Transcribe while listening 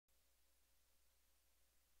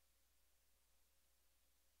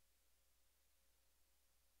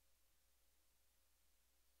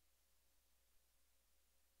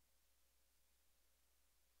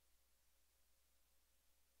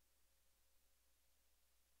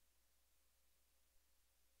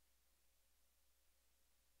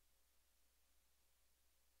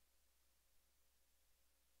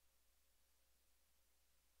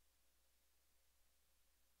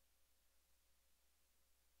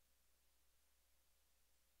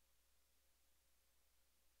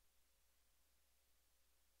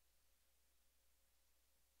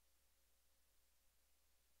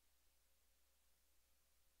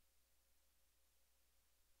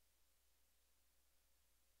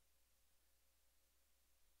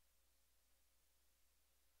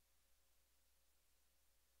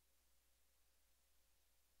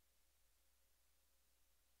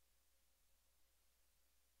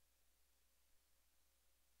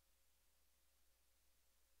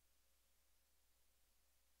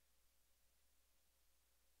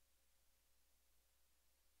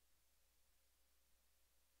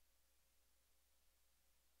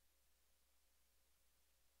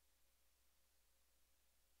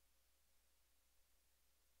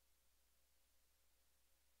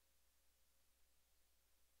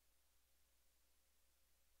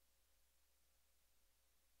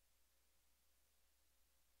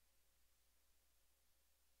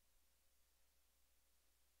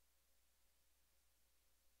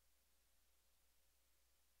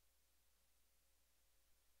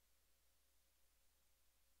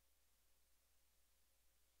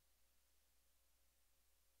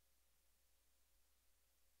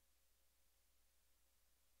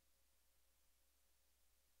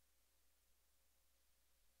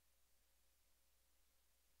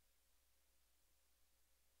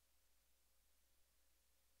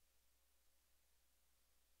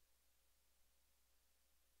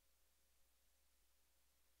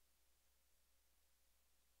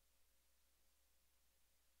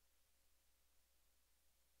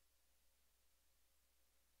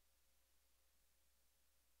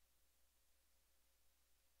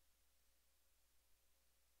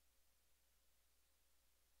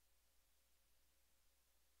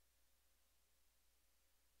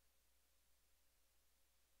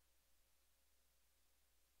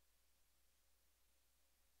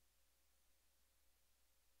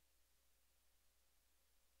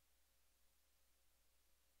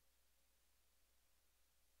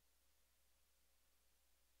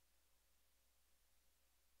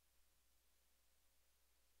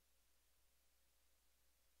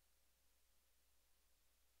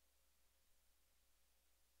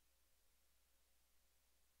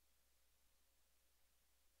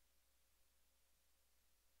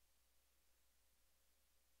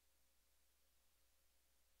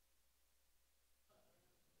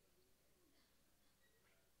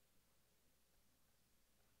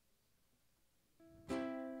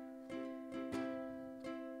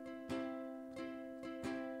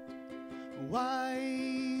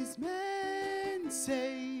Wise men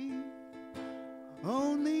say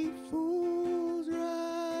only fools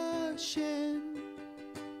rush in,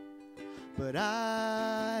 but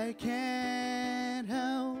I can't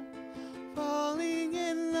help falling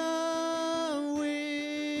in love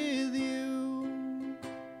with you.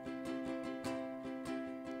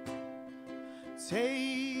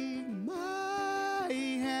 Take my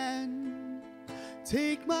hand,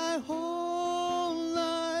 take my whole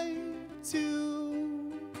life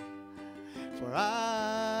too, for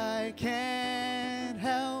I can't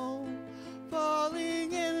help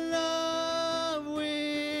falling in love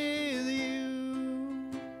with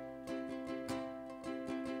you.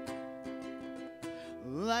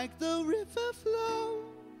 Like the river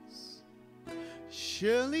flows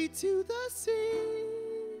surely to the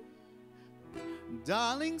sea,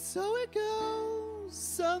 darling, so it goes.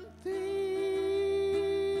 Some things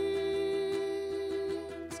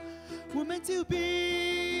were meant to be.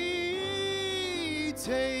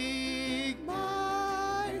 Take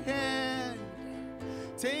my hand,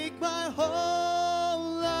 take my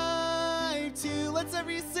whole life too. Let's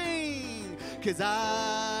every sing, 'cause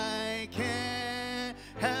I can't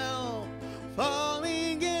help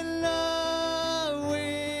falling in love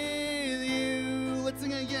with you. Let's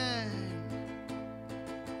sing again.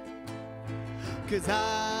 'Cause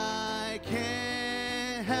I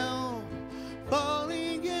can't help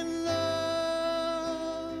falling in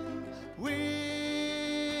love with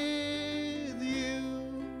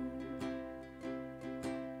you.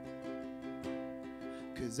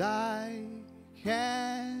 'Cause I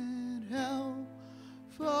can't help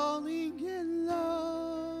falling in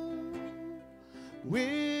love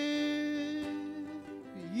with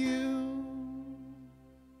you.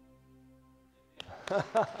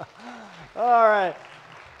 All right.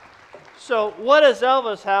 So what does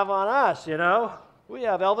Elvis have on us, you know? We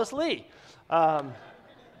have Elvis Lee.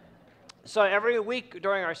 So every week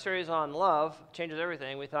during our series on love, Changes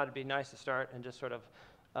Everything, we thought it'd be nice to start and just sort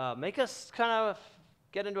of make us kind of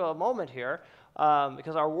get into a moment here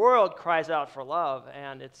because our world cries out for love,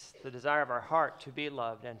 and it's the desire of our heart to be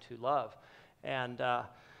loved and to love. And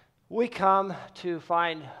we come to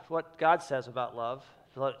find what God says about love,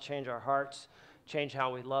 to let it change our hearts, change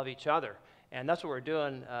how we love each other. And that's what we're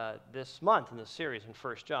doing this month in this series in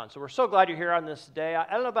 1 John. So we're so glad you're here on this day. I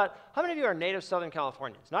don't know about, how many of you are native Southern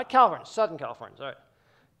Californians? Not California, Southern Californians. All right.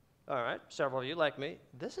 All right, several of you like me.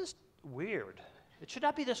 This is weird. It should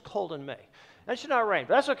not be this cold in May. And it should not rain,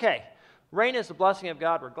 but that's okay. Rain is the blessing of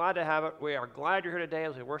God. We're glad to have it. We are glad you're here today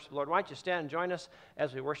as we worship the Lord. Why don't you stand and join us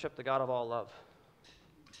as we worship the God of all love.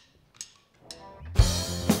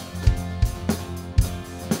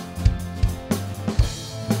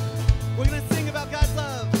 We're going to sing about God's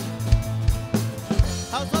love.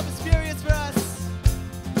 How His love is furious for us.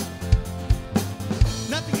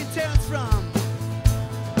 Nothing can tear us from.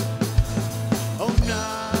 Oh,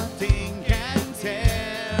 nothing can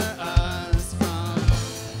tear us from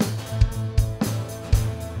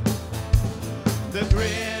the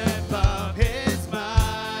grip of His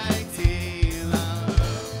mighty love.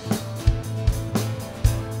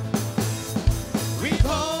 We've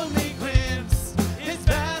only glimpsed His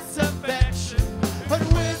vast affection, but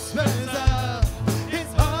whispers of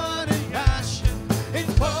His heart and passion is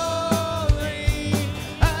pouring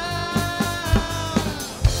out.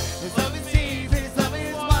 His love is deep, His love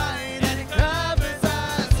is wide, and it covers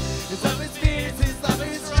us. His love is fierce, His love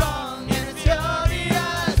is strong, and it's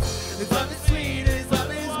furious. His love is sweet, His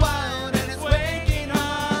love is wild, and it's waking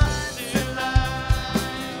hearts to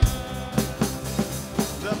life.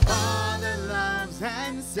 The Father loves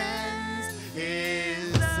and sends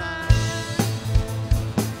His Son.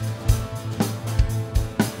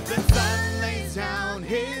 The Son lays down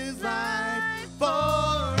His life for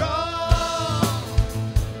all.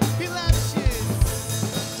 He lavishes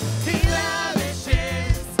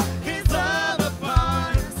His love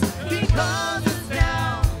upon us. He calls us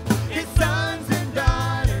now His sons and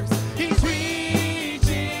daughters. He's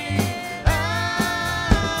reaching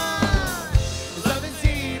out. His love is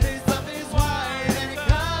deep, His love is wide, and it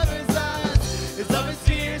covers us. His love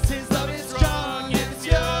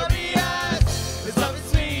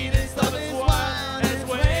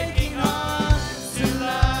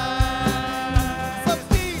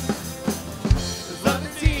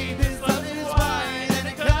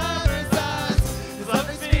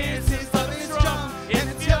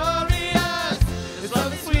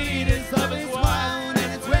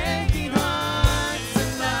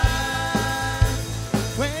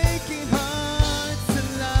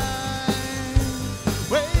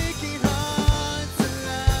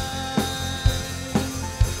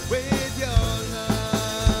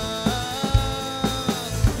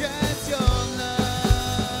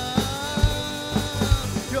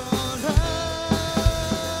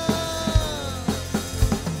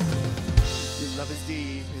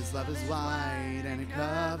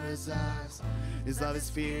His love is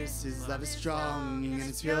fierce, His love is strong, and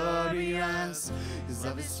it's furious. His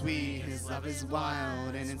love is sweet, His love is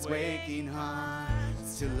wild, and it's waking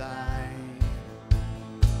hearts to life.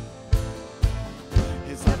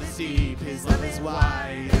 His love is deep, His love is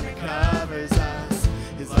wide, and it covers us.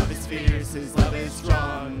 His love is fierce, His love is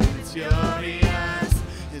strong, and it's furious.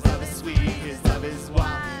 His love is sweet, His love is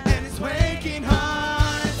wild, and it's waking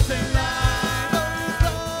hearts to life.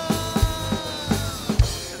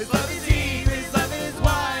 His love is deep, His love is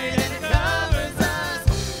wide, and it covers us.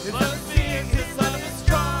 His love is fierce, His love is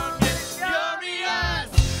strong, and it's furious.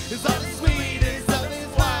 His love is sweet, His love is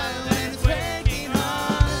wild, and it's waking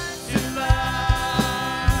hearts to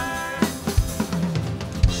life.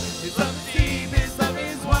 His love is deep, His love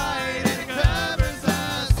is wide, and it covers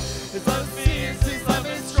us. His love is fierce, His love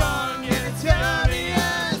is strong, and it's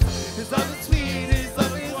furious. His love is sweet, His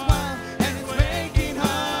love is wild, and it's waking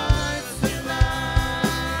hearts to life.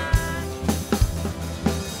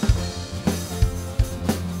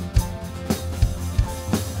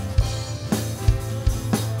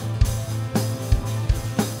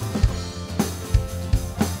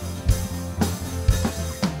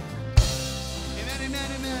 Amen,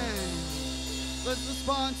 amen, amen. Let's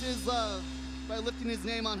respond to His love by lifting His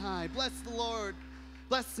name on high. Bless the Lord.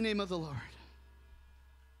 Bless the name of the Lord.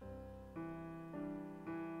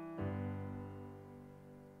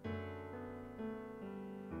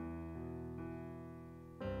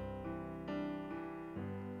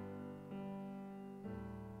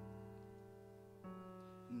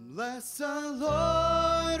 Bless the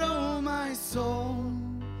Lord, oh my soul.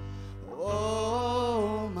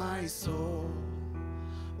 Oh my soul.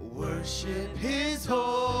 Worship His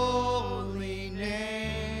holy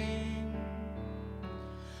name.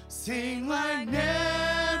 Sing like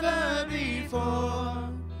never before.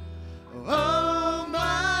 Oh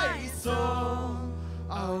my soul,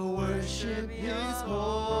 I'll worship His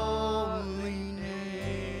holy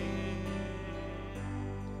name.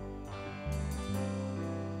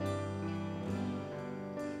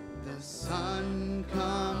 The sun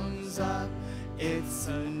comes up, it's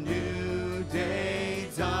a new day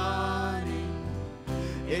dawning.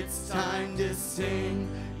 It's time to sing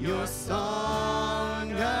your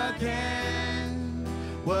song again.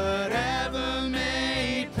 Whatever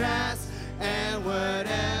may pass and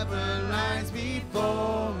whatever lies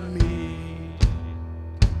before me,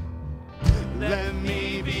 let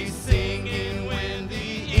me be singing when the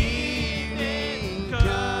evening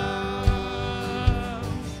comes.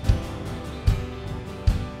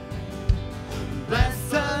 Bless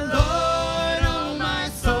the Lord, oh my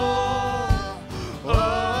soul.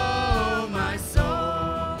 Oh my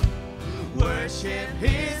soul. Worship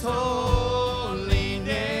His holy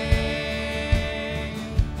name.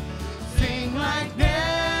 Sing like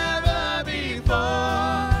never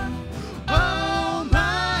before. Oh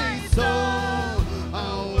my soul,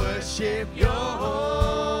 I'll worship your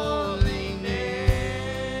holy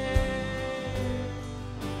name.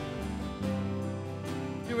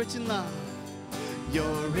 You're rich in love.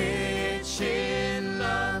 You're rich in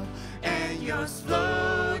love, and you're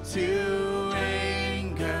slow to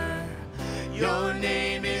anger. Your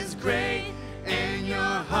name is great, and your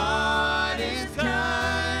heart is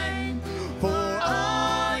kind. For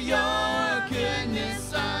all your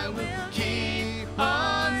goodness, I will keep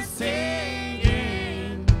on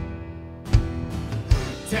singing.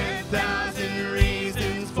 10,000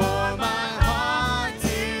 reasons for my heart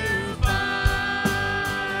to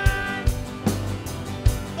find.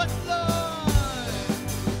 Bless the Lord.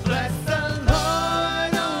 Bless the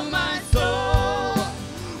Lord, oh my soul.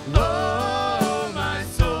 Oh my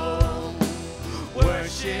soul.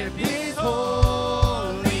 Worship His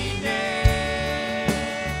holy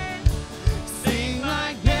name. Sing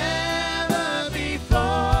like never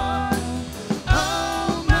before.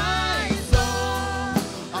 Oh my soul,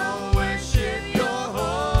 I'll worship your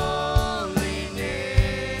holy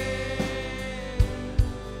name.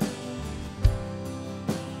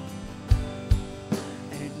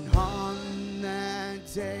 And on that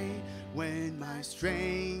day when my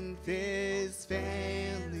strength is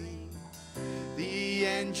failing, the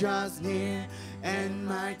end draws near and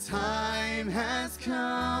my time has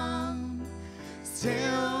come,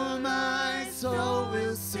 still my soul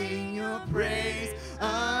will sing your praise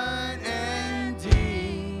unending.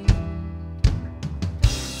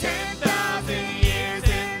 10,000 years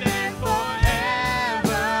and then forevermore.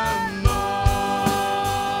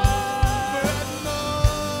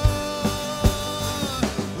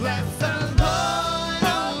 Bless the Lord,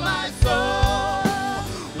 oh my soul.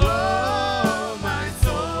 Oh my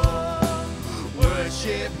soul.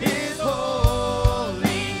 Worship His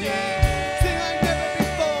holy name. Sing like never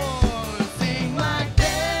before. Sing like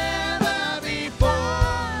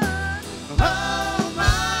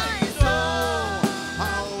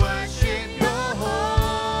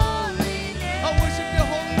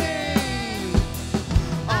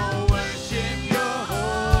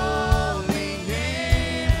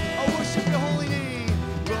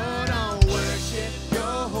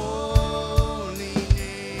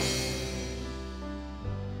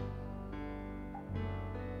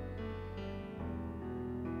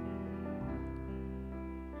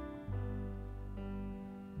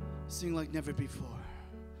Sing like never before.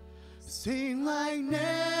 Sing like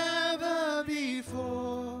never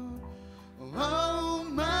before. Oh,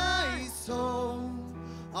 my soul,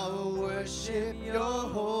 I will worship your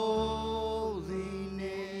holy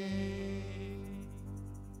name.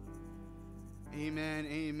 Amen,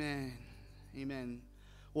 amen, amen.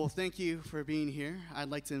 Well, thank you for being here. I'd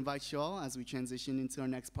like to invite you all as we transition into our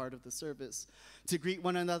next part of the service to greet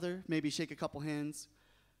one another, maybe shake a couple hands,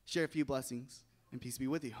 share a few blessings, and peace be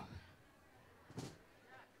with you.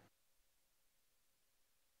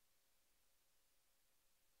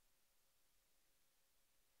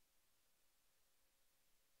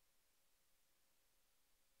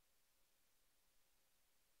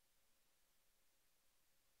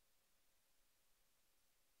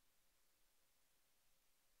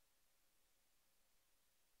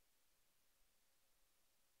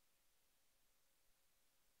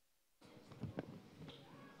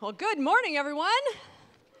 Well, good morning, everyone.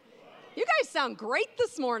 You guys sound great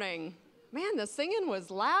this morning. Man, the singing was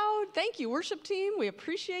loud. Thank you, worship team. We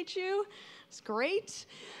appreciate you. It's great.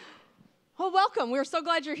 Well, welcome. We're so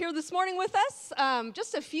glad you're here this morning with us.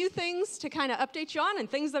 Just a few things to kind of update you on and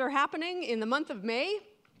things that are happening in the month of May.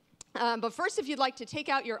 But first, if you'd like to take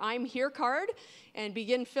out your I'm Here card and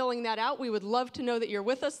begin filling that out, we would love to know that you're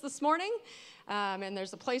with us this morning. And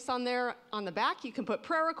there's a place on there on the back. You can put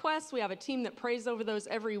prayer requests. We have a team that prays over those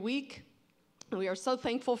every week. And we are so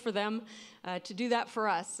thankful for them to do that for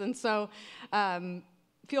us. And so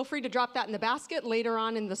feel free to drop that in the basket later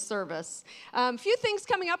on in the service. A few things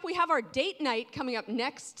coming up. We have our date night coming up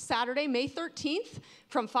next Saturday, May 13th,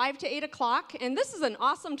 from 5 to 8 o'clock. And this is an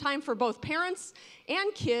awesome time for both parents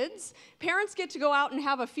and kids. Parents get to go out and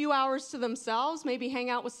have a few hours to themselves, maybe hang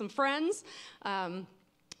out with some friends.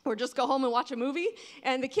 Or just go home and watch a movie.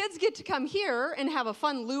 And the kids get to come here and have a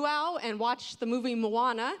fun luau and watch the movie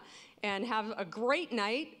Moana and have a great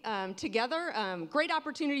night together. Great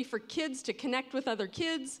opportunity for kids to connect with other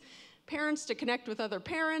kids, parents to connect with other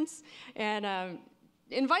parents, and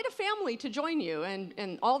invite a family to join you.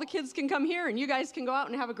 And all the kids can come here, and you guys can go out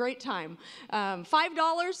and have a great time.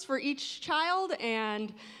 $5 for each child,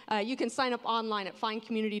 and you can sign up online at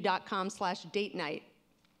findcommunity.com/date night.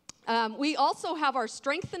 We also have our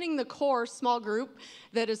Strengthening the Core small group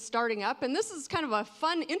that is starting up, and this is kind of a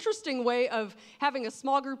fun, interesting way of having a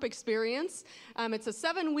small group experience. It's a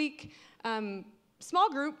 7-week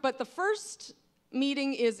small group, but the first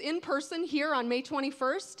meeting is in person here on May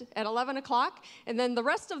 21st at 11 o'clock, and then the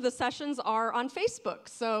rest of the sessions are on Facebook.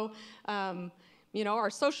 So,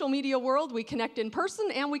 our social media world, we connect in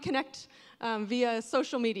person and we connect via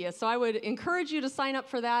social media. So I would encourage you to sign up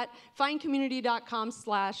for that,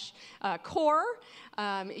 findcommunity.com/core.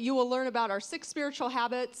 You will learn about our 6 spiritual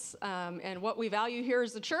habits and what we value here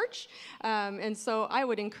as a church. And so I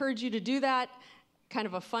would encourage you to do that, kind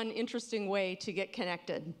of a fun, interesting way to get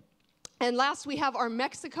connected. And last, we have our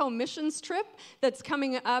Mexico missions trip that's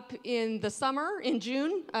coming up in the summer, in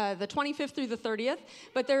June, the 25th through the 30th.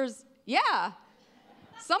 But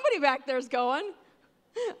somebody back there's going.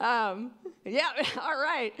 All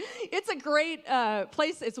right. It's a great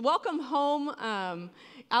place. It's Welcome Home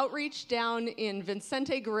outreach down in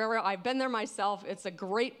Vicente Guerrero. I've been there myself. It's a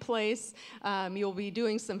great place. You'll be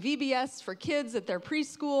doing some VBS for kids at their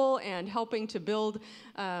preschool and helping to build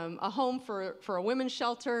a home for a women's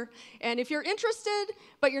shelter. And if you're interested,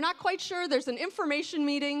 but you're not quite sure, there's an information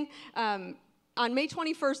meeting on May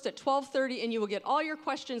 21st at 12:30, and you will get all your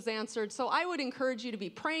questions answered. So I would encourage you to be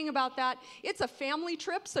praying about that. It's a family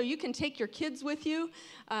trip, so you can take your kids with you,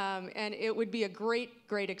 and it would be a great,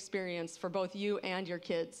 great experience for both you and your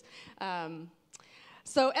kids.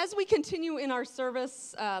 So as we continue in our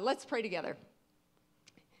service, let's pray together.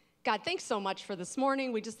 God, thanks so much for this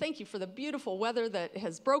morning. We just thank you for the beautiful weather that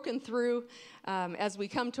has broken through as we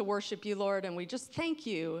come to worship you, Lord, and we just thank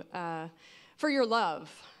you for your love.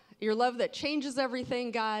 Your love that changes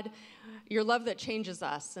everything, God. Your love that changes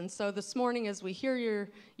us. And so this morning, as we hear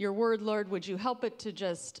your word, Lord, would you help it to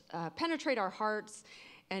just penetrate our hearts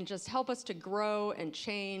and just help us to grow and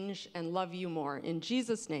change and love you more. In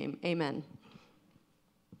Jesus' name, amen.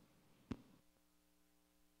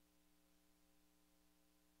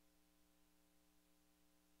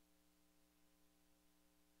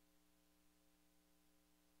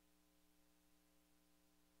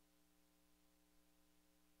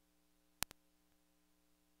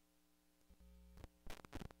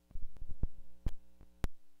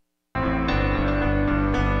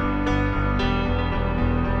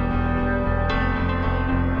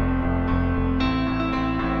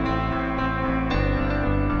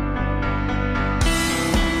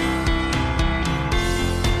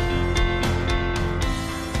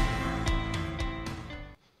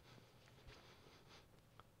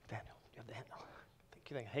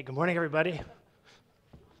 Hey, good morning, everybody.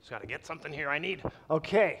 Just got to get something here I need.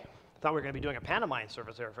 Okay. Thought we were going to be doing a pantomime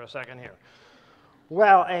service there for a second here.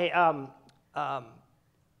 Well,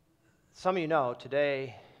 some of you know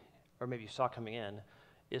today, or maybe you saw coming in,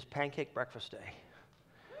 is Pancake Breakfast Day.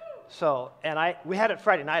 So, and we had it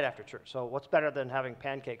Friday night after church. So, what's better than having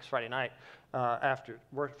pancakes Friday night after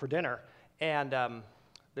work for dinner? And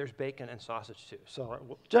there's bacon and sausage too.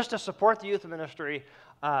 So, just to support the youth ministry,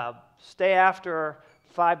 stay after,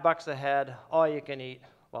 $5 a head, all you can eat.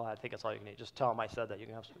 Well, I think it's all you can eat. Just tell them I said that. You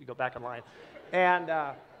go back in line. And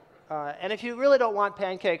if you really don't want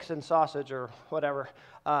pancakes and sausage or whatever,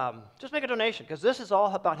 just make a donation, because this is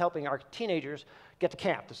all about helping our teenagers get to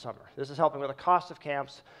camp this summer. This is helping with the cost of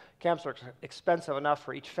camps. Camps are expensive enough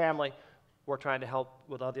for each family. We're trying to help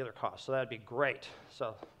with all the other costs, so that'd be great.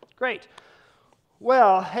 So, great.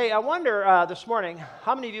 Well, hey, I wonder this morning,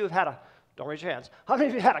 how many of you have had don't raise your hands, how many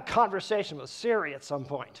of you had a conversation with Siri at some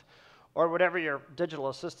point, or whatever your digital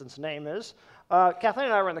assistant's name is? Kathleen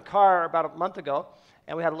and I were in the car about a month ago,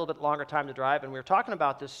 and we had a little bit longer time to drive, and we were talking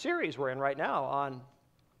about this series we're in right now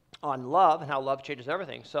on love and how love changes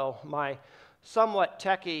everything. So my somewhat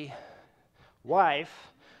techie wife,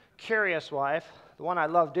 curious wife, the one I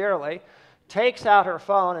love dearly, takes out her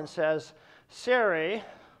phone and says, "Siri,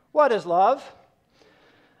 what is love?"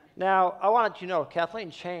 Now, I wanted you to know,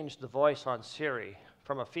 Kathleen changed the voice on Siri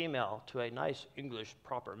from a female to a nice English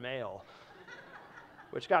proper male,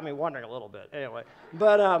 which got me wondering a little bit. Anyway,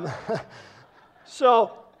 but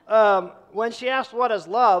when she asked what is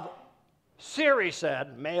love, Siri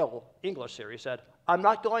said, male English Siri said, "I'm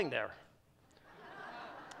not going there."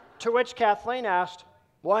 To which Kathleen asked,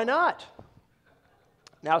 "Why not?"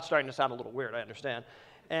 Now it's starting to sound a little weird, I understand.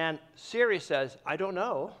 And Siri says, "I don't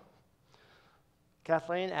know."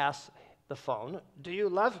 Kathleen asks the phone, "Do you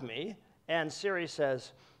love me?" And Siri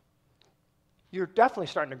says, "You're definitely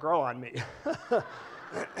starting to grow on me."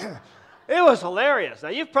 It was hilarious. Now,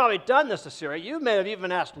 you've probably done this to Siri. You may have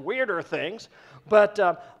even asked weirder things, but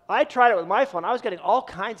I tried it with my phone. I was getting all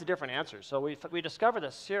kinds of different answers. So we discovered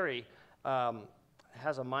that Siri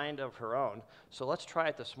has a mind of her own. So let's try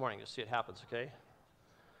it this morning to see what happens, okay?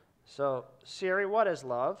 So, Siri, what is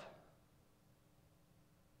love?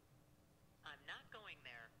 I'm not going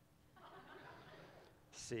there.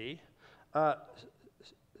 C.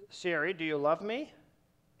 Siri, do you love me?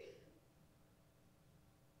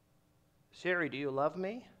 Siri, do you love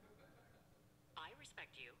me? I respect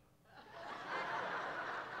you.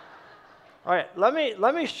 All right,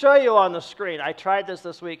 let me show you on the screen. I tried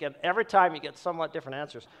this week, and every time you get somewhat different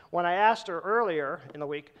answers. When I asked her earlier in the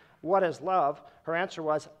week, what is love, her answer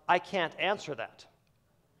was, "I can't answer that,"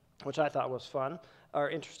 which I thought was fun or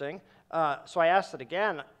interesting. So I asked it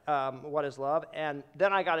again, what is love? And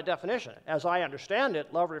then I got a definition. As I understand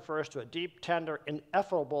it, love refers to a deep, tender,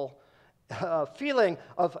 ineffable feeling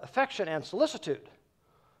of affection and solicitude.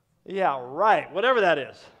 Yeah, right, whatever that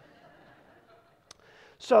is.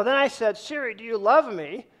 So then I said, "Siri, do you love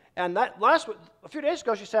me?" And a few days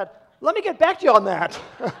ago, she said, "Let me get back to you on that."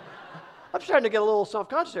 I'm starting to get a little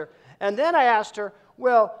self-conscious here. And then I asked her,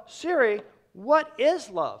 "Well, Siri, what is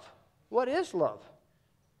love? What is love?"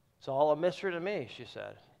 "It's all a mystery to me," she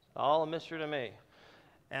said. "All a mystery to me."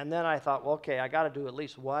 And then I thought, well, okay, I got to do at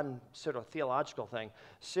least one sort of theological thing.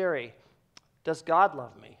 "Siri, does God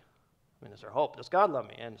love me?" I mean, is there hope? Does God love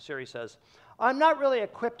me? And Siri says, "I'm not really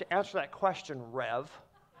equipped to answer that question, Rev."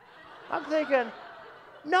 I'm thinking,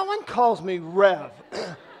 no one calls me Rev.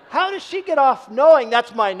 How does she get off knowing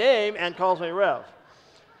that's my name and calls me Rev?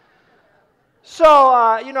 So,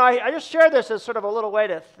 I just shared this as sort of a little way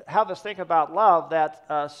to have us think about love, that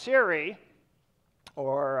Siri,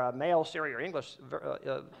 or male Siri or English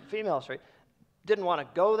female Siri, didn't want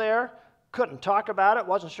to go there, couldn't talk about it,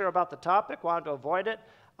 wasn't sure about the topic, wanted to avoid it.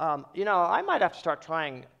 I might have to start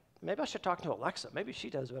trying, maybe I should talk to Alexa. Maybe she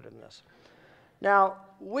does better than this. Now,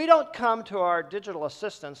 we don't come to our digital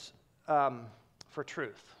assistants for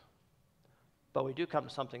truth, but we do come to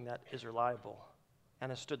something that is reliable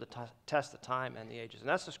and has stood the test of time and the ages. And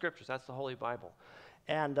that's the Scriptures. That's the Holy Bible.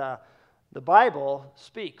 And the Bible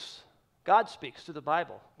speaks. God speaks through the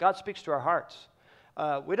Bible. God speaks to our hearts.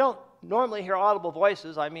 We don't normally hear audible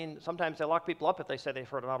voices. I mean, sometimes they lock people up if they say they've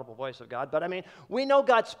heard an audible voice of God. But, I mean, we know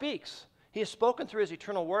God speaks. He has spoken through His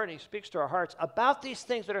eternal Word, and He speaks to our hearts about these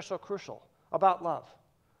things that are so crucial, about love.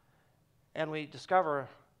 And we discover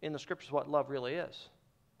in the Scriptures what love really is,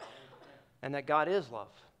 and that God is love,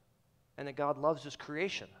 and that God loves His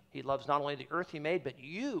creation. He loves not only the earth He made, but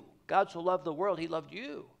you. God so loved the world, He loved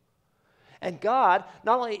you. And God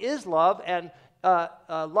not only is love and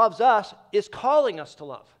loves us, is calling us to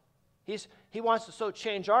love. He wants to so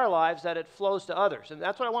change our lives that it flows to others. And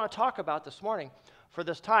that's what I want to talk about this morning for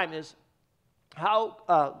this time is how,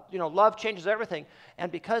 love changes everything.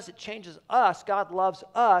 And because it changes us, God loves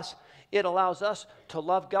us, it allows us to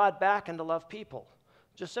love God back and to love people.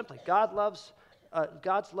 Just simply, God's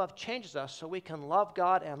love changes us so we can love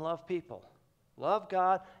God and love people. Love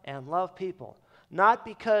God and love people. Not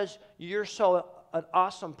because you're so an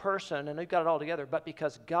awesome person and you've got it all together, but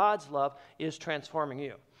because God's love is transforming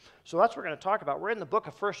you. So that's what we're going to talk about. We're in the book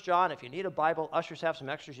of 1 John. If you need a Bible, ushers have some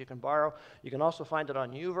extras you can borrow. You can also find it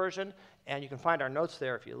on YouVersion, and you can find our notes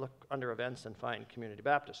there if you look under events and find Community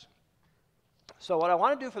Baptist. So what I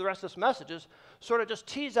want to do for the rest of this message is sort of just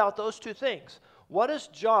tease out those two things. What does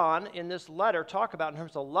John in this letter talk about in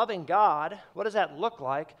terms of loving God? What does that look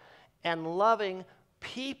like? And loving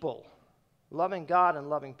people. Loving God and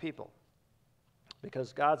loving people.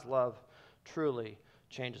 Because God's love truly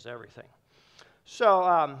changes everything.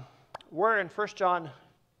 So we're in 1 John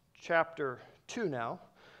chapter 2 now.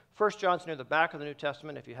 1 John's near the back of the New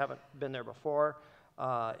Testament. If you haven't been there before,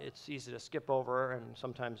 it's easy to skip over and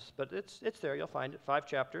sometimes, but it's there. You'll find it. 5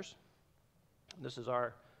 chapters. This is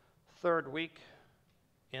our third week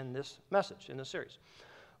in this message, in this series.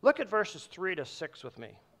 Look at verses 3 to 6 with me.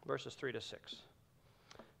 Verses 3 to 6.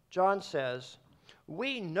 John says,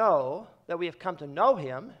 "We know that we have come to know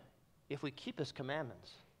him if we keep his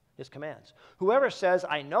commandments." His commands. Whoever says,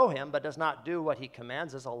 "I know him," but does not do what he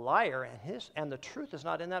commands is a liar, and the truth is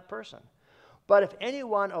not in that person. But if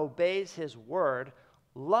anyone obeys his word,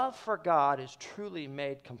 love for God is truly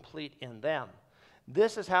made complete in them.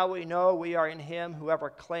 This is how we know we are in him. Whoever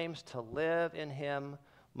claims to live in him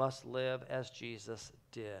must live as Jesus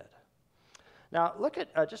did. Now, look at,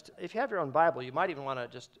 if you have your own Bible, you might even want to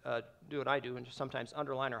just do what I do and just sometimes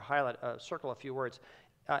underline or highlight, circle a few words.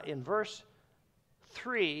 In verse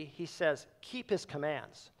 3, he says, keep his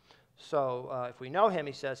commands. So if we know him,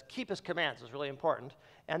 he says, keep his commands is really important.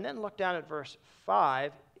 And then look down at verse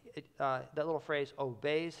 5, that little phrase,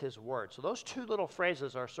 obeys his word. So those two little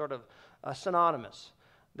phrases are sort of synonymous.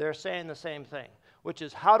 They're saying the same thing, which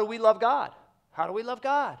is, how do we love God? How do we love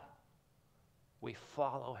God? We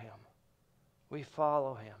follow him. We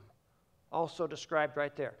follow him. Also described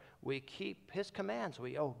right there. We keep his commands.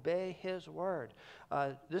 We obey his word.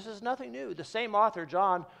 This is nothing new. The same author,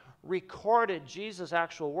 John, recorded Jesus'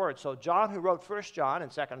 actual words. So John, who wrote 1 John and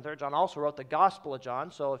 2nd and 3rd John, also wrote the Gospel of John.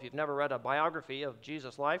 So if you've never read a biography of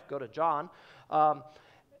Jesus' life, go to John.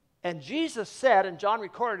 And Jesus said, and John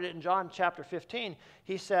recorded it in John chapter 15,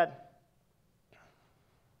 he said,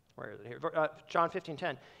 where is it here? John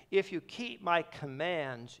 15:10, if you keep my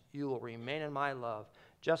commands, you will remain in my love,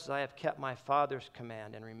 just as I have kept my Father's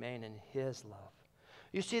command and remain in his love.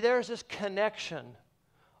 You see, there's this connection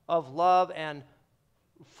of love and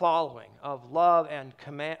following, of love and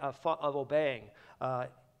command, of obeying.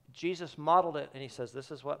 Jesus modeled it, and he says,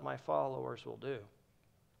 this is what my followers will do.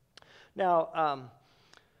 Now,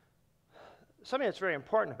 something that's very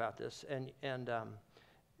important about this,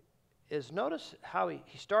 is notice how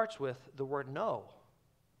he starts with the word know.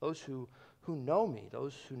 Those who know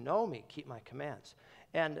me, keep my commands.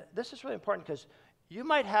 And this is really important because you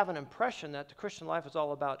might have an impression that the Christian life is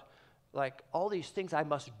all about like all these things I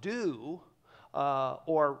must do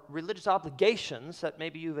or religious obligations that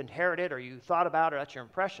maybe you've inherited or you thought about or that's your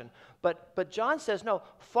impression. But John says, no,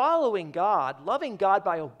 following God, loving God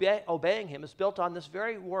by obeying him is built on this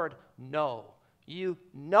very word, know. You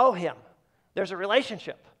know him. There's a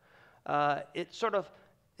relationship. It sort of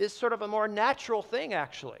is sort of a more natural thing,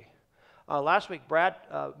 actually. Last week, Brad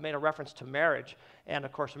made a reference to marriage, and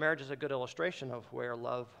of course, marriage is a good illustration of where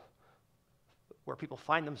people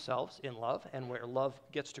find themselves in love, and where love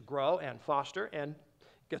gets to grow and foster and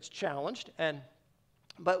gets challenged.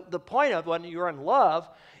 But the point of when you're in love,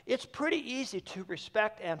 it's pretty easy to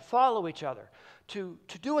respect and follow each other, to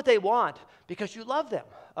do what they want because you love them,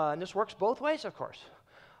 and this works both ways, of course.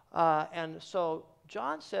 And so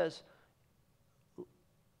John says,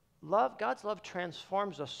 God's love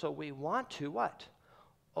transforms us, so we want to what?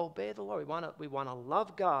 Obey the Lord. We want to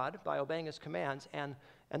love God by obeying his commands, and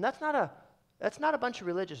that's not a bunch of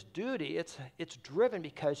religious duty. It's driven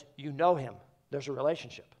because you know him. There's a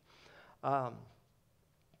relationship.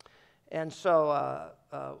 And so,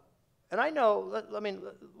 and I know,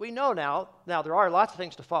 we know now there are lots of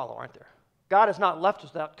things to follow, aren't there? God has not left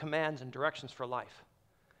us without commands and directions for life.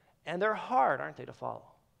 And they're hard, aren't they, to follow?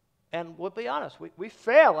 And we'll be honest, we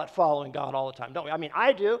fail at following God all the time, don't we? I mean,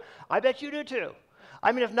 I do. I bet you do too.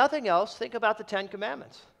 I mean, if nothing else, think about the 10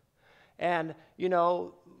 Commandments. And,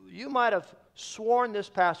 you might have sworn this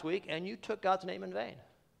past week and you took God's name in vain.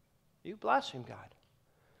 You blasphemed God.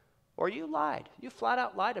 or you lied. You flat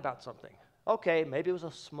out lied about something. Okay, maybe it was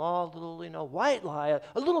a small little, white lie,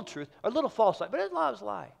 a little truth, a little false lie, but it was a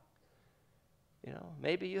lie.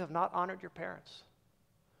 Maybe you have not honored your parents.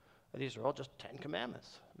 These are all just 10 commandments.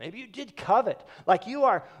 Maybe you did covet. Like you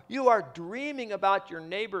are dreaming about your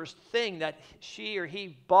neighbor's thing that she or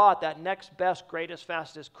he bought, that next best, greatest,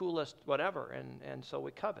 fastest, coolest, whatever. And so we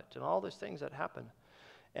covet and all those things that happen.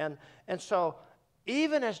 And so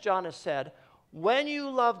even as John has said, when you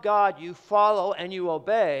love God, you follow and you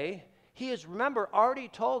obey. He has, remember, already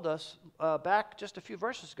told us back just a few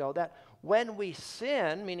verses ago that when we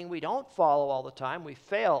sin, meaning we don't follow all the time, we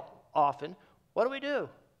fail often, what do?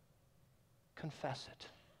 Confess it.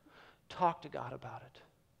 Talk to God about it.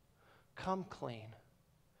 Come clean.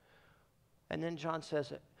 And then John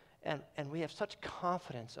says, and we have such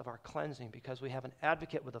confidence of our cleansing because we have an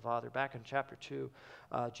advocate with the Father back in chapter 2,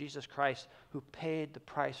 Jesus Christ, who paid the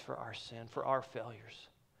price for our sin, for our failures.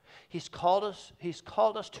 He's called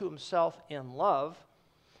us to himself in love.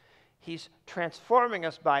 He's transforming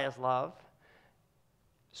us by his love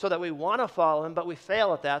so that we want to follow him, but we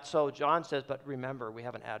fail at that. So John says, but remember, we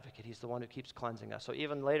have an advocate. He's the one who keeps cleansing us. So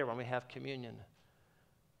even later when we have communion,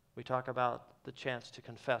 we talk about the chance to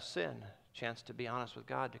confess sin, chance to be honest with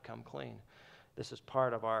God, to come clean. This is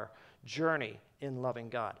part of our journey in loving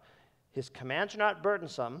God. His commands are not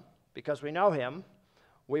burdensome because we know him.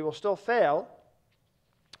 We will still fail,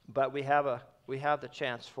 but we have the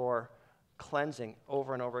chance for cleansing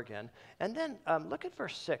over and over again. And then look at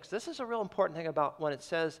verse 6. This is a real important thing about when it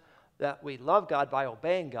says that we love God by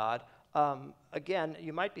obeying God. Again,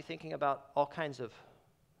 you might be thinking about all kinds of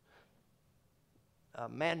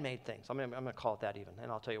man-made things. I'm going to call it that even,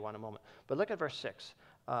 and I'll tell you why in a moment. But look at verse 6.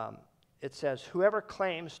 It says, whoever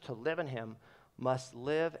claims to live in him must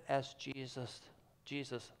live as Jesus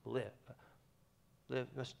lived.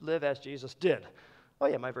 Must live as Jesus did. Oh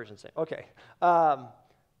yeah, my version's saying. Okay.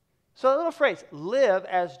 So a little phrase, live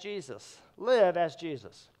as Jesus. Live as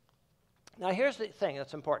Jesus. Now here's the thing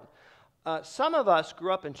that's important. Some of us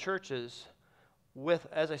grew up in churches with,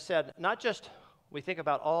 as I said, not just we think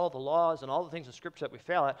about all the laws and all the things in Scripture that we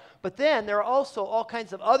fail at, but then there are also all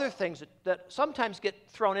kinds of other things that sometimes get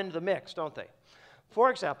thrown into the mix, don't they? For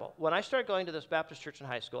example, when I started going to this Baptist church in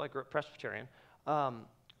high school, I grew up Presbyterian,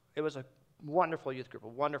 it was a wonderful youth group, a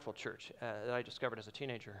wonderful church that I discovered as a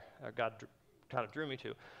teenager. God kind of drew me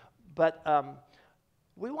to. But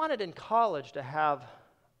we wanted in college to have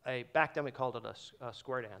back then we called it a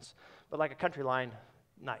square dance, but like a country line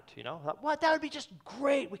night, What? That would be just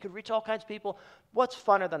great. We could reach all kinds of people. What's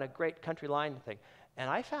funner than a great country line thing? And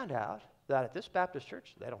I found out that at this Baptist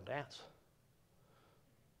church, they don't dance.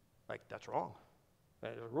 Like, that's wrong.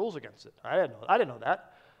 There are rules against it. I didn't know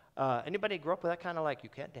that. Anybody grew up with that kind of like, you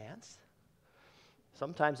can't dance?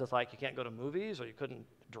 Sometimes it's like you can't go to movies or you couldn't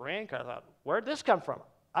drink. I thought, where'd this come from?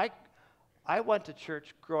 I went to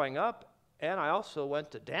church growing up, and I also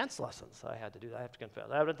went to dance lessons. I had to do that. I have to confess.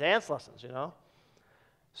 I went to dance lessons,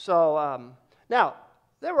 So now,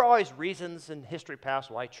 there were always reasons in history past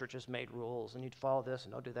why churches made rules, and you'd follow this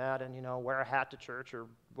and don't do that, and, wear a hat to church or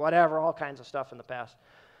whatever, all kinds of stuff in the past.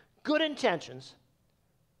 Good intentions,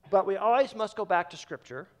 but we always must go back to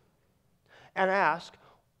Scripture and ask,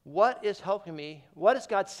 what is helping me? What has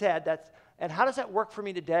God said? And how does that work for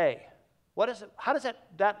me today? How does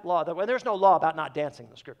that law, there's no law about not dancing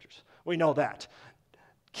in the Scriptures. We know that.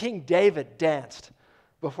 King David danced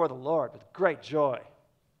before the Lord with great joy.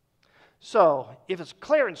 So, if it's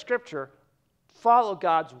clear in Scripture, follow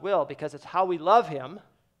God's will because it's how we love him.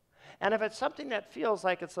 And if it's something that feels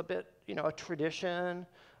like it's a bit, a tradition,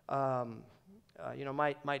 my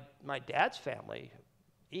dad's family,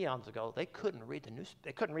 eons ago, they couldn't read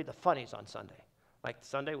the funnies on Sunday. Like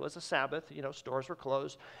Sunday was a Sabbath, stores were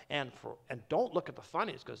closed, and don't look at the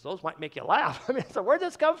funnies because those might make you laugh. So where'd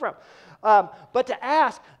this come from? But to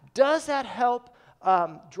ask, does that help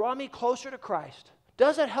draw me closer to Christ?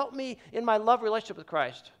 Does it help me in my love relationship with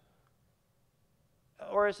Christ?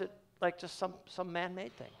 Or is it like just some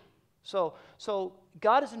man-made thing? So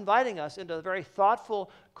God is inviting us into a very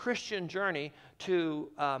thoughtful Christian journey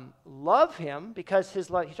to love him because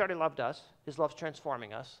he's already loved us. His love's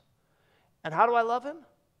transforming us. And how do I love him?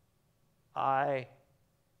 I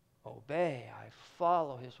obey. I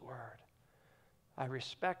follow his word. I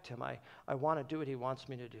respect him. I want to do what he wants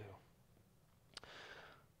me to do.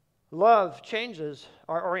 Love changes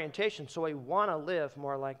our orientation, so we want to live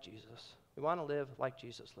more like Jesus. We want to live like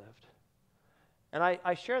Jesus lived. And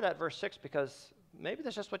I share that verse 6 because maybe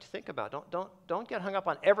that's just what you think about. Don't get hung up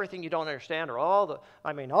on everything you don't understand or all the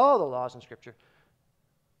laws in Scripture.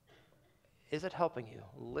 Is it helping you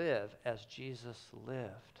live as Jesus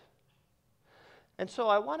lived? And so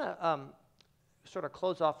I want to sort of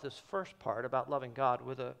close off this first part about loving God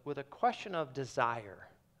with a question of desire.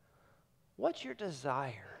 What's your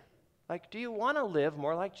desire? Like, do you want to live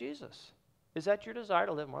more like Jesus? Is that your desire,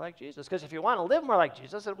 to live more like Jesus? Because if you want to live more like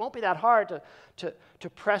Jesus, it won't be that hard to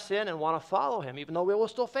press in and want to follow him, even though we will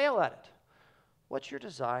still fail at it. What's your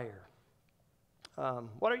desire?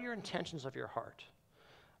 What are your intentions of your heart?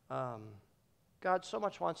 God so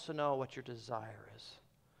much wants to know what your desire is.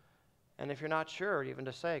 And if you're not sure, even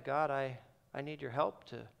to say, God, I need your help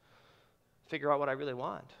to figure out what I really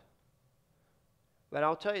want. But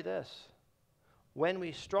I'll tell you this. When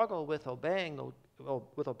we struggle with obeying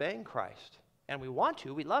Christ, and we want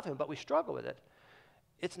to, we love him, but we struggle with it,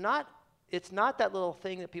 it's not that little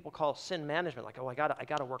thing that people call sin management, like, oh, I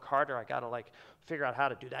gotta work harder, I gotta like figure out how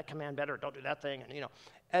to do that command better, don't do that thing, and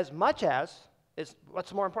as much as is what's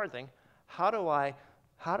the more important thing, how do I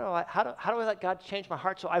let God change my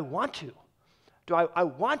heart so I want to? I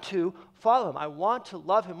want to follow him. I want to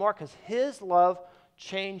love him more because his love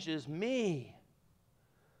changes me.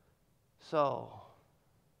 So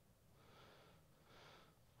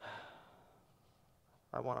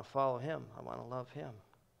I want to follow him. I want to love him.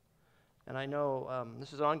 And I know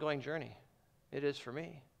this is an ongoing journey. It is for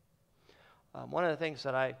me. One of the things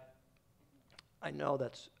that I know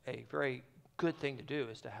that's a very good thing to do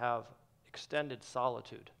is to have extended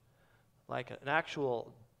solitude, like an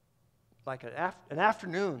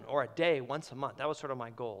afternoon or a day once a month. That was sort of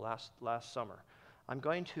my goal last summer. I'm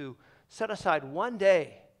going to set aside one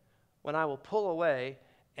day when I will pull away,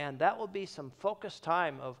 and that will be some focused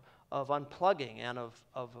time of unplugging and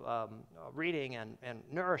of reading and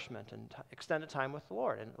nourishment and extended time with the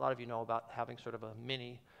Lord. And a lot of you know about having sort of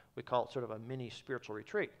we call it sort of a mini spiritual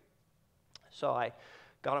retreat. So I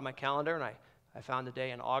got on my calendar and I found a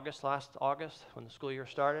day in last August, when the school year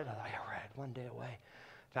started. I thought, all right, one day away.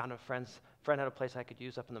 Found a friend had a place I could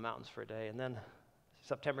use up in the mountains for a day. And then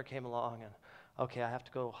September came along, and okay, I have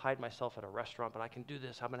to go hide myself at a restaurant, but I can do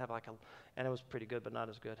this. I'm going to have and it was pretty good, but not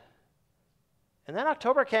as good. And then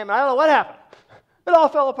October came, and I don't know what happened. It all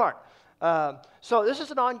fell apart. So this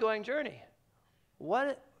is an ongoing journey.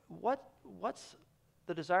 What's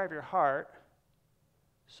the desire of your heart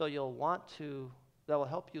so that will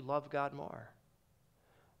help you love God more?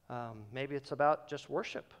 Maybe it's about just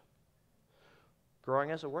worship,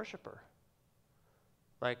 growing as a worshiper.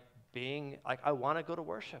 Like I want to go to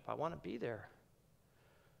worship. I want to be there.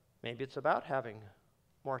 Maybe it's about having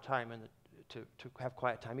more time to have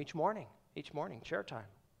quiet time each morning, chair time.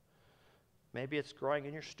 Maybe it's growing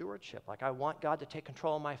in your stewardship. Like, I want God to take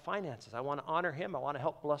control of my finances. I want to honor him. I want to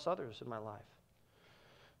help bless others in my life.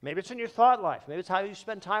 Maybe it's in your thought life. Maybe it's how you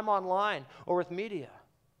spend time online or with media.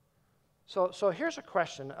 So here's a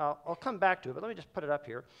question. I'll come back to it, but let me just put it up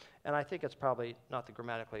here. And I think it's probably not the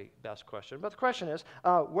grammatically best question. But the question is,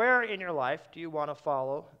 where in your life do you want to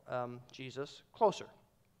follow Jesus closer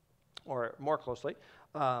or more closely?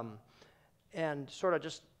 And sort of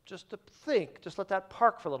just to think, just let that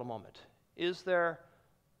park for a little moment. Is there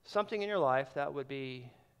something in your life that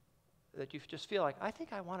you just feel like, I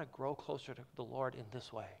think I want to grow closer to the Lord in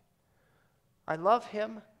this way. I love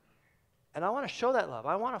him, and I want to show that love.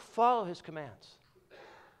 I want to follow his commands.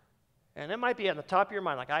 And it might be on the top of your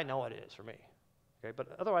mind, like, I know what it is for me. Okay, but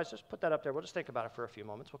otherwise, just put that up there. We'll just think about it for a few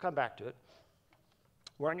moments. We'll come back to it.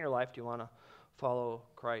 Where in your life do you want to follow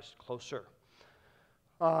Christ closer?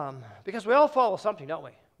 Because we all follow something, don't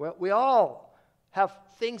we? We all have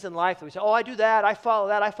things in life that we say, oh, I do that, I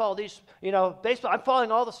follow these, baseball. I'm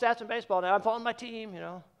following all the stats in baseball now. I'm following my team,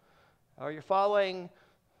 or you're following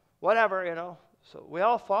whatever, So we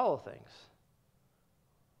all follow things.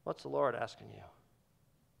 What's the Lord asking you?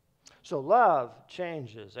 So love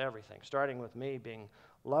changes everything, starting with me being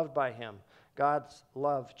loved by him. God's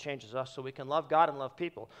love changes us so we can love God and love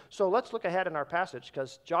people. So let's look ahead in our passage,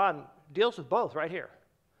 because John deals with both right here.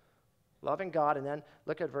 Loving God, and then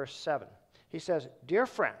look at verse 7. He says, "Dear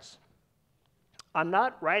friends, I'm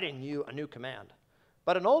not writing you a new command,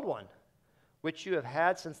 but an old one, which you have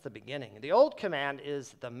had since the beginning. The old command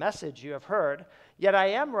is the message you have heard, yet I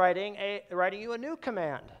am writing you a new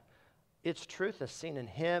command. Its truth is seen in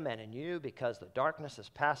him and in you, because the darkness is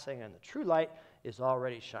passing and the true light is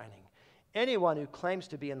already shining. Anyone who claims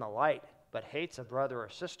to be in the light but hates a brother or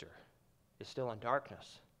sister is still in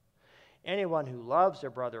darkness. Anyone who loves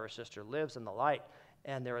their brother or sister lives in the light,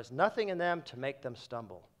 and there is nothing in them to make them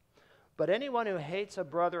stumble. But anyone who hates a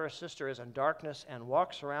brother or sister is in darkness and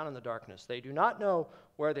walks around in the darkness. They do not know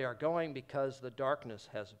where they are going because the darkness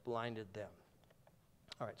has blinded them."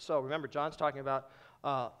 All right, so remember, John's talking about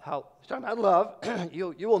he's talking about love.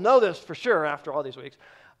 You will know this for sure after all these weeks,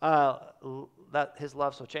 that his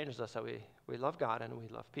love so changes us that we We love God and we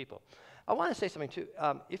love people. I want to say something too.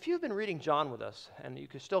 If you've been reading John with us, and you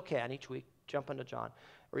still can each week, jump into John,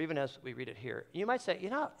 or even as we read it here, you might say,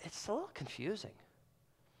 it's a little confusing.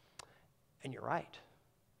 And you're right.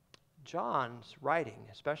 John's writing,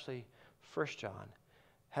 especially 1 John,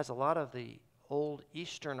 has a lot of the old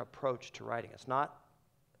Eastern approach to writing. It's not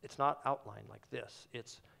outlined like this.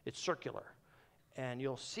 It's circular. And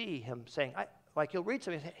you'll see him saying, you'll read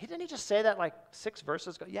something, didn't he just say that like 6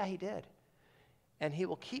 verses ago? Yeah, he did. And he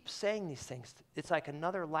will keep saying these things. It's like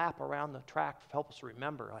another lap around the track to help us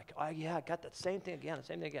remember. Like, oh yeah, I got that same thing again, the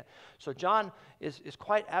same thing again. So John is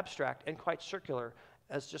quite abstract and quite circular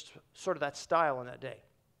as just sort of that style in that day.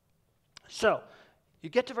 So you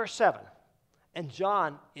get to verse 7, and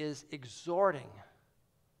John is exhorting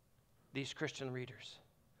these Christian readers.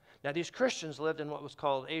 Now, these Christians lived in what was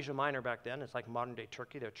called Asia Minor back then. It's like modern-day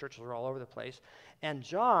Turkey. Their churches were all over the place. And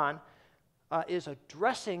John is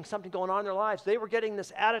addressing something going on in their lives. They were getting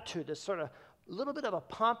this attitude, this sort of little bit of a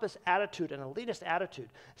pompous attitude, an elitist attitude.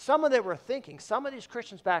 Some of them were thinking, some of these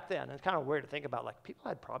Christians back then, and it's kind of weird to think about, like, people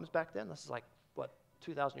had problems back then. This is like,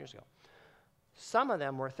 2,000 years ago. Some of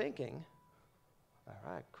them were thinking,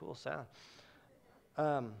 all right, cool sound.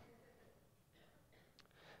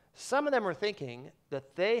 Some of them were thinking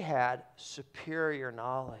that they had superior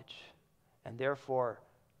knowledge, and therefore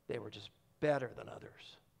they were just better than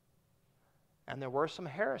others. And there were some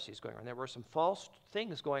heresies going on. There were some false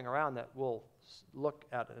things going around that we'll look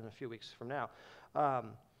at in a few weeks from now.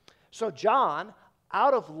 So John,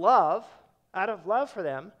 out of love for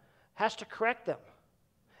them, has to correct them.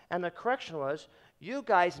 And the correction was, you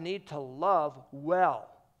guys need to love well.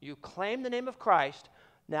 You claim the name of Christ,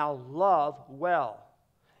 now love well.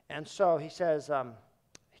 And so he says,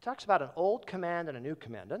 he talks about an old command and a new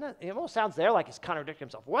command. Doesn't it? It almost sounds there like he's contradicting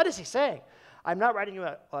himself. What is he saying? I'm not writing you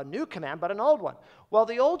a new command, but an old one. Well,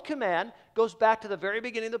 the old command goes back to the very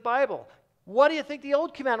beginning of the Bible. What do you think the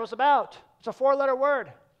old command was about? It's a 4-letter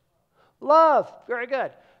word. Love. Very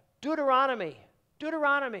good. Deuteronomy.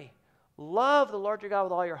 Love the Lord your God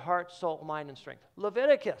with all your heart, soul, mind, and strength.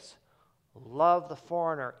 Leviticus. Love the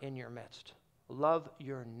foreigner in your midst. Love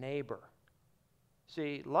your neighbor.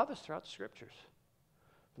 See, love is throughout the Scriptures.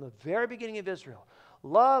 From the very beginning of Israel.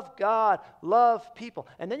 Love God, love people.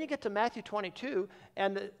 And then you get to Matthew 22,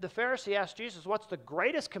 and the Pharisee asked Jesus, what's the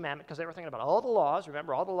greatest commandment? Because they were thinking about all the laws.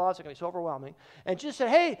 Remember, all the laws are going to be so overwhelming. And Jesus said,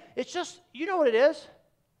 hey, it's just, you know what it is?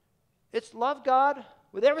 It's love God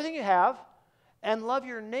with everything you have, and love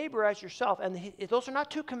your neighbor as yourself. And those are not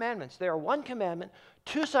 2 commandments. They are 1 commandment,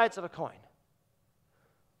 2 sides of a coin.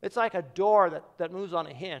 It's like a door that moves on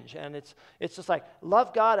a hinge, and it's just like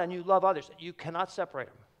love God and you love others. You cannot separate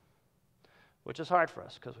them, which is hard for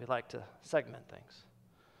us because we like to segment things.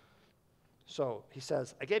 So he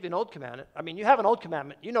says, I gave you an old commandment. I mean, you have an old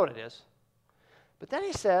commandment. You know what it is. But then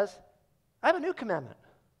he says, I have a new commandment.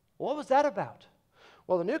 What was that about?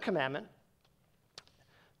 Well, the new commandment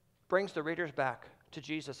brings the readers back to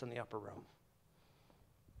Jesus in the upper room.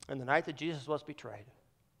 And the night that Jesus was betrayed,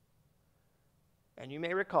 and you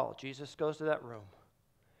may recall, Jesus goes to that room,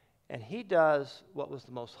 and he does what was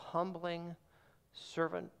the most humbling,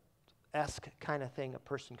 servant-esque kind of thing a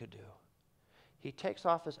person could do. He takes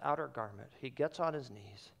off his outer garment, he gets on his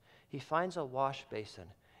knees, he finds a wash basin,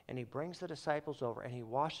 and he brings the disciples over, and he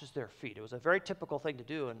washes their feet. It was a very typical thing to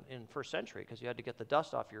do in first century, because you had to get the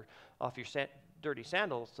dust off your dirty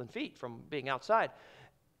sandals and feet from being outside.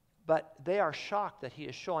 But they are shocked that he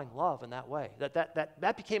is showing love in that way,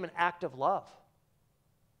 that became an act of love.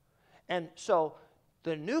 And so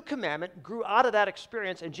the new commandment grew out of that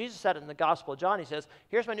experience, and Jesus said it in the Gospel of John. He says,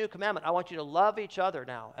 here's my new commandment. I want you to love each other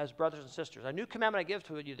now as brothers and sisters. A new commandment I give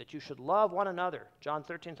to you, that you should love one another. John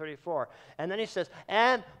 13:34. And then he says,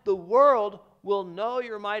 and the world will know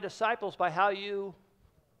you're my disciples by how you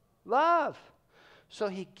love. So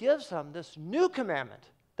he gives them this new commandment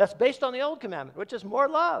that's based on the old commandment, which is more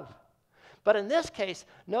love. But in this case,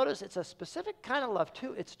 notice it's a specific kind of love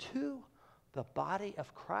too. It's to the body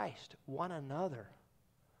of Christ, one another.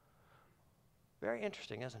 Very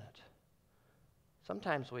interesting, isn't it?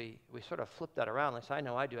 Sometimes we sort of flip that around. At least I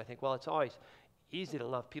know I do. I think, well, it's always easy to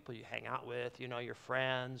love people you hang out with, you know, your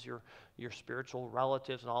friends, your spiritual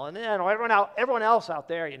relatives and all. And then everyone else out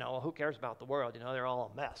there, you know, who cares about the world? You know, they're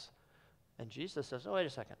all a mess. And Jesus says, oh, wait a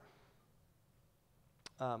second.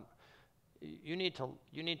 You need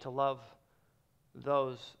to love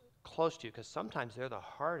those close to you, because sometimes they're the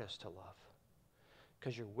hardest to love,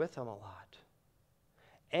 because you're with them a lot.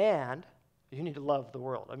 And you need to love the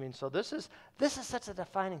world. I mean, so this is such a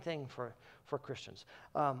defining thing for Christians.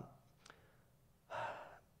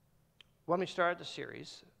 When we started the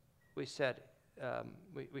series, we said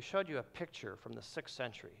we showed you a picture from the 6th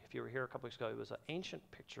century. If you were here a couple weeks ago, it was an ancient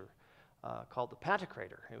picture called the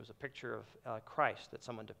Pantocrator. It was a picture of Christ that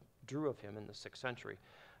someone drew of him in the 6th century.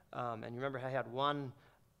 And you remember he had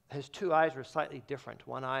his two eyes were slightly different.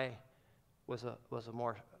 One eye was a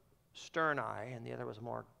more stern eye, and the other was a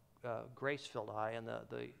more grace-filled eye. And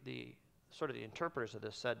the sort of the interpreters of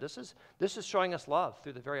this said, this is showing us love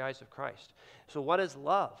through the very eyes of Christ. So what is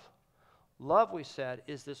love? Love, we said,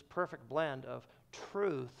 is this perfect blend of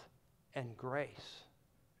truth and grace.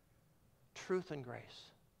 Truth and grace.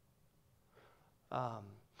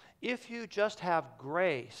 If you just have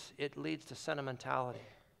grace, it leads to sentimentality,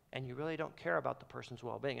 and you really don't care about the person's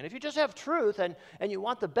well-being. And if you just have truth and you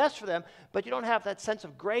want the best for them, but you don't have that sense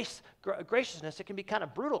of graciousness, it can be kind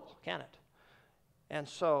of brutal, can't it? And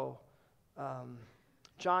so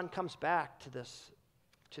John comes back to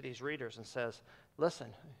these readers and says, listen,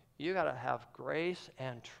 you got to have grace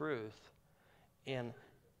and truth in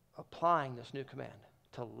applying this new command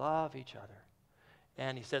to love each other.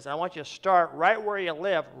 And he says, I want you to start right where you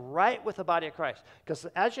live, right with the body of Christ. Because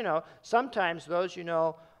as you know, sometimes those you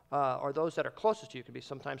know or those that are closest to you can be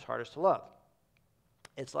sometimes hardest to love.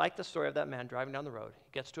 It's like the story of that man driving down the road.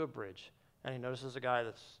 He gets to a bridge, and he notices a guy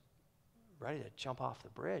that's ready to jump off the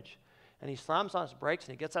bridge. And he slams on his brakes,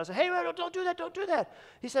 and he gets out and says, hey, don't do that, don't do that.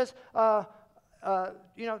 He says,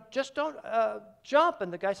 just don't jump.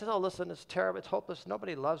 And the guy says, oh, listen, it's terrible, it's hopeless,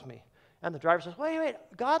 nobody loves me. And the driver says, wait,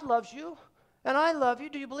 God loves you, and I love you.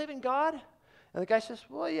 Do you believe in God? And the guy says,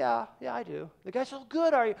 well, yeah, I do. The guy says, well,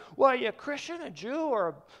 good, are you a Christian, a Jew, or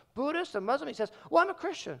a Buddhist, a Muslim? He says, well, I'm a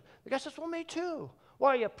Christian. The guy says, well, me too.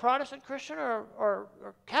 Well, are you a Protestant Christian or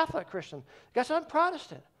Catholic Christian? The guy says, I'm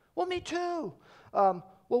Protestant. Well, me too.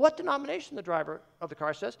 Well, what denomination, the driver of the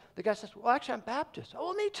car says? The guy says, well, actually, I'm Baptist. Oh,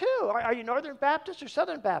 well, me too. Are you Northern Baptist or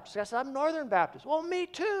Southern Baptist? The guy says, I'm Northern Baptist. Well, me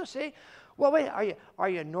too, see? Well, wait, are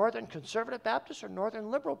you Northern Conservative Baptist or Northern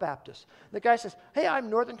Liberal Baptist? The guy says, hey, I'm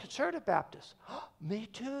Northern Conservative Baptist. Oh, me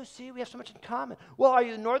too, see, we have so much in common. Well, are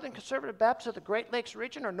you Northern Conservative Baptist of the Great Lakes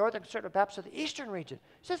region or Northern Conservative Baptist of the Eastern region?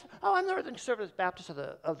 He says, oh, I'm Northern Conservative Baptist of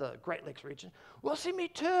the Great Lakes region. Well, see, me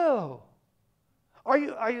too. Are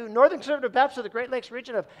you Northern Conservative Baptist of the Great Lakes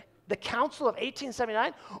region of the Council of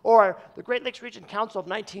 1879 or the Great Lakes Region Council of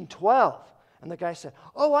 1912? And the guy said,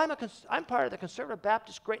 oh, I'm part of the Conservative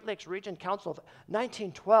Baptist Great Lakes Region Council of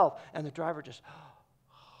 1912. And the driver just,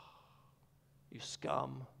 you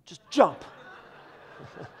scum, just jump.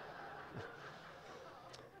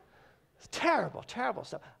 It's terrible, terrible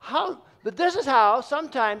stuff. But this is how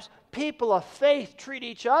sometimes people of faith treat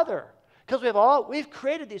each other. Because we've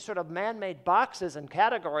created these sort of man-made boxes and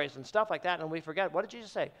categories and stuff like that, and we forget, what did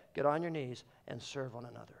Jesus say? Get on your knees and serve one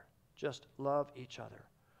another. Just love each other.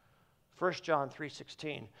 1 John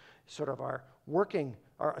 3:16 is sort of our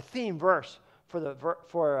theme verse for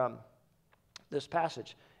this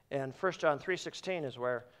passage. And 1 John 3:16 is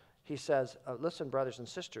where he says, listen, brothers and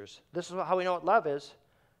sisters, this is how we know what love is.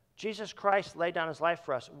 Jesus Christ laid down his life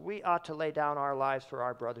for us. We ought to lay down our lives for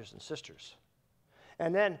our brothers and sisters.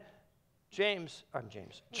 And then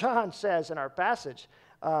John says in our passage,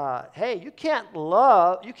 hey, you can't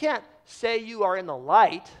say you are in the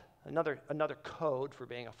light, another code for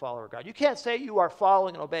being a follower of God. You can't say you are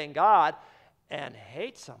following and obeying God and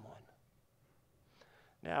hate someone.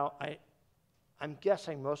 Now, I'm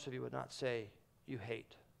guessing most of you would not say you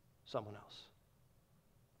hate someone else.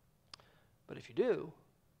 But if you do,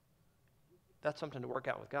 that's something to work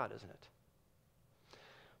out with God, isn't it?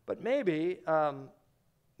 But maybe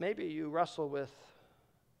you wrestle with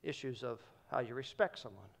issues of how you respect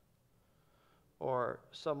someone or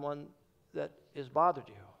someone that has bothered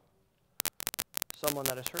you, someone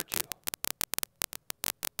that has hurt you.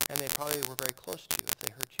 And they probably were very close to you if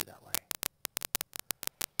they hurt you that way.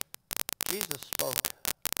 Jesus spoke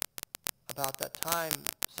about that time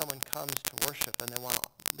someone comes to worship and they want to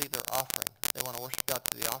leave their offering. They want to worship God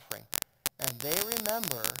through the offering. And they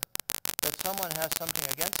remember that someone has something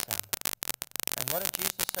against them. And what did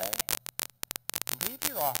Jesus say? Leave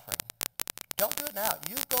your offering. Don't do it now.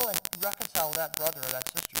 You go and reconcile with that brother or that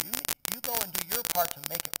sister. You go and do your part to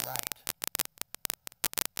make it right.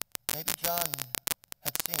 Maybe John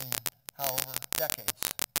had seen how over decades,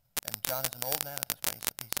 and John is an old man at this point.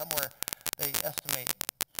 He's somewhere, they estimate,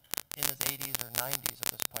 in his 80s or 90s at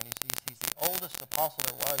this point. He's the oldest apostle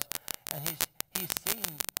there was, and he's seen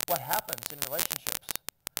what happens in relationships.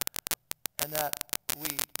 And that we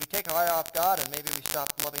take our eye off God, and maybe we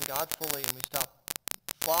stop loving God fully, and we stop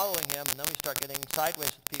following him, and then we start getting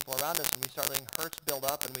sideways with people around us, and we start letting hurts build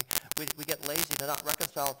up, and we get lazy to not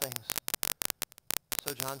reconcile things.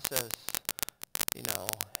 So John says,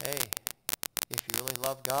 hey, if you really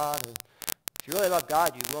love God, and If you really love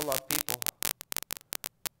God, you will love people.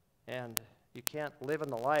 And you can't live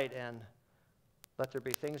in the light and let there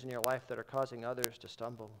be things in your life that are causing others to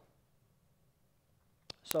stumble.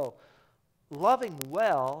 So, loving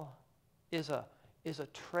well is a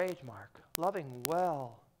trademark. Loving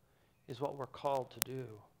well is what we're called to do.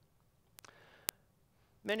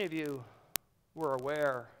 Many of you were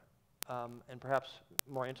aware, and perhaps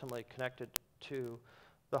more intimately connected to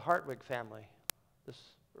the Hartwig family this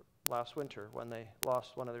last winter when they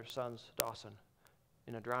lost one of their sons, Dawson,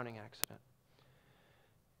 in a drowning accident.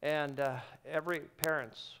 And every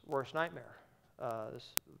parent's worst nightmare,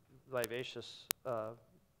 this vivacious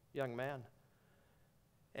young man.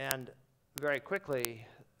 And very quickly,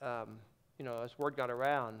 as word got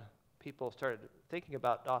around, people started thinking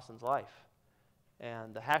about Dawson's life.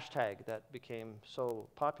 And the hashtag that became so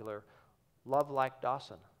popular, love like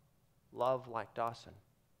Dawson. Love like Dawson.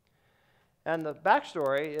 And the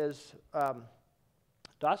backstory is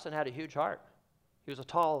Dawson had a huge heart. He was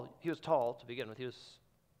tall to begin with. He was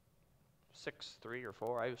 6'3" or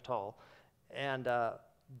 4". He was tall. And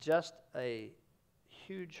just a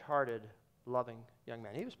huge-hearted, loving young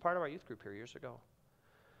man. He was part of our youth group here years ago.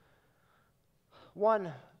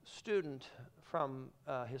 One student from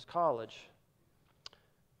his college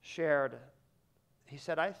shared, he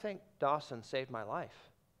said, "I think Dawson saved my life."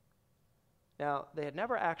 Now, they had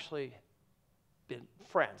never actually been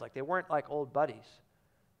friends, like they weren't like old buddies.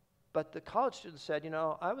 But the college student said,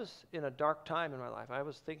 I was in a dark time in my life. I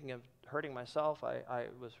was thinking of hurting myself. I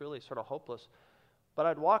was really sort of hopeless. But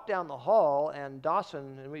I'd walk down the hall, and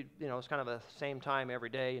Dawson, and we, it was kind of the same time every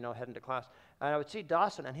day, heading to class. And I would see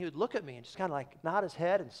Dawson, and he would look at me and just kind of like nod his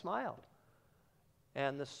head and smiled.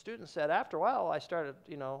 And the student said, after a while, I started,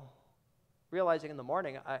 realizing in the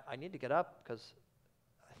morning, I need to get up because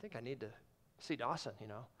I think I need to see Dawson,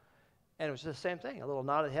 And it was the same thing, a little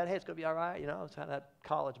nod of the head, hey, it's going to be all right, It's kind of that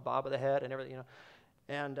college bob of the head and everything,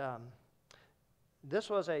 And this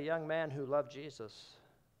was a young man who loved Jesus.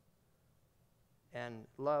 And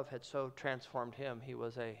love had so transformed him, he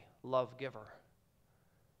was a love giver.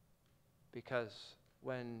 Because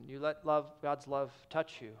when you let God's love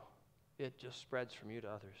touch you, it just spreads from you to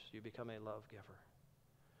others. You become a love giver.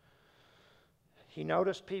 He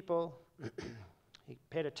noticed people. He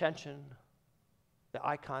paid attention, the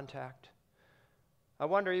eye contact. I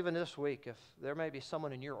wonder even this week if there may be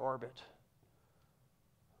someone in your orbit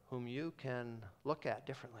whom you can look at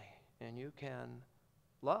differently and you can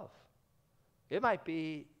love. It might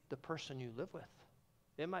be the person you live with.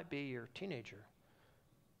 It might be your teenager.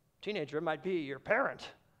 It might be your parent.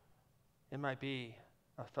 It might be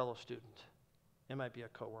a fellow student. It might be a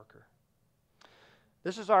coworker.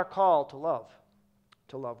 This is our call to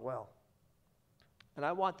love well. And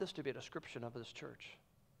I want this to be a description of this church,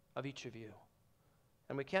 of each of you.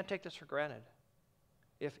 And we can't take this for granted.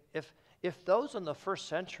 If those in the first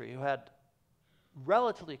century who had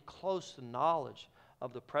relatively close knowledge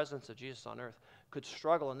of the presence of Jesus on earth could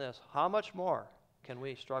struggle in this, how much more can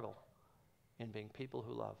we struggle in being people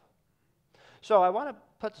who love? So I want to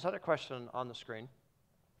put this other question on the screen.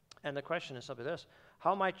 And the question is simply this: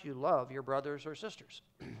 how might you love your brothers or sisters?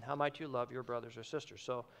 How might you love your brothers or sisters?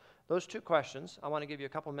 So those two questions I want to give you a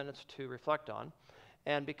couple minutes to reflect on.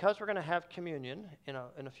 And because we're going to have communion in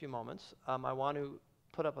a few moments, I want to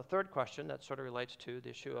put up a third question that sort of relates to the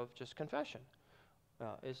issue of just confession.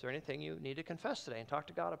 Is there anything you need to confess today and talk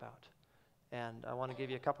to God about? And I want to give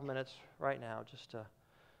you a couple minutes right now just to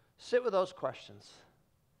sit with those questions.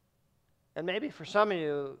 And maybe for some of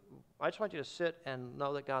you, I just want you to sit and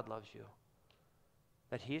know that God loves you,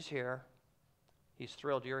 that He's here, He's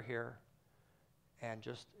thrilled you're here, and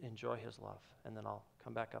just enjoy His love. And then I'll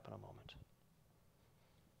come back up in a moment.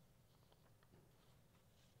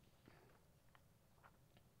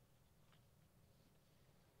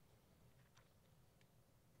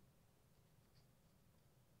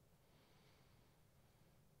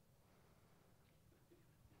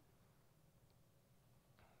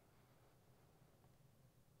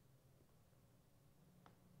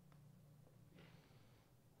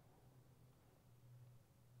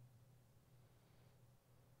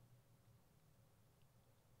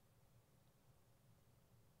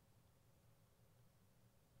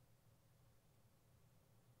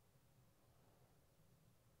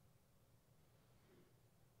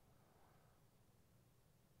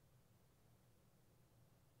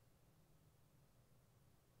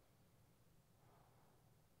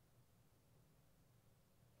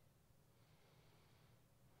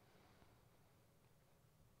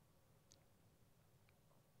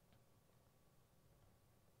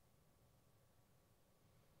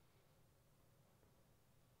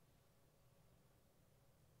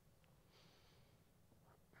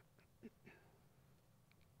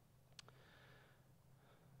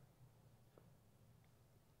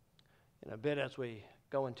 In a bit, as we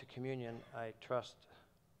go into communion, I trust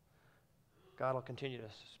God will continue to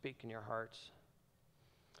speak in your hearts.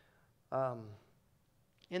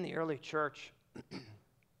 In the early church,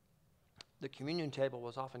 the communion table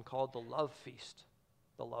was often called the love feast.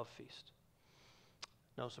 The love feast.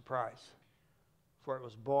 No surprise, for it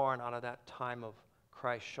was born out of that time of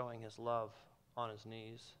Christ showing his love on his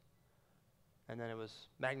knees. And then it was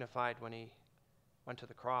magnified when he went to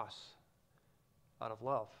the cross out of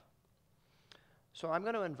love. So I'm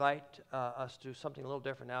going to invite us to do something a little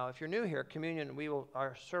different now. If you're new here, communion,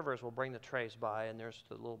 our servers will bring the trays by, and there's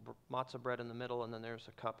the little matzah bread in the middle, and then there's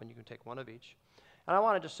a cup, and you can take one of each. And I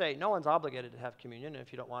want to just say, no one's obligated to have communion, and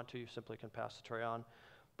if you don't want to, you simply can pass the tray on.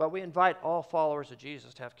 But we invite all followers of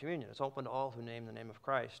Jesus to have communion. It's open to all who name the name of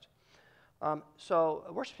Christ. So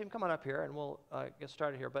worship team, come on up here, and we'll get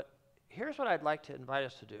started here. But here's what I'd like to invite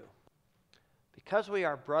us to do. Because we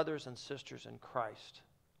are brothers and sisters in Christ,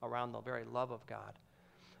 around the very love of God,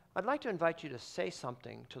 I'd like to invite you to say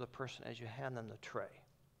something to the person as you hand them the tray.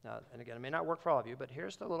 Now, and again, it may not work for all of you, but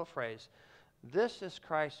here's the little phrase. This is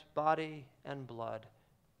Christ's body and blood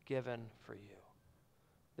given for you.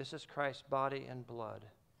 This is Christ's body and blood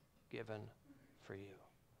given for you.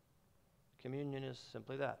 Communion is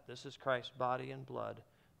simply that. This is Christ's body and blood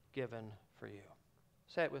given for you.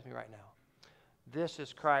 Say it with me right now. This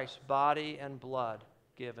is Christ's body and blood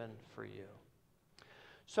given for you.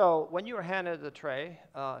 So when you are handed the tray,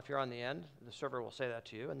 if you're on the end, the server will say that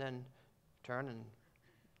to you, and then turn and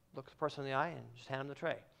look the person in the eye and just hand them the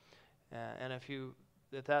tray. And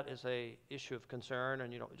if that is a issue of concern,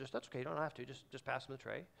 and that's okay, you don't have to, just pass them the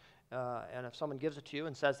tray. And if someone gives it to you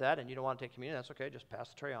and says that, and you don't want to take communion, that's okay, just pass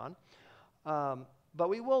the tray on. But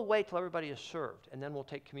we will wait till everybody is served, and then we'll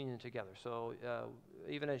take communion together. So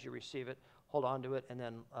even as you receive it, hold on to it, and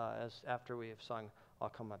then after we have sung, I'll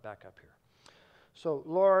come back up here. So,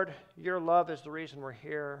 Lord, your love is the reason we're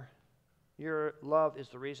here. Your love is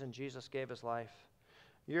the reason Jesus gave his life.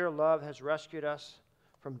 Your love has rescued us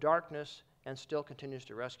from darkness and still continues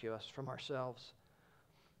to rescue us from ourselves.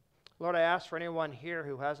 Lord, I ask for anyone here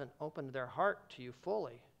who hasn't opened their heart to you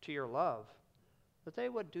fully, to your love, that they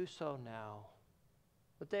would do so now,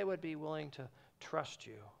 that they would be willing to trust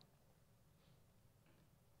you,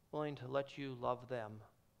 willing to let you love them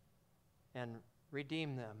and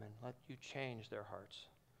redeem them and let you change their hearts.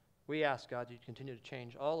 We ask, God, that you continue to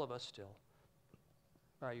change all of us still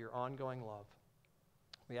by your ongoing love.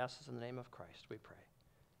 We ask this in the name of Christ, we pray.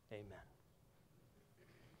 Amen.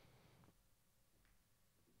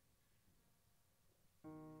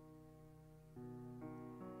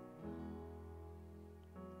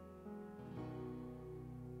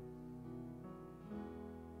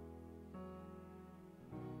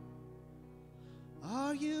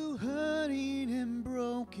 Are you hurting and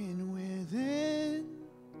broken within?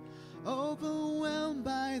 Overwhelmed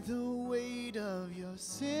by the weight of your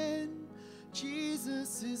sin?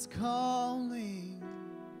 Jesus is calling.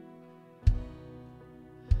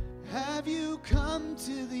 Have you come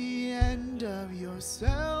to the end of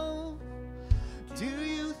yourself? Do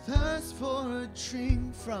you thirst for a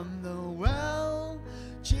drink from the well?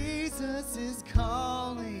 Jesus is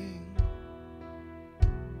calling.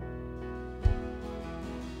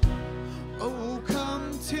 Oh,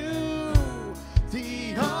 come to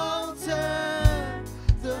the altar.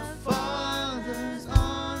 The Father's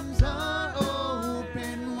arms are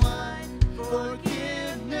open wide.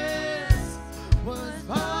 Forgiveness was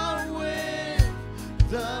bought with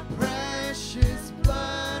the precious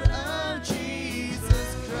blood of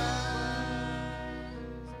Jesus Christ.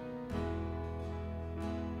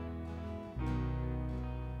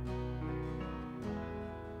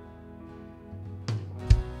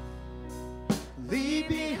 Leave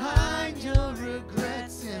behind your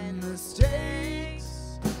regrets and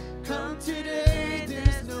mistakes. Come today,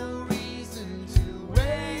 there's no reason to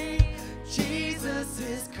wait. Jesus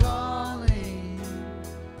is calling.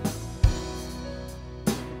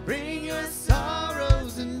 Bring your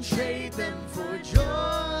sorrows and trade them for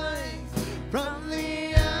joy. From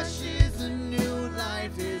the ashes a new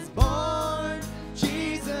life is born.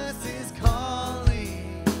 Jesus is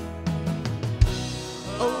calling.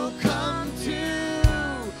 Oh, come to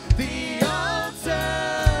the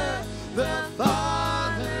altar. The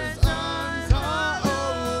Father's arms are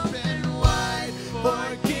open wide.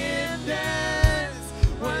 Forgiveness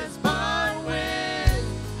was bought with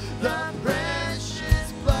the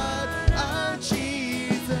precious blood of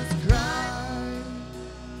Jesus Christ.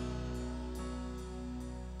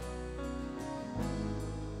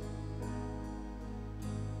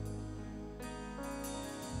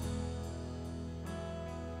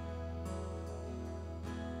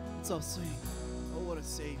 Let's all sing. Oh, what a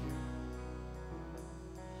Savior.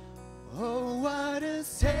 Oh, what a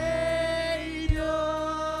Savior!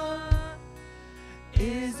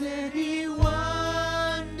 Isn't He wonderful?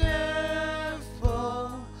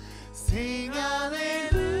 Sing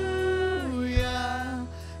hallelujah,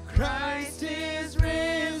 Christ is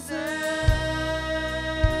risen.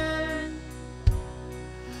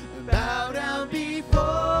 Bow down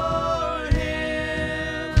before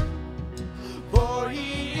Him, for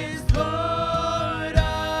He is Lord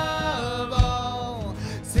of all.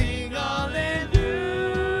 Sing hallelujah,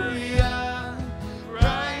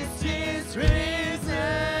 Christ is risen.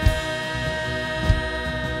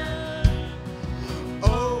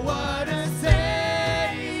 Oh, what a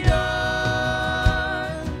Savior!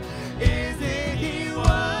 Isn't He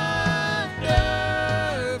wonderful?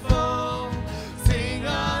 Sing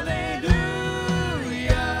hallelujah,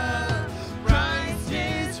 Christ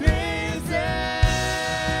is risen.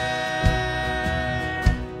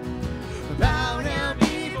 Bow down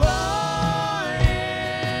before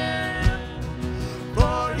Him,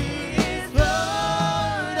 for He is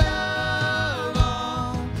Lord of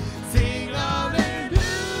all. Sing hallelujah,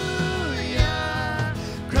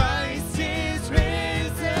 Christ is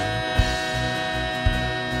risen.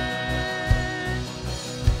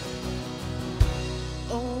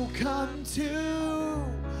 Oh, come to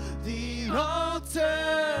the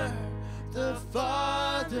altar. The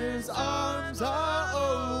Father's arms are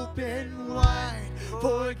open wide.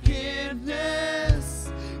 Forgiveness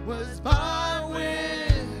was bought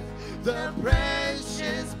with the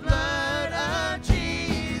precious blood of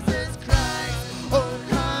Jesus Christ. Oh,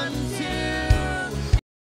 come to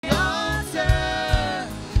the altar.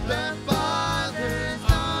 The Father's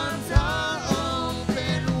arms are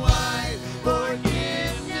open wide.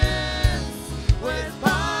 Forgiveness was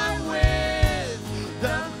bought with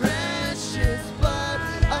the precious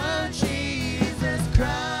blood of Jesus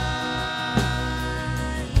Christ.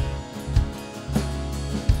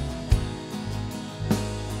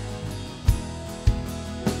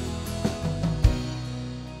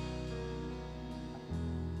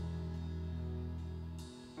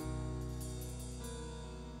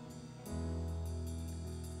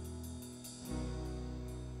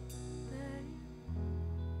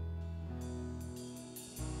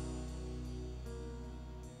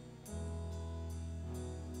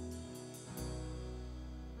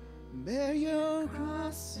 Bear your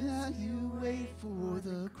cross while you wait for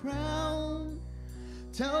the crown.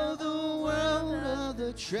 Tell the world of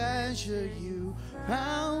the treasure you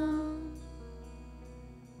found.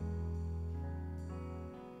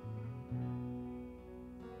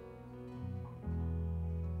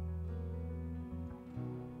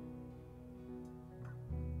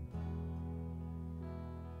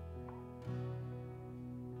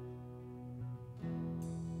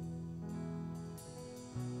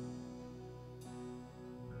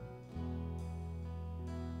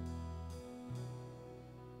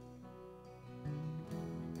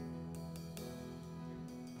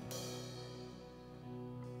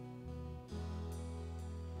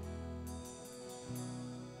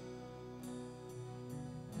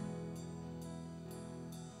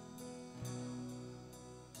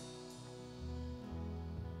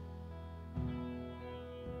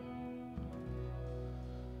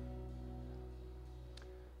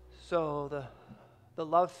 So the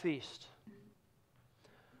love feast,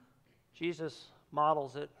 Jesus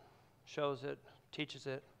models it, shows it, teaches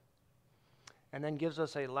it, and then gives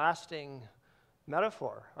us a lasting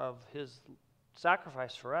metaphor of His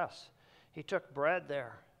sacrifice for us. He took bread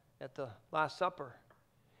there at the Last Supper,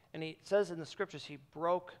 and He says in the scriptures, He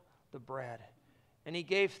broke the bread, and He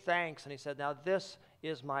gave thanks, and He said, now this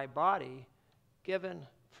is my body given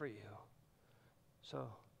for you. So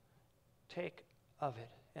take of it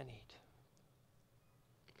and eat.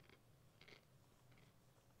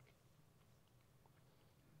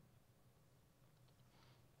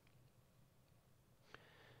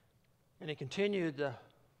 And He continued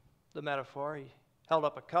the metaphor. He held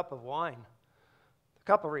up a cup of wine, the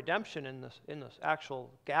cup of redemption in this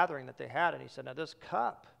actual gathering that they had. And He said, now this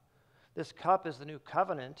cup is the new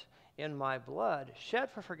covenant in my blood, shed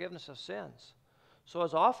for forgiveness of sins. So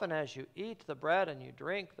as often as you eat the bread and you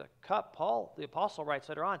drink the cup, Paul, the apostle, writes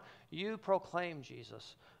later on, you proclaim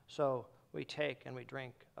Jesus. So we take and we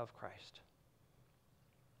drink of Christ.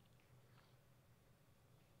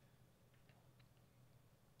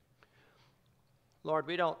 Lord,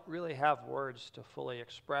 we don't really have words to fully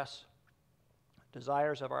express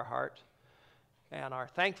desires of our heart and our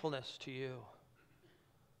thankfulness to you,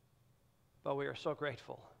 but we are so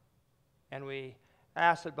grateful. And we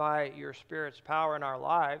ask that by your Spirit's power in our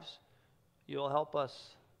lives, you'll help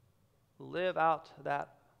us live out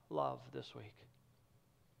that love this week.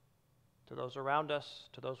 to those around us,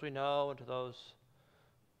 to those we know, and to those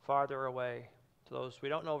farther away, to those we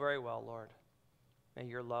don't know very well, Lord. May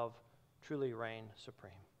your love truly reign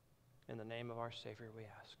supreme. In the name of our Savior we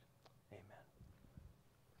ask. Amen.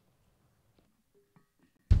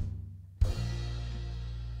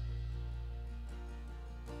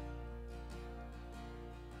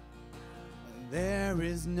 There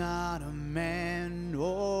is not a man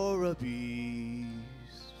or a beast,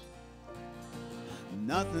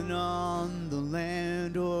 nothing on the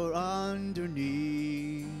land or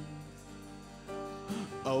underneath.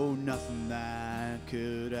 Oh, nothing that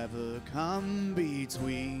could ever come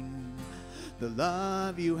between the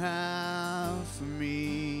love you have for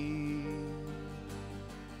me.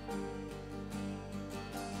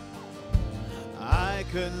 I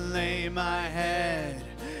could lay my head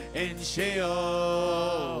in Sheol,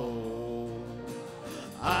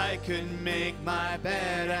 I could make my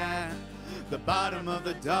bed at the bottom of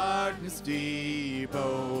the darkness deep.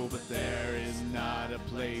 Oh, but there is not a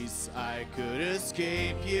place I could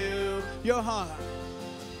escape you. Your heart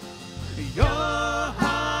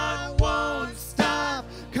won't stop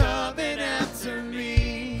coming after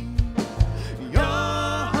me. Your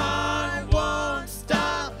heart won't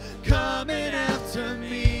stop coming after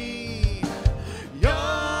me. Your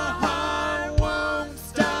heart won't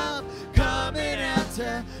stop coming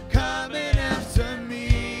after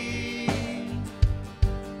me.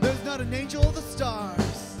 There's not an angel of the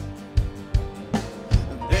stars.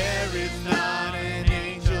 There is not an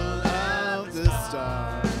angel of the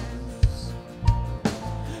stars.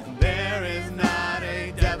 There is not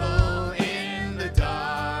a devil in the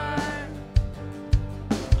dark.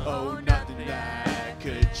 Oh, nothing that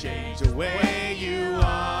could change the way you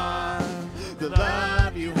are, the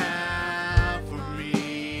love you have for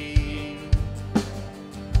me.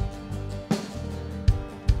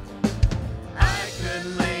 I could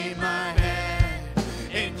lay my head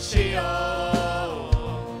in Sheol,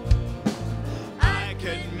 I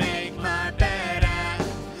could make my bed at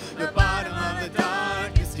the bottom of the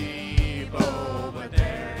darkest deep. Oh, but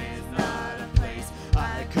there is not a place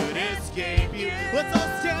I could escape you. Let's all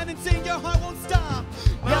stand and sing. Your heart won't stop.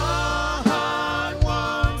 Your heart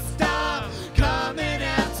won't stop coming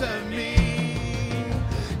after me.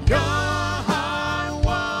 Your heart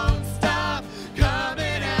won't stop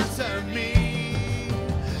coming after me.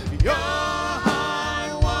 Your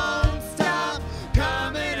heart won't stop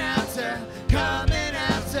coming after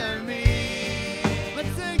me.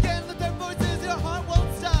 Let's sing again, lift our voices. Your heart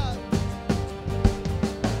won't stop.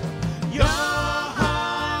 Your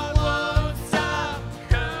heart won't stop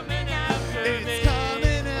coming after me. It's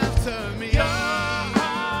coming after me. Your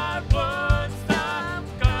heart won't stop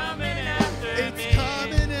coming after me. It's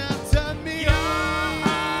coming after me. Your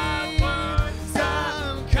heart won't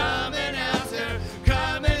stop coming after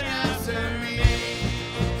me.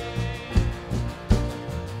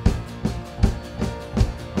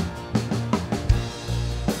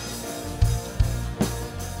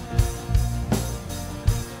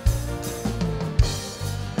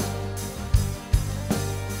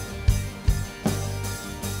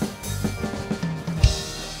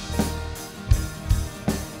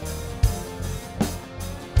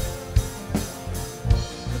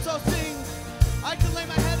 Let's all sing. I can lay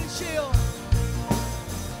my head in Sheol.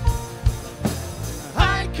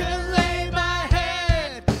 I can lay my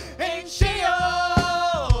head in Sheol.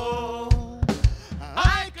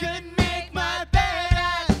 I could make my bed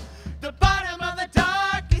at the bottom of the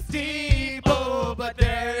darkest deep. Oh, but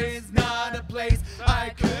there is not a place I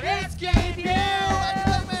could escape you.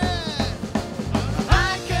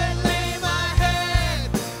 I can lay my head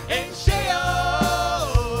in Sheol.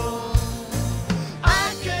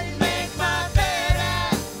 I could make my bed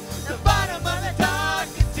at the bottom of the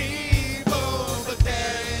darkest deep. Oh, but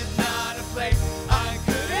there is not a place I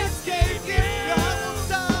could escape you. Your heart won't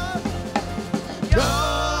stop. Your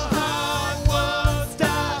heart won't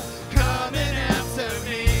stop coming after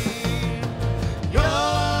me. Your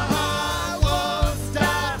heart won't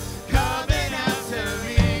stop coming after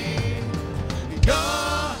me. Your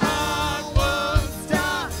heart won't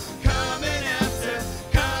stop coming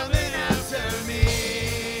after me.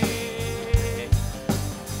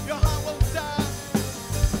 Your heart won't stop.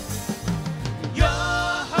 Your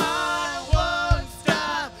heart won't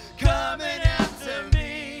stop coming after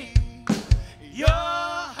me. Your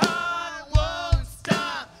heart won't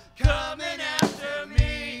stop coming after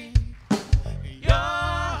me. Your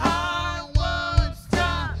heart won't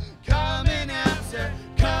stop coming after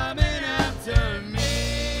me.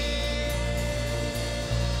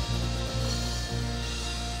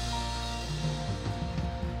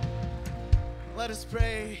 Let us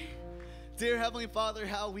pray Dear Heavenly Father,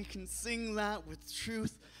 how we can sing that with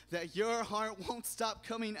truth, that your heart won't stop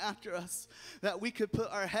coming after us, that we could put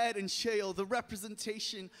our head in shale, the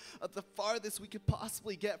representation of the farthest we could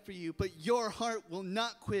possibly get for you, but your heart will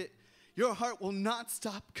not quit. Your heart will not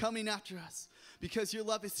stop coming after us because your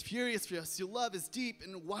love is furious for us. Your love is deep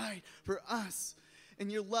and wide for us,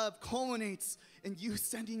 and your love culminates in you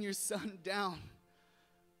sending your son down,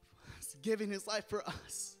 giving his life for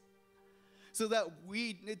us, so that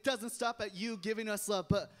it doesn't stop at you giving us love,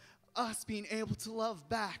 but us being able to love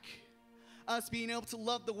back, us being able to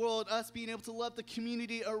love the world, us being able to love the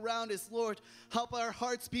community around us. Lord, help our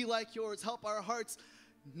hearts be like yours. Help our hearts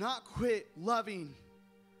not quit loving.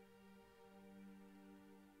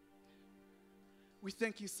 We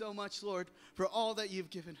thank you so much, Lord, for all that you've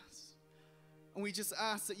given us. And we just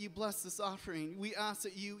ask that you bless this offering. We ask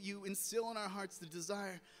that you instill in our hearts the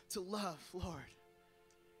desire to love, Lord.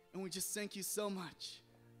 And we just thank you so much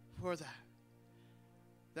for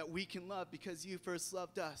that we can love because you first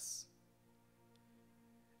loved us.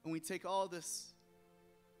 And we take all this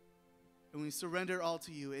and we surrender all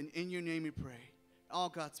to you. And in your name we pray. All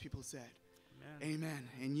God's people said, Amen. Amen.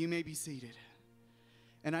 And you may be seated.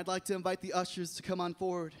 And I'd like to invite the ushers to come on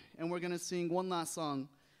forward. And we're going to sing one last song.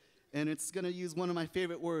 And it's going to use one of my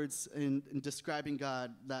favorite words in describing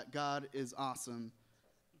God, that God is awesome.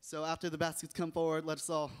 So after the baskets come forward, let's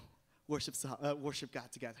all worship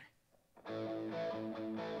God together.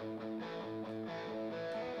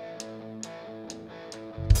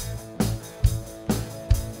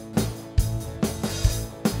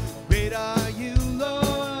 Great are you,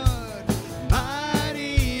 Lord,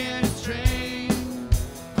 mighty and strength.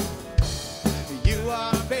 You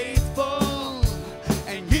are faithful,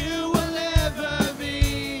 and you will ever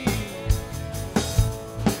be.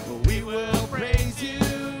 We will praise you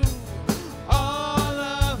all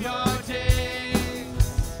of your days.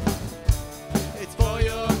 It's for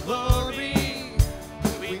your glory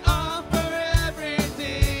we offer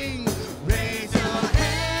everything. Raise your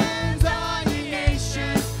hands, all ye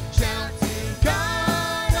nations, shout to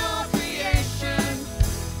God, all creation.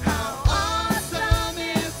 How awesome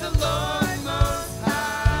is the Lord Most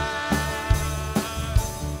High.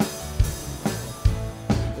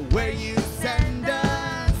 Where you send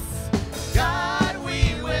us, God,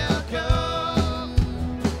 we will go.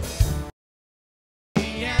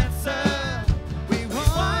 The answer we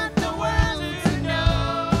want the world to know.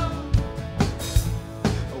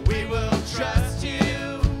 We will trust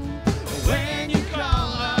you when you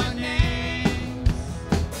call our names.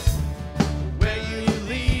 Where you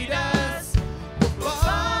lead us, we'll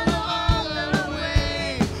follow all the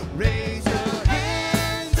way. Raise your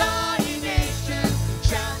hands, all ye nations,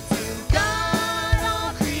 shout to God,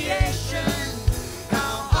 all creation.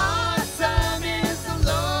 How awesome is the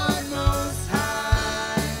Lord Most High.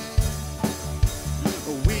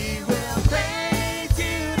 We will praise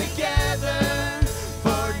you together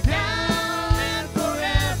for now and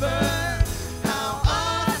forever. How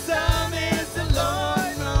awesome is the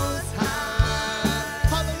Lord Most High.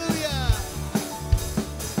 Hallelujah.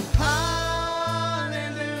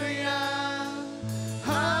 Hallelujah.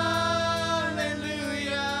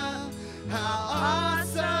 Hallelujah. How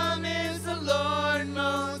awesome is the Lord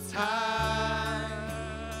Most High.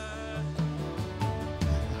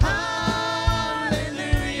 Hallelujah.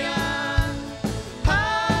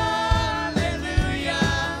 Hallelujah.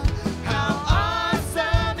 How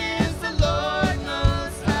awesome is the Lord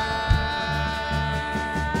Most High.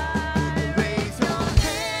 Raise your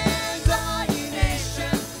hands, all ye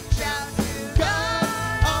nations, shout to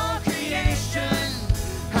God, all creation.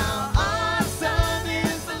 How awesome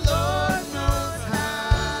is the Lord Most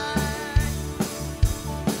High.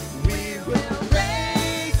 We will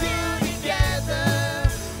praise you together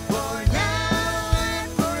for now and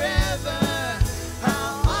forever. How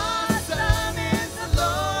awesome is the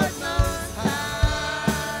Lord Most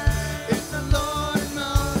High. It's the Lord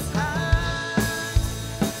Most High.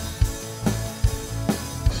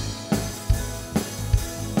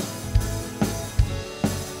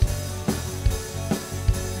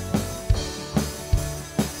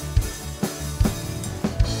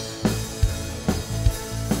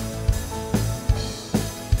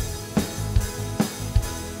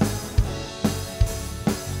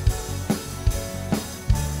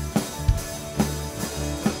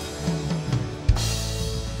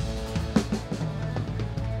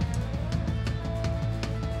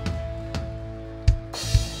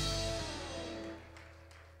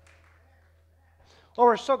 Well,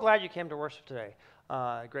 we're so glad you came to worship today.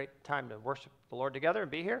 Great time to worship the Lord together and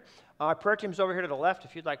be here. Our prayer team's over here to the left.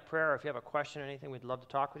 If you'd like prayer or if you have a question or anything, we'd love to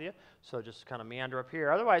talk with you. So just kind of meander up here.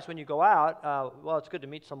 Otherwise, when you go out, well, it's good to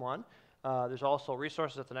meet someone. There's also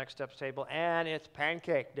resources at the Next Steps table, and it's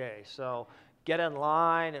Pancake Day. So get in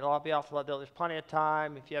line. It'll all be off the There's plenty of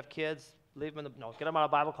time. If you have kids, leave them get them out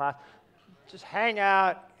of Bible class. Just hang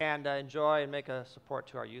out and enjoy and make a support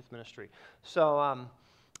to our youth ministry. So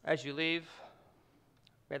as you leave,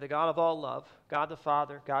 may the God of all love, God the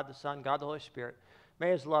Father, God the Son, God the Holy Spirit,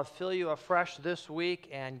 may his love fill you afresh this week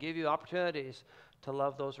and give you opportunities to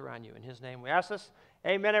love those around you. In his name we ask this.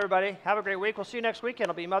 Amen, everybody. Have a great week. We'll see you next weekend.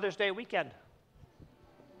 It'll be Mother's Day weekend.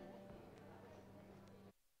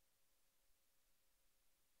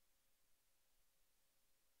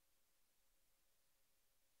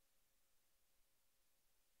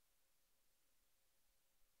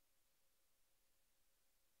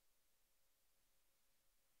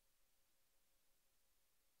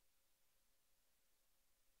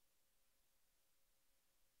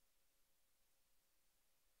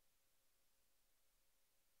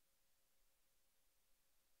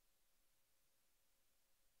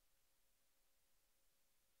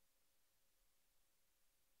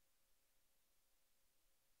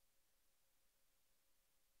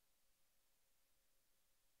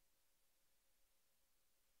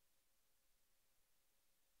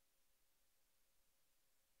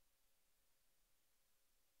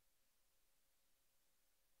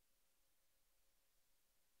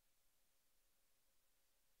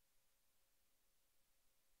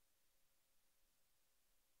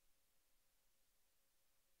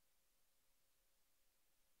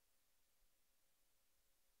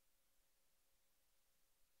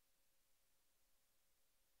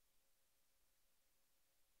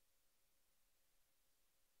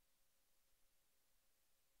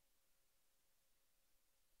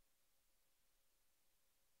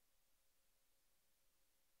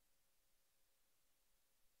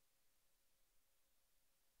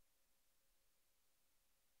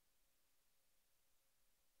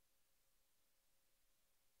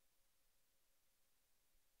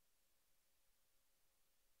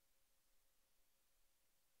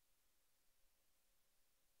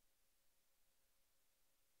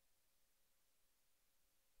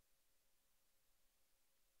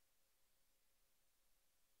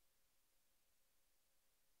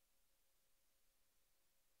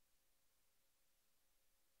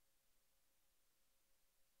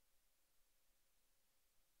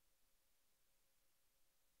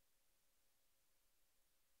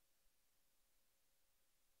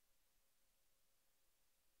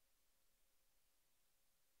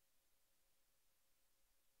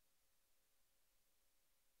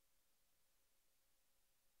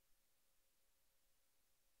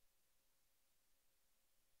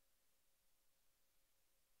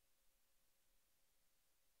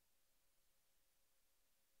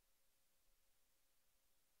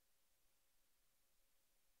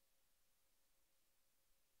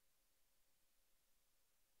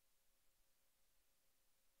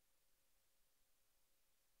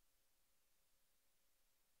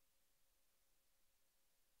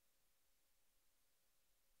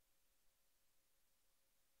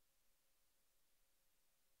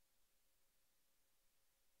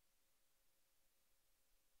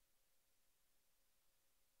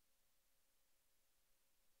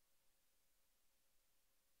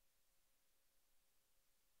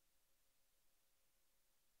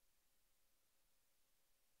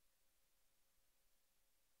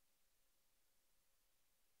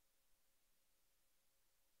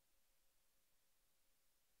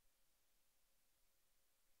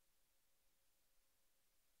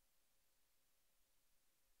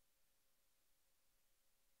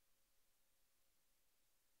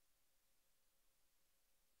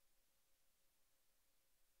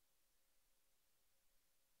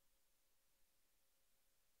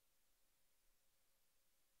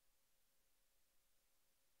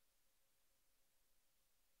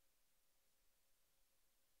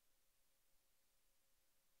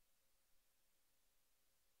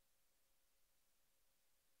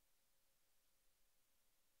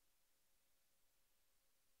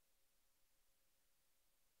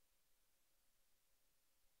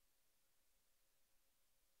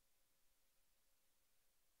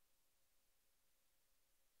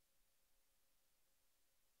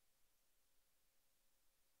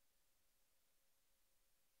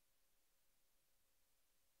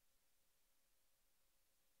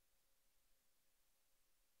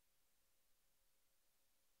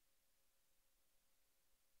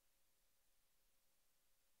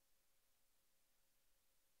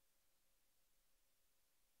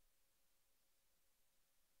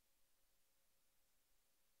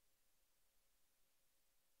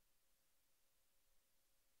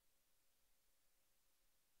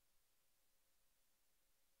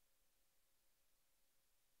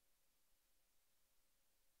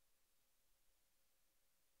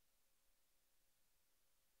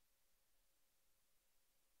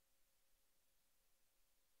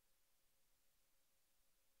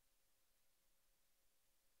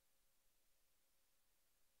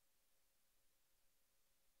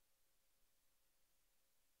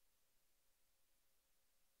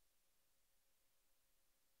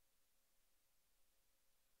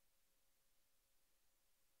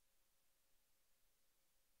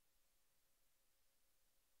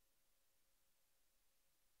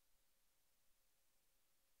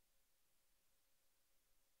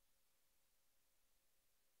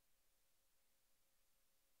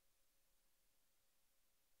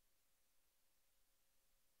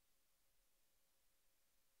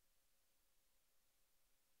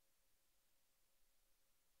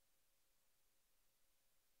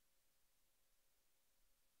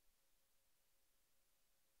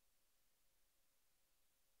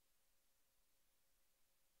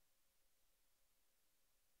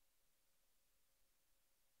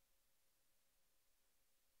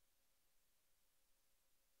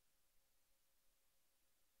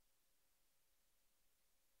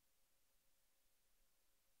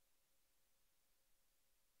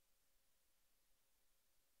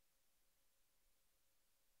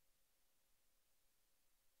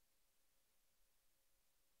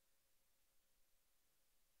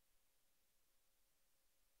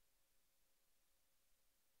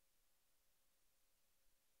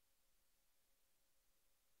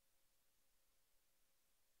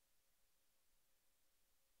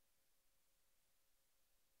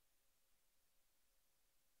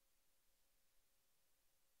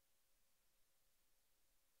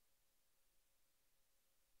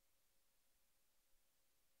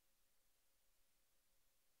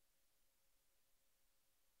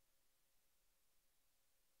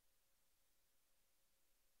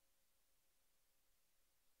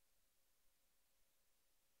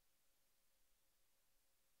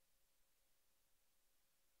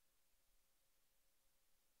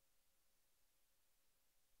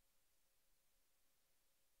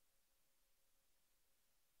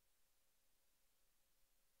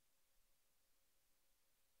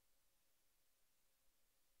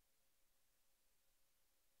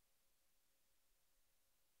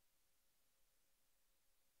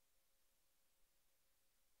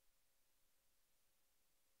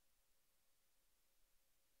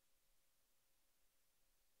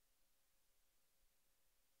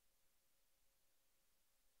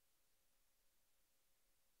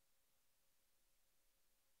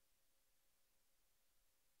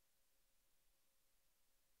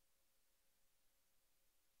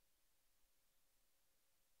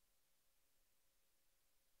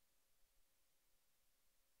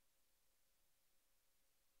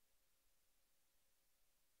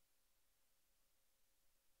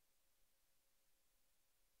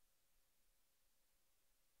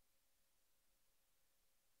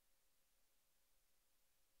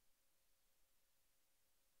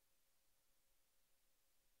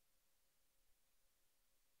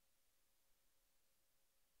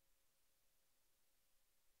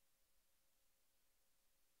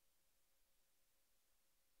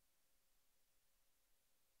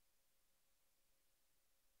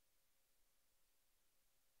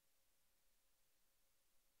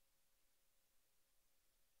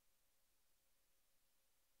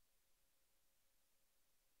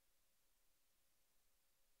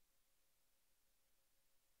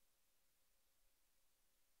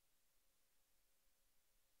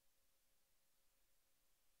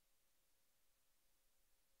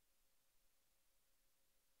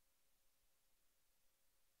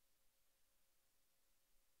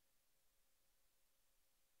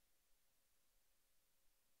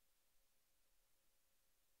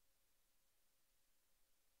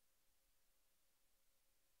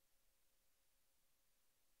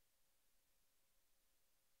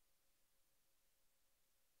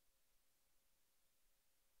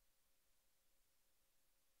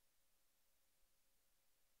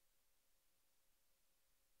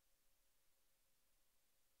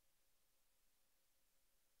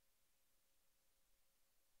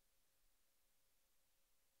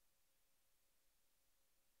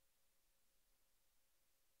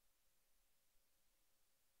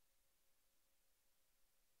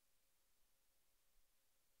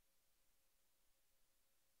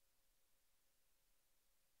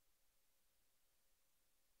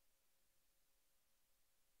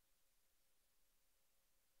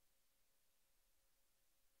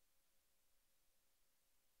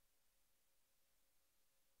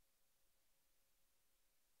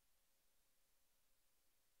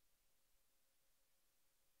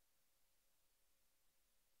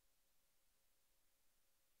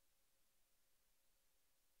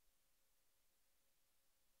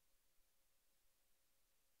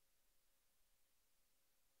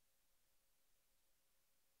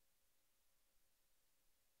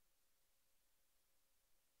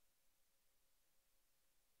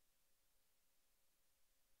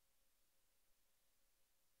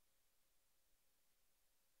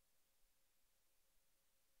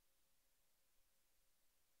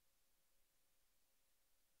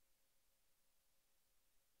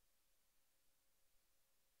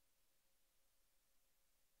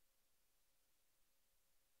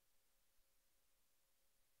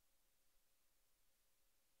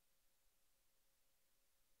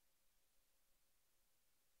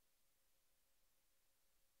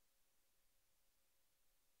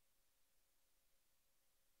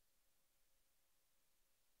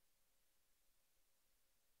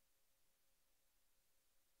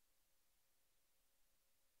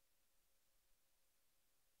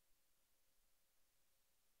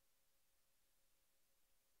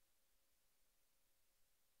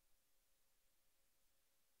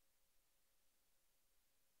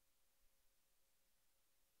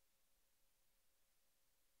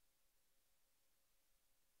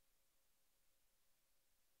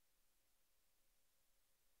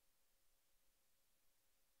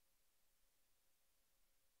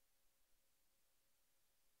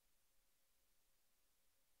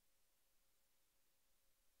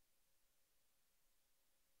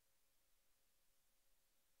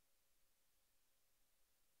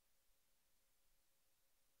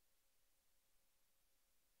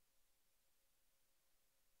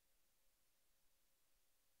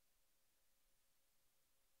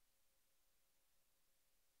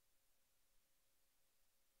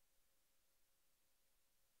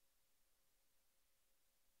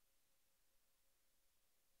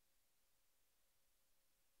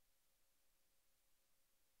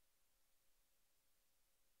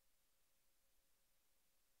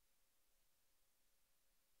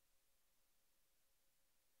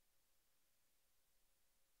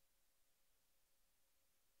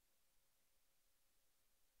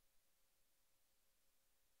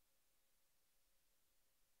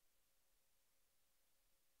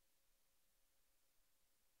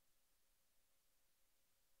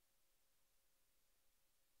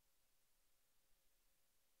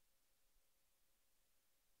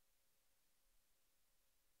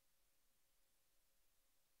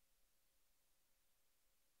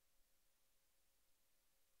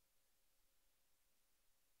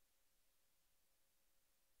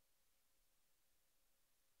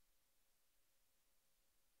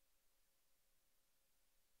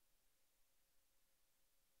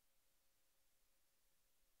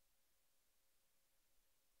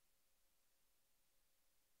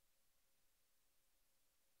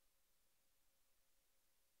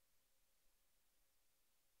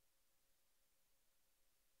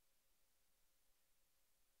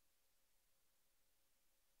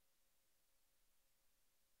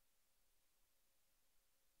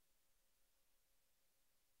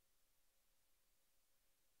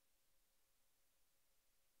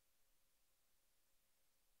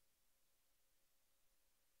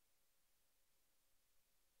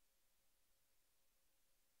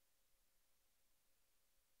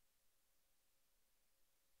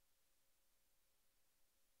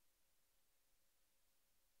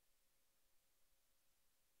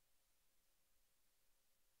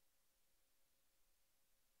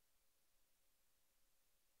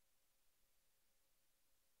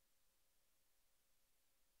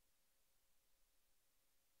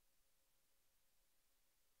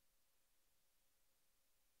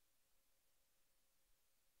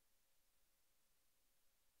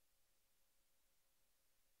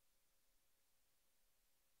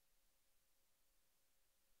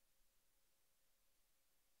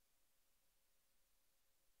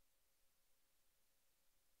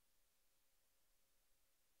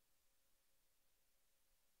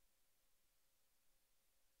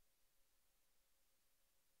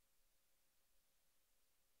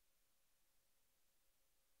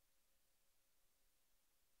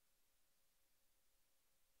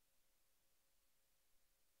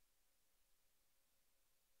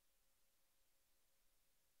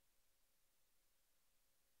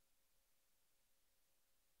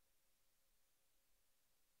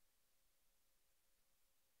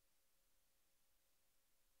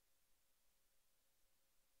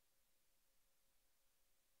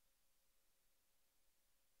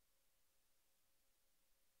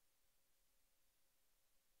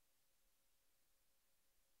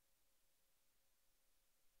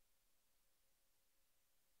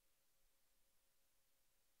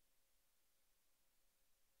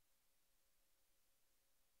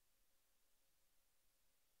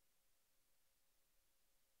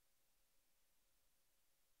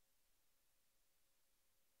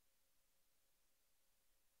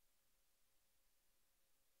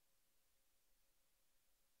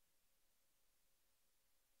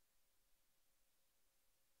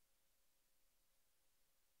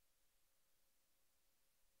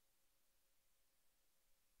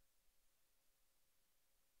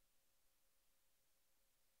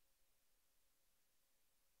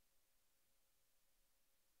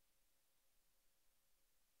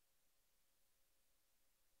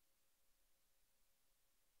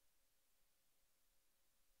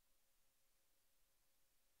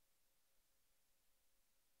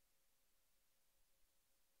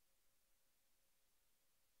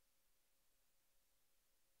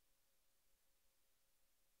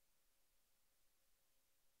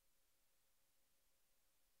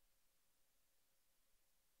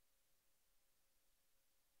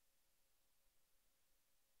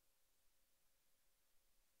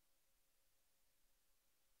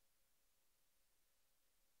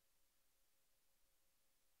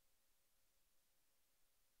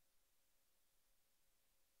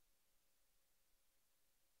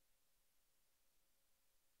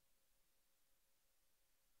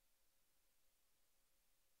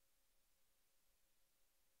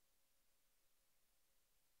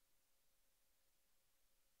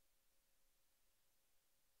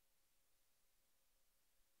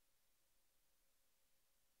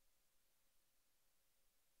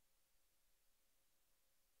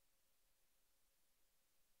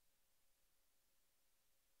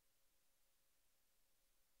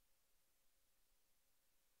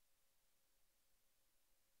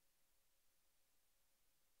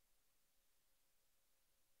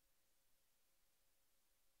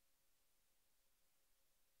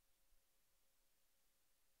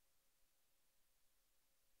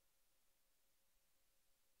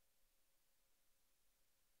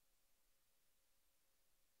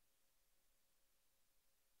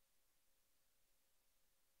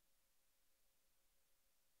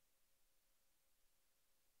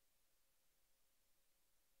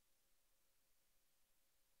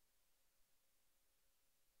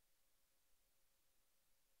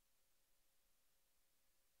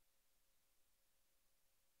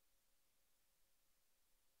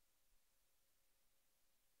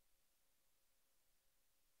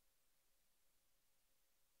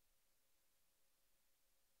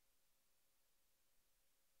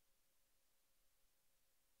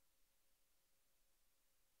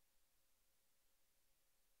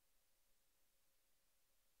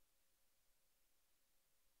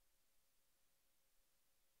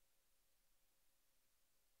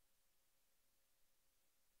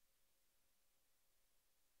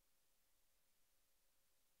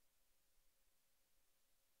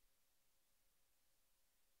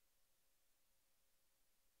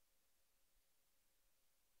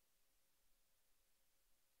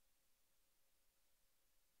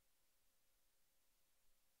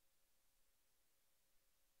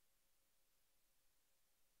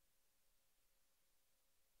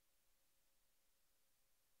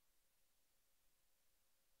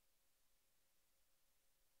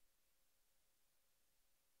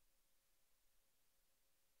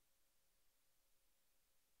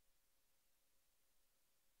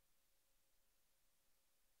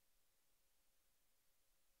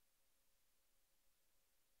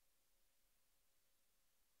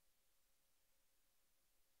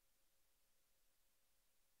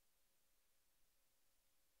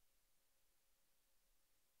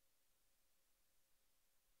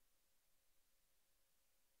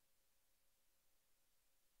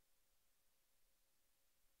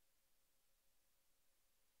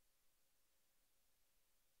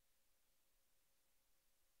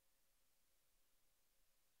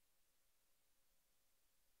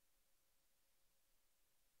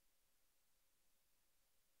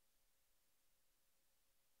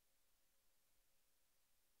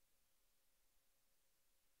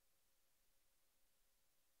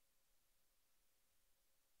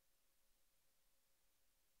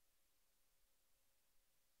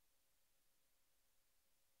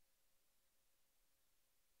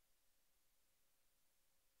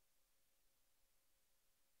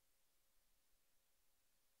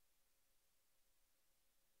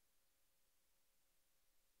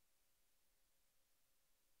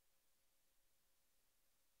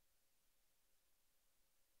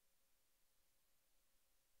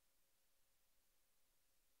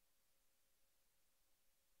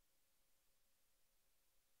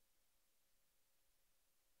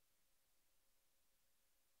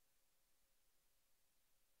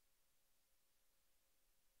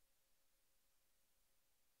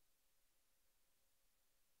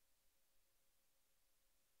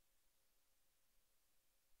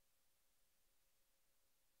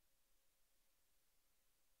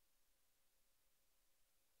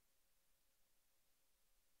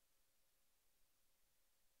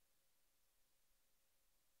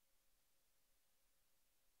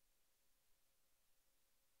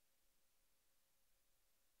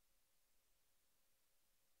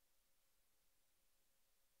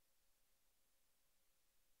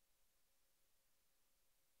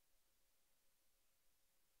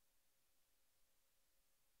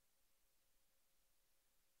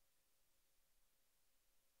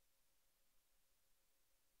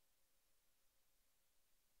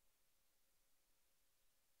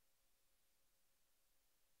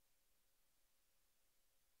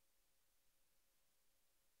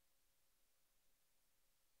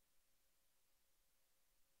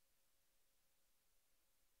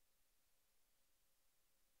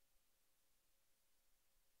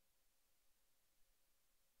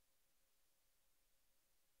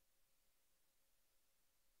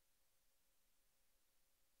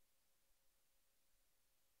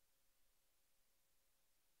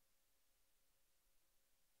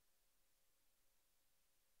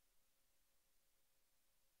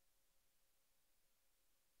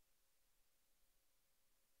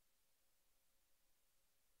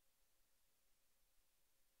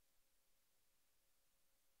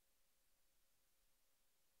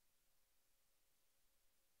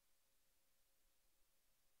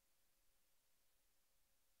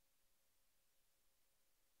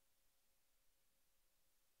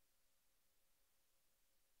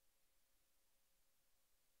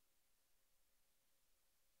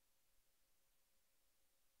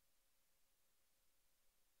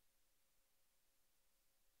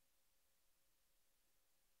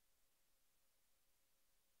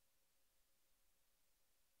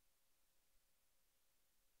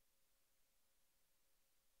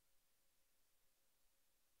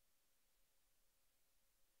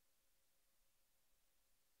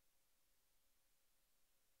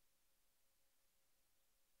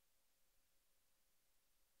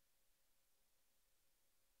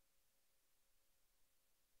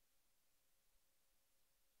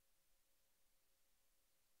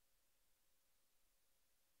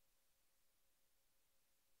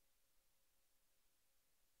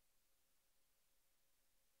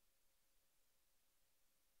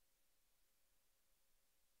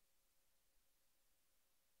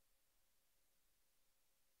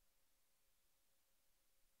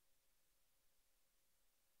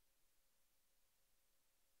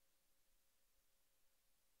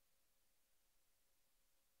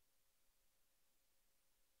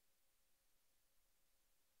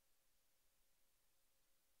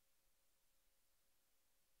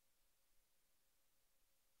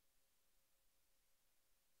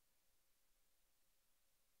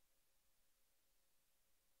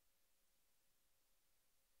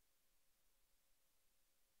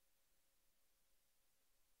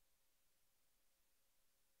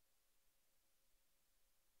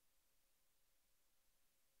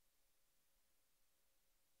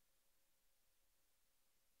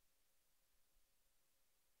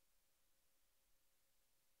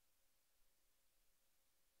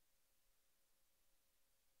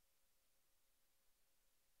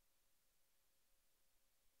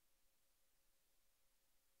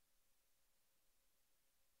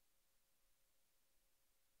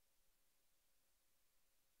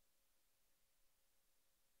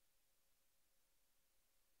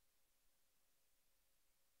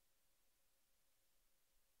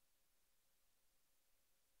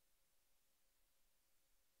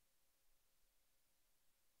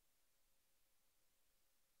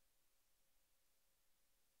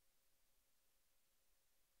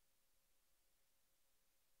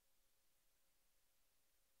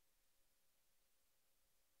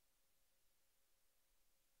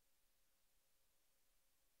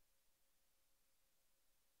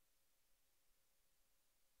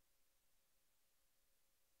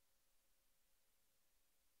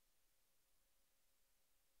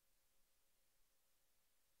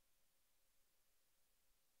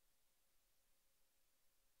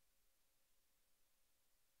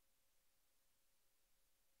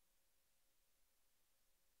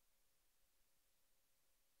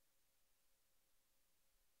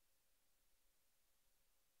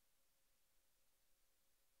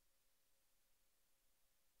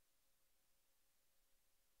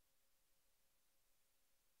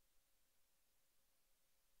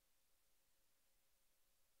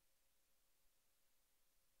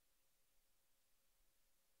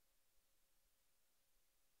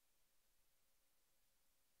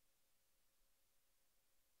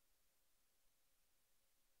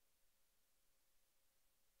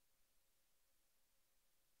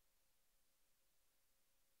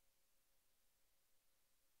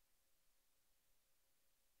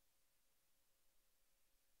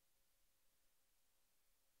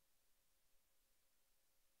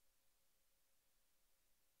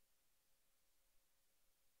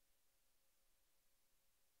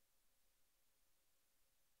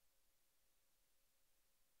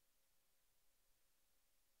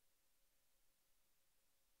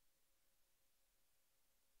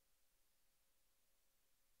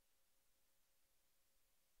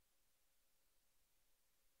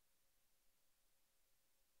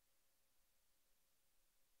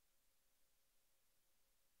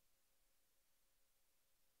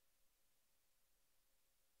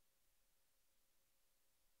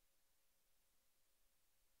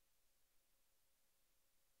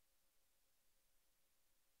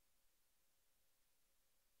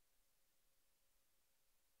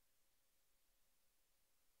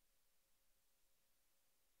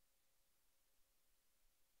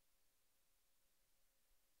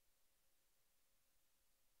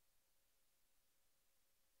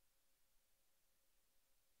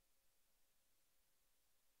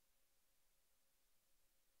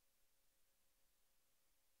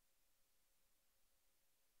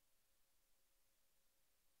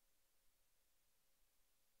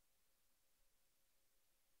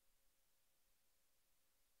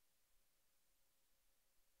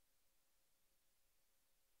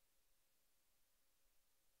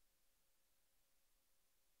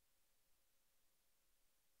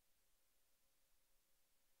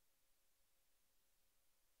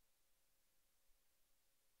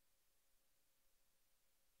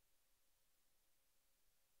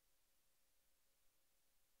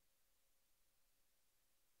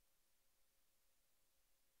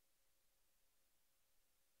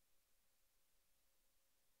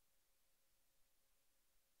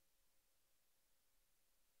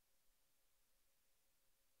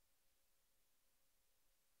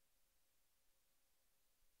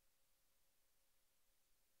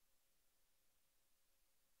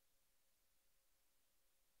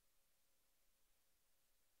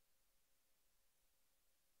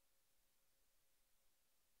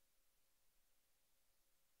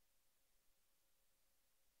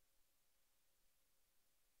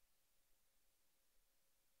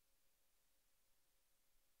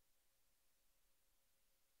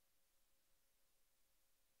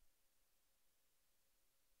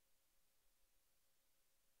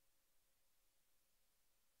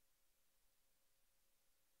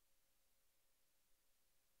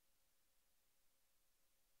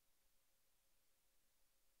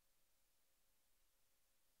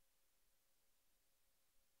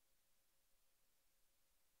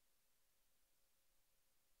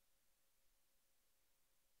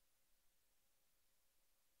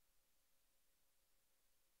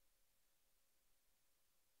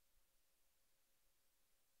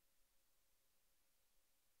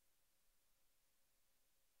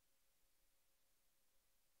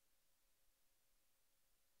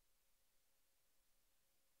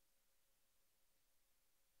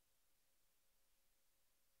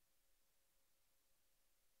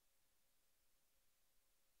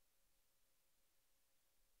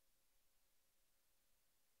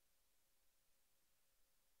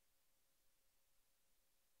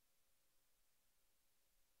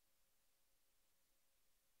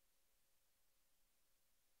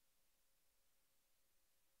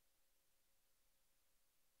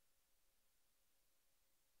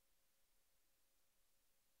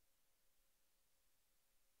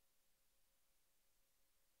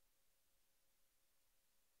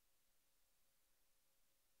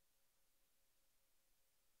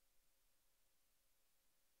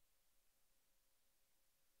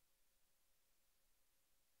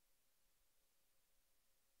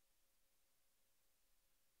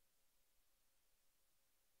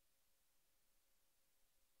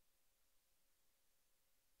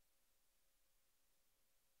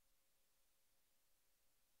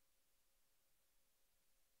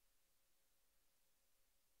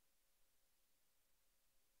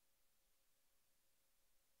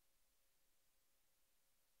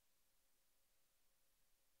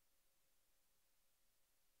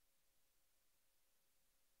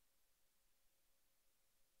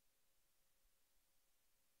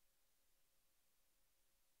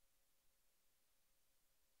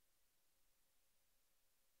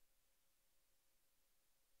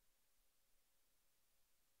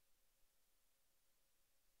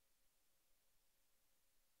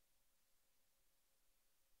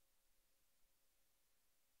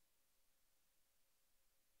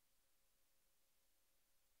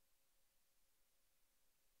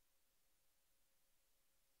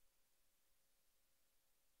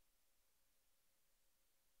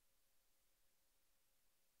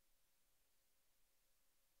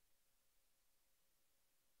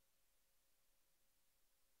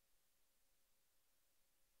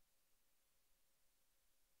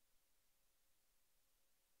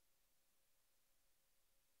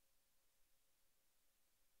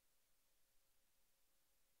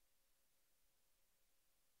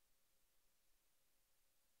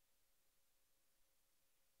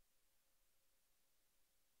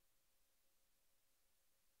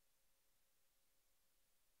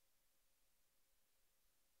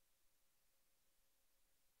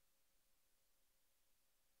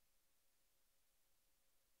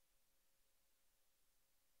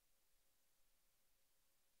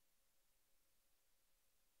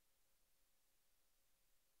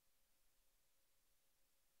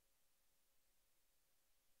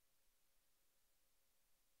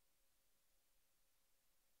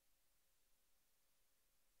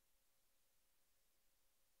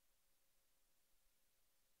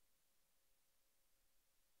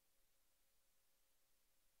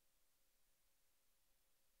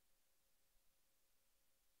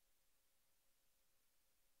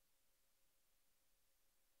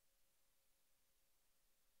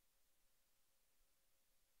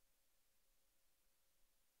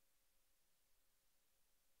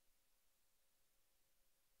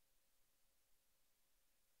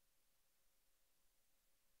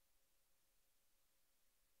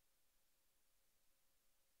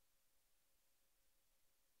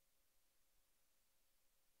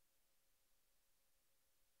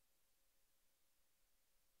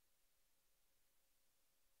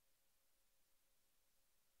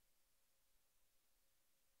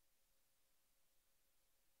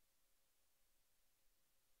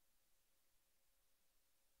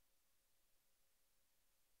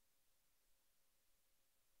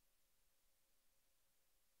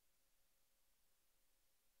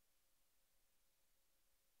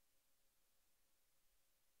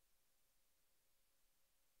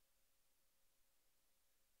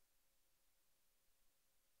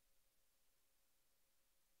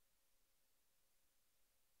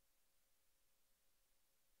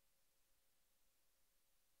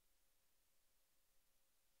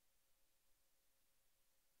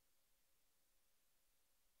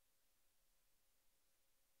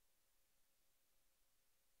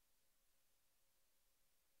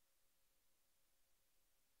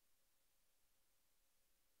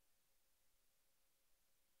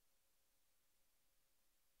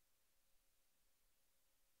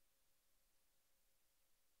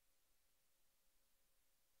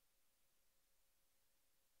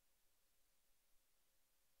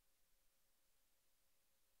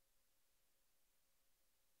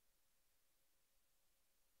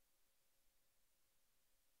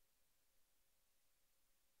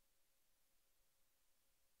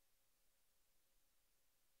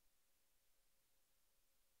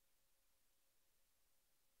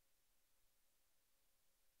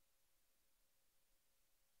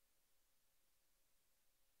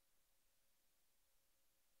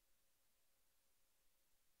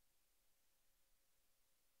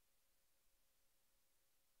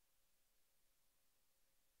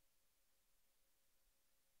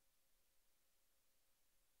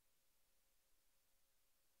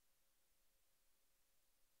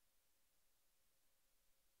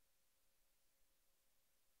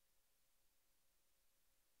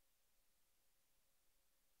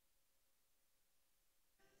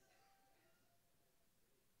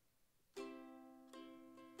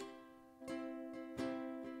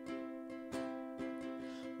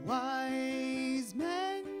 Wise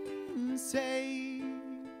men say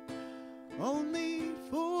only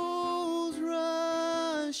fools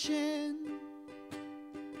rush in,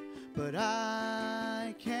 but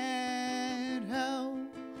I can't help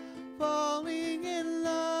falling in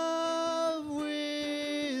love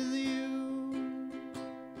with you.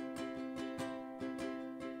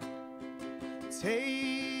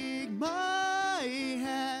 Take my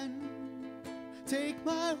hand, take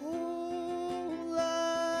my whole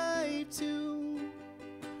life too,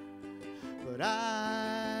 but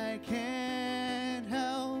I can't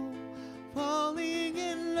help falling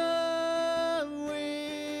in love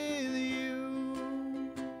with you.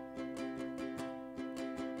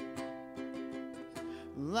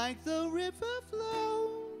 Like the river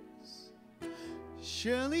flows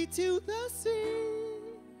surely to the sea,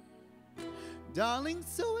 darling,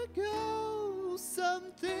 so it goes.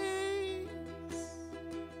 Some things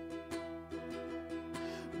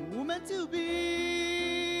were meant to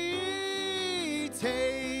be.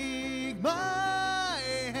 Take my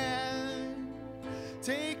hand,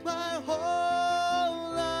 take my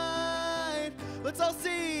whole life. Let's all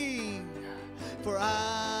sing. For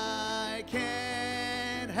I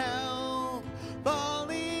can't help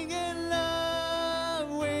falling in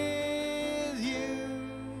love with you.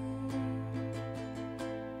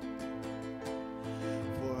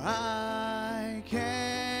 For I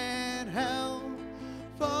can't help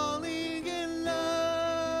falling in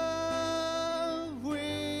love with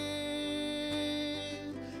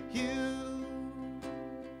you.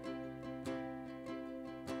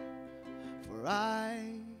 For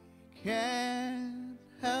I can't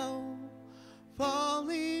help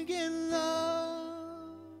falling in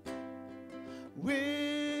love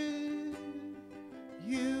with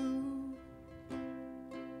you.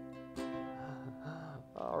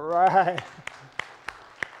 All right.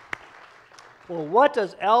 Well, what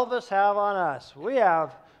does Elvis have on us? We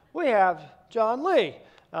have John Lee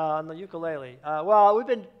on the ukulele. Well, we've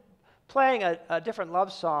been playing a different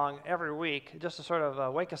love song every week just to sort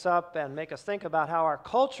of wake us up and make us think about how our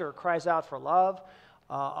culture cries out for love.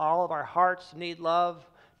 All of our hearts need love,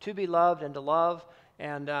 to be loved and to love.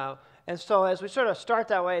 And so as we sort of start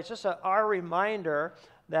that way, it's just our reminder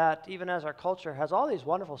that even as our culture has all these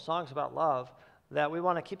wonderful songs about love, that we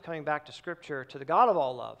want to keep coming back to Scripture, to the God of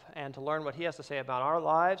all love, and to learn what He has to say about our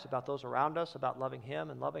lives, about those around us, about loving Him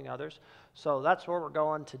and loving others. So that's where we're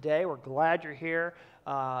going today. We're glad you're here.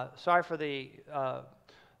 Sorry for the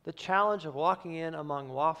challenge of walking in among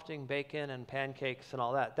wafting bacon and pancakes and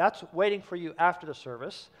all that. That's waiting for you after the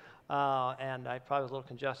service, and I probably was a little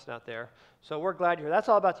congested out there. So we're glad you're here. That's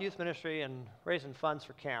all about the youth ministry and raising funds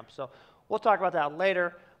for camp. So we'll talk about that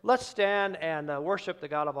later. Let's stand and worship the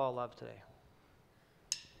God of all love today.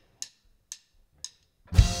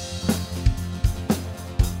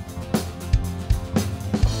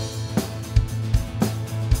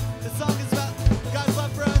 This song is about God's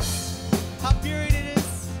love for us, how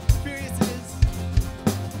furious it is,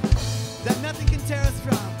 that nothing can tear us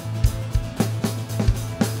from.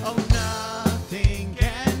 Oh, nothing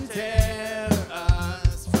can tear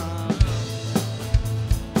us from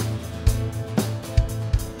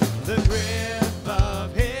the grip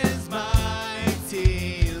of His mighty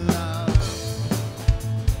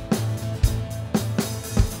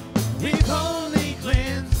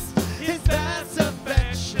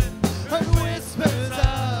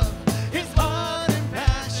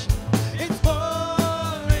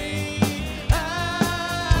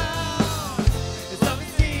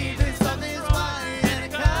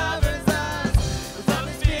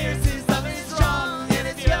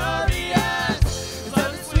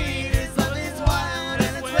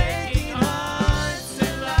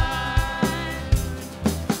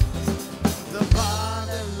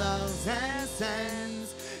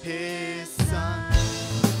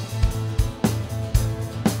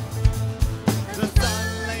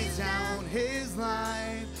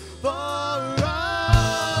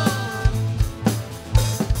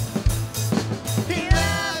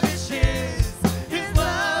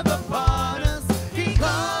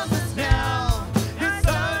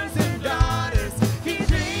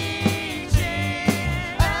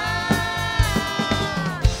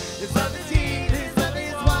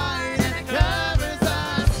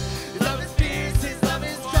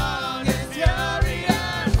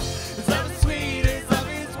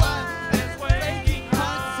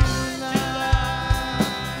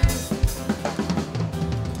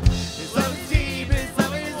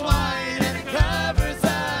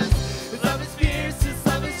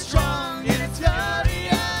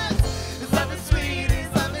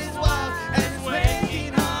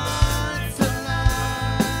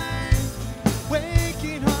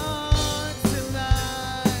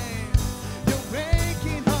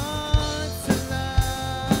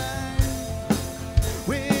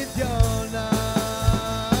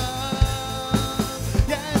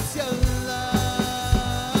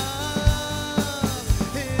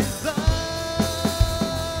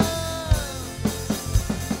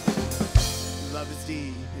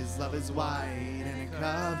is white and it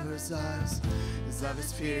covers us. His love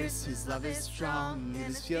is fierce, His love is strong, it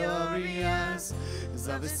is furious. His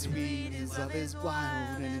love is sweet, His love is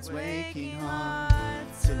wild, and it's waking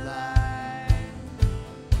hearts to life.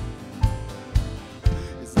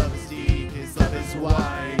 His love is deep, His love is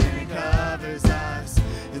wide, and it covers us.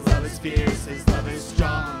 His love is fierce, His love is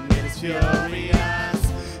strong, it is furious.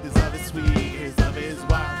 His love is sweet, His love is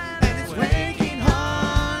wild, and it's waking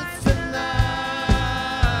hearts to life.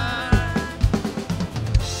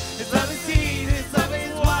 His love is deep, His love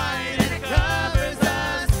is wide, and it covers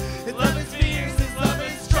us. His love is fierce, His love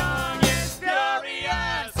is strong, it's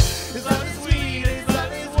furious. His love is sweet, His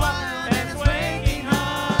love is wild, and it's waking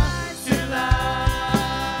hearts to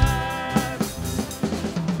life.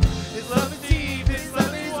 His love is deep, His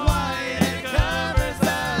love is wide, and it covers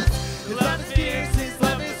us. His love is fierce, His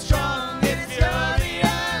love is strong, it's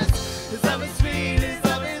furious. His love is sweet, His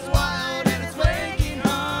love is wild, and it's waking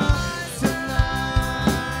hearts to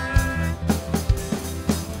life.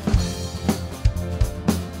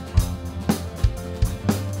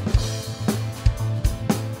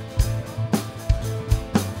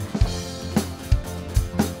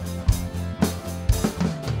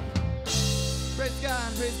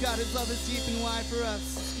 Praise God, His love is deep and wide for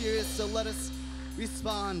us. It's furious, so let us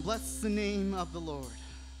respond. Bless the name of the Lord.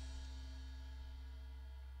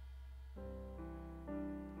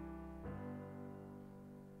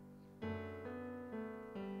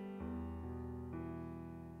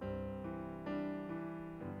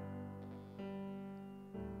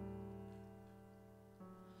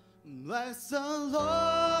 Bless the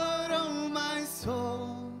Lord, oh my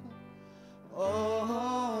soul,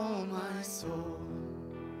 oh my soul.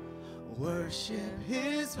 Worship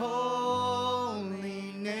His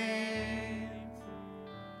holy name.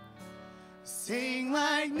 Sing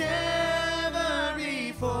like never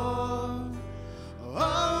before,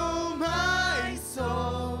 oh my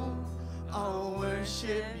soul. I'll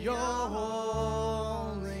worship Your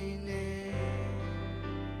holy name.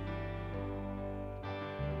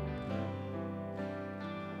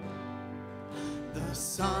 The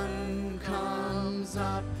sun comes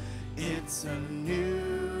up, it's a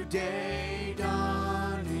new day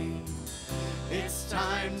dawning. It's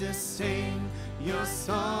time to sing Your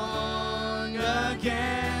song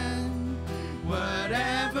again.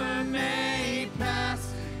 Whatever may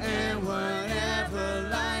pass and whatever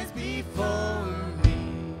lies before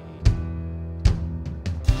me,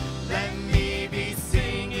 let me be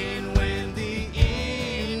singing when the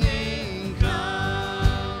evening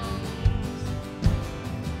comes.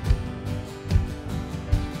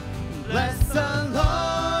 Bless the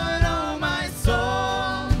Lord, oh my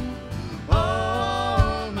soul,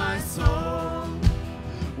 oh my soul.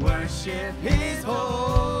 Worship His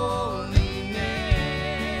holy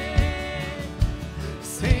name.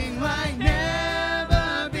 Sing like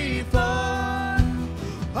never before,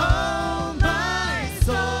 oh my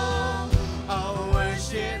soul. I'll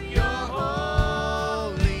worship Your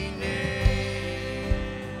holy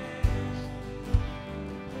name.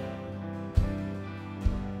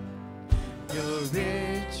 You're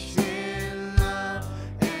rich in love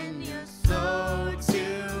and you're slow to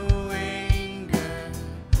anger.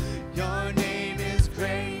 Your name is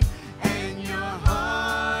great and Your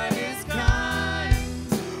heart is kind.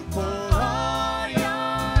 For all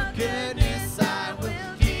Your goodness I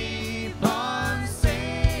will keep on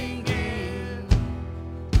singing.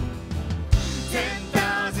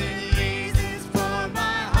 10,000 years is for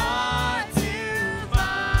my heart to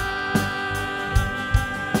find.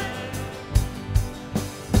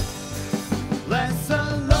 Bless the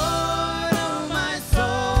Lord, oh my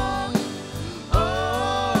soul,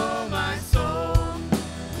 oh my soul.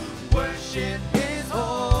 Worship His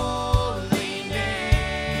holy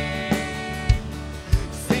name.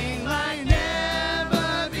 Sing like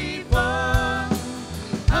never before,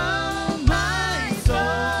 oh my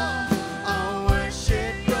soul. I'll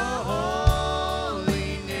worship Your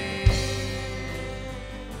holy name.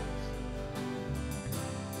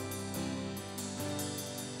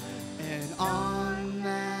 And on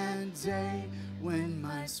that day when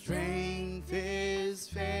my strength is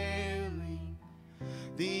failing,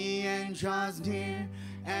 the end draws near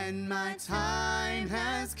and my time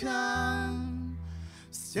has come,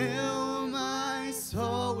 still my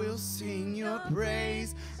soul will sing Your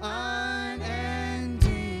praise unending.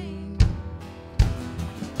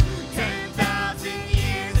 10,000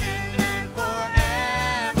 years and then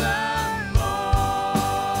forevermore.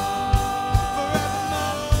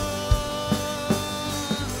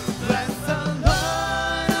 Bless the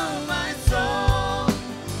Lord, oh my soul,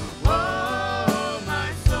 oh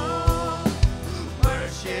my soul.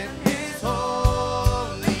 Worship His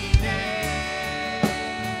holy name.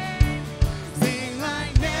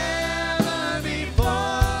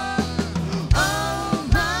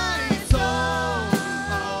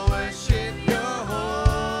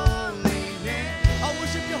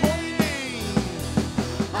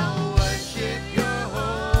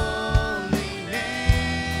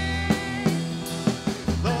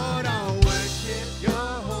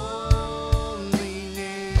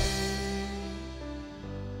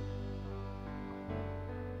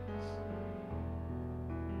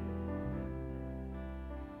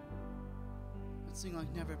 Sing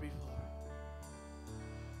like never before.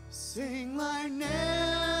 Sing like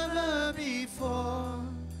never before.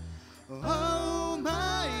 Oh,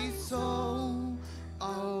 my soul,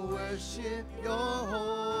 I'll worship your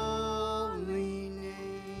holy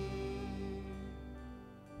name.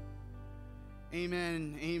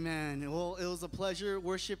 Amen, amen. Well, it was a pleasure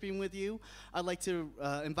worshiping with you. I'd like to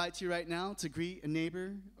invite you right now to greet a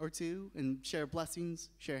neighbor or two and share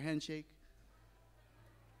blessings, share a handshake.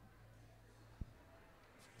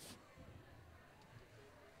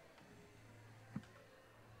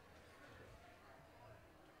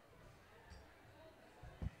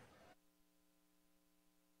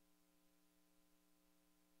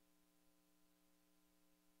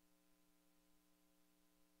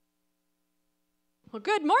 Well,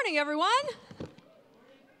 good morning, everyone.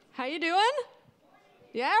 How you doing?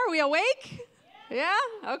 Yeah, are we awake? Yeah?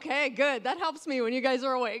 Okay, good. That helps me when you guys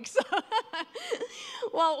are awake. So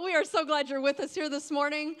well, we are so glad you're with us here this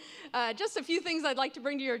morning. Just a few things I'd like to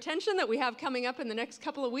bring to your attention that we have coming up in the next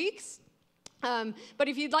couple of weeks. But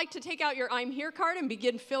if you'd like to take out your I'm Here card and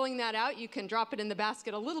begin filling that out, you can drop it in the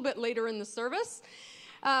basket a little bit later in the service.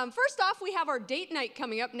 First off, we have our date night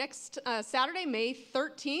coming up next Saturday, May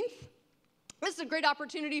 13th. This is a great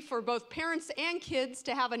opportunity for both parents and kids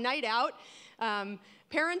to have a night out.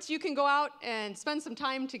 Parents, you can go out and spend some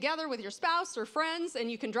time together with your spouse or friends,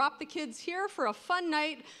 and you can drop the kids here for a fun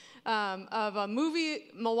night of a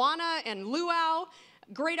movie, Moana and Luau.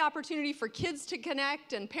 Great opportunity for kids to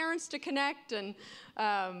connect and parents to connect, and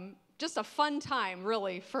just a fun time,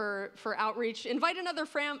 really, for outreach. Invite another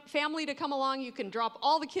family to come along. You can drop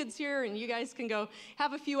all the kids here, and you guys can go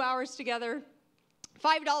have a few hours together.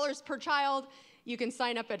 $5 per child. You can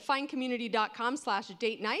sign up at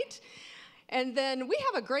findcommunity.com/date night. And then we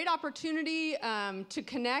have a great opportunity to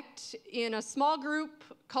connect in a small group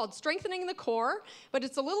called Strengthening the Core, but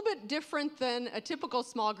it's a little bit different than a typical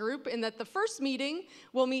small group in that the first meeting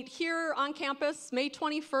will meet here on campus May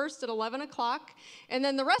 21st at 11 o'clock, and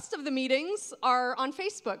then the rest of the meetings are on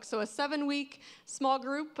Facebook. So a 7-week small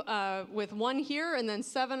group with one here and then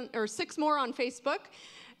 7 or 6 more on Facebook.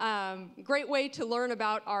 Great way to learn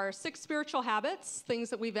about our 6 spiritual habits, things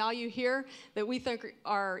that we value here that we think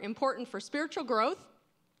are important for spiritual growth.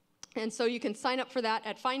 And so you can sign up for that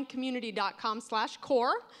at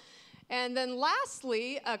findcommunity.com/core. And then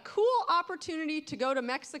lastly, a cool opportunity to go to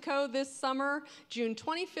Mexico this summer, June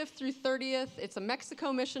 25th through 30th. It's a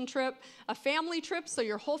Mexico mission trip, a family trip, so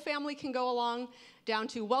your whole family can go along down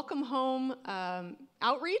to Welcome Home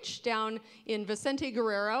Outreach down in Vicente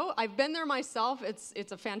Guerrero. I've been there myself.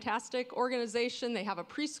 It's a fantastic organization. They have a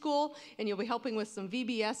preschool, and you'll be helping with some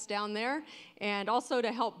VBS down there, and also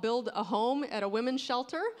to help build a home at a women's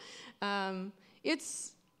shelter.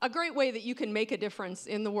 It's a great way that you can make a difference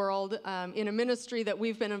in the world in a ministry that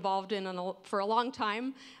we've been involved in for a long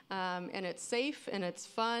time, and it's safe, and it's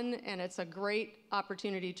fun, and it's a great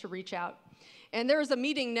opportunity to reach out. And there is a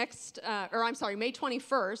meeting May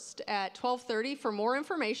 21st at 12:30 for more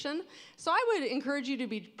information. So I would encourage you to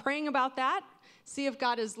be praying about that, see if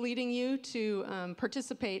God is leading you to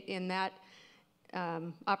participate in that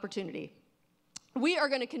opportunity. We are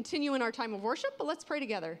going to continue in our time of worship, but let's pray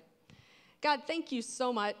together. God, thank you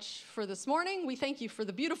so much for this morning. We thank you for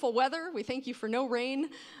the beautiful weather. We thank you for no rain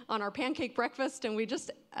on our pancake breakfast, and we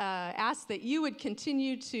just ask that you would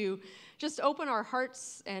continue to just open our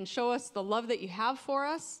hearts and show us the love that you have for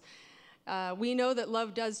us. We know that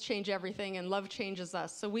love does change everything, and love changes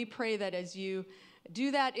us. So we pray that as you do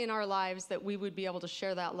that in our lives, that we would be able to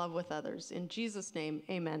share that love with others. In Jesus' name,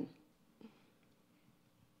 amen.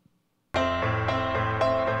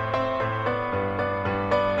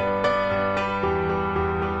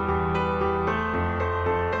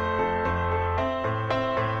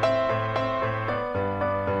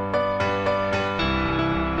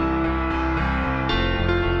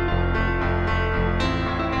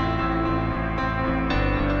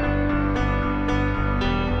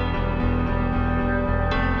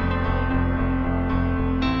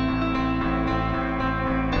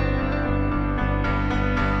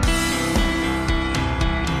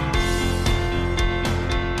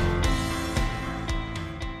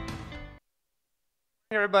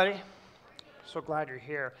 Hey everybody, so glad you're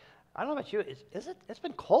here. I don't know about you, it's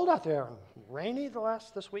been cold out there and rainy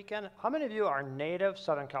this weekend. How many of you are native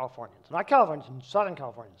Southern Californians? Not Californians, Southern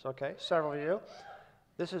Californians, okay, several of you.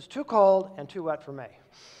 This is too cold and too wet for me.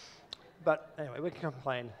 But anyway, we can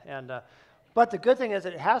complain. But the good thing is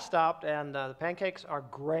it has stopped, and the pancakes are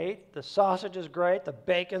great, the sausage is great, the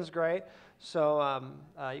bacon's great, so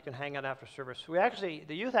you can hang out after service. The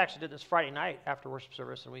youth actually did this Friday night after worship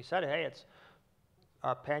service, and we said, hey, it's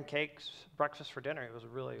pancakes, breakfast for dinner. It was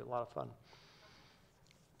really a lot of fun.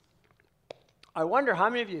 I wonder how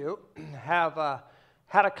many of you have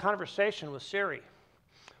had a conversation with Siri,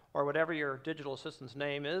 or whatever your digital assistant's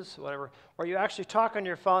name is, whatever, or you actually talk on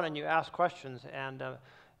your phone and you ask questions, and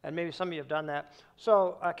maybe some of you have done that.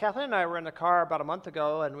 So Kathleen and I were in the car about a month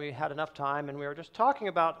ago, and we had enough time, and we were just talking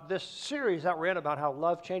about this series that we're in about how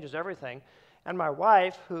love changes everything. And my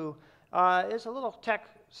wife, who is a little tech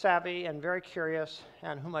savvy and very curious,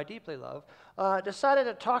 and whom I deeply love, decided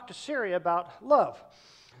to talk to Siri about love.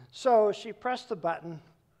 So she pressed the button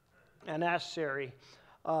and asked Siri,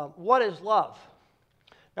 what is love?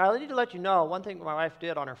 Now, I need to let you know, one thing my wife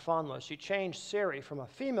did on her phone was she changed Siri from a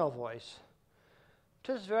female voice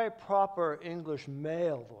to this very proper English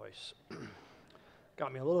male voice.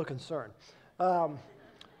 Got me a little concerned.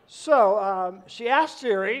 So she asked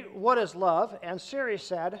Siri, what is love? And Siri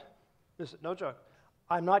said, this is no joke,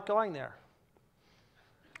 I'm not going there.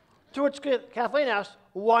 To which Kathleen asked,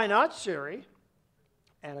 why not, Siri?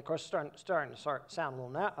 And of course, starting to sound a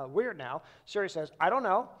little weird now. Siri says, I don't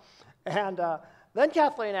know. And then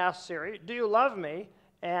Kathleen asks Siri, do you love me?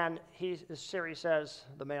 And Siri says,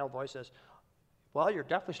 the male voice says, well, you're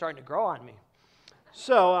definitely starting to grow on me.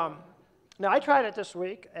 So now I tried it this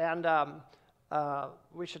week, and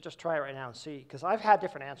we should just try it right now and see, because I've had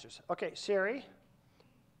different answers. Okay, Siri,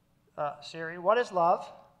 what is love?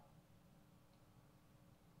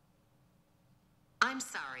 I'm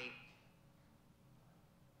sorry.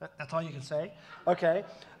 That's all you can say? Okay.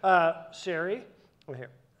 Siri,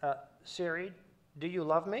 Siri, do you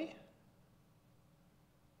love me?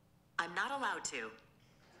 I'm not allowed to.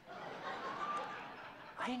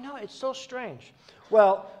 I know, it's so strange.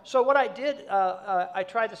 Well, so what I did, I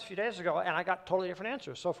tried this a few days ago, and I got totally different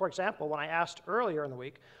answers. So, for example, when I asked earlier in the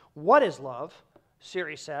week, what is love?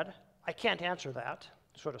 Siri said, I can't answer that.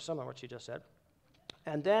 Sort of similar to what she just said.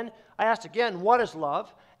 And then I asked again, what is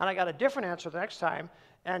love? And I got a different answer the next time.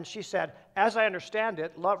 And she said, as I understand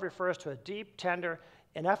it, love refers to a deep, tender,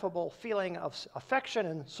 ineffable feeling of affection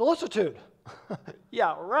and solicitude.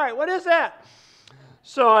 Yeah, right. What is that?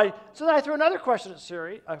 So then I threw another question at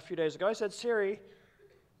Siri a few days ago. I said, Siri,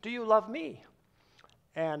 do you love me?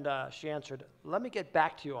 And she answered, let me get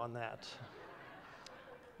back to you on that.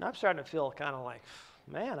 Now I'm starting to feel kind of like,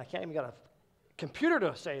 man, I can't even get a computer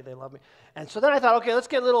to say they love me. And so then I thought, okay, let's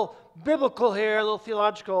get a little biblical here, a little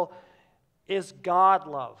theological. Is God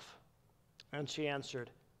love? And she answered,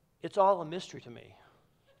 it's all a mystery to me.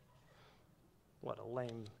 What a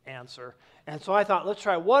lame answer. And so I thought, let's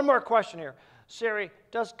try one more question here. Siri,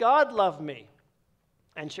 does God love me?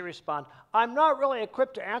 And she responded, I'm not really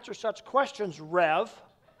equipped to answer such questions, Rev.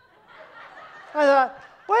 I thought,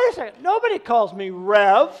 wait a second, nobody calls me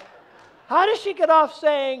Rev. How does she get off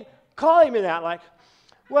calling me that?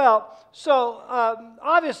 Well, so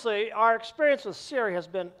obviously our experience with Siri has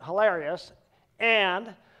been hilarious,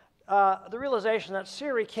 and the realization that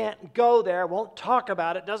Siri can't go there, won't talk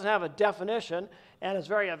about it, doesn't have a definition, and is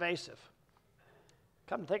very evasive.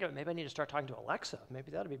 Come to think of it, maybe I need to start talking to Alexa.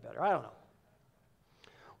 Maybe that'd be better. I don't know.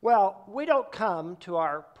 Well, we don't come to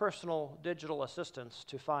our personal digital assistants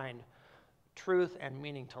to find truth and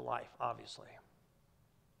meaning to life, obviously.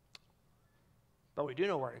 But we do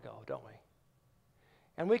know where to go, don't we?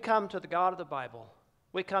 And we come to the God of the Bible.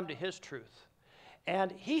 We come to His truth.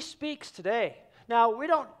 And He speaks today. Now, we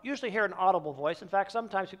don't usually hear an audible voice. In fact,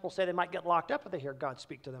 sometimes people say they might get locked up if they hear God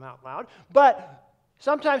speak to them out loud. But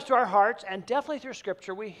sometimes to our hearts, and definitely through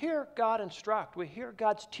Scripture, we hear God instruct. We hear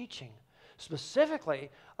God's teaching, specifically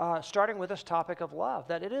starting with this topic of love,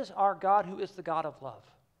 that it is our God who is the God of love.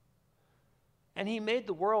 And He made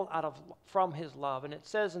the world from His love. And it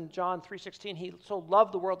says in John 3:16, He so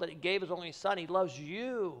loved the world that He gave His only Son. He loves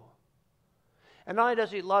you. And not only does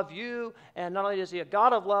He love you, and not only is He a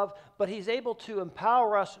God of love, but He's able to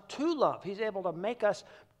empower us to love. He's able to make us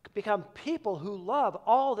become people who love.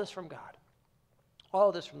 All this from God.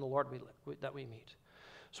 All this from the Lord that we meet.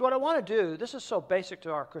 So what I want to do, this is so basic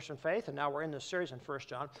to our Christian faith, and now we're in this series in 1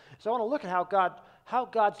 John, so I want to look at how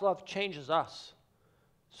God's love changes us.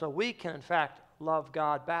 So we can, in fact, love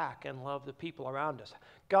God back and love the people around us.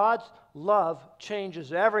 God's love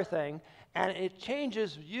changes everything, and it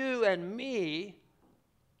changes you and me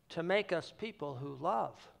to make us people who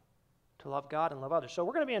love, to love God and love others. So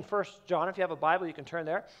we're going to be in 1 John. If you have a Bible, you can turn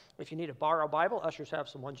there. If you need to borrow a Bible, ushers have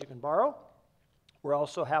some ones you can borrow. We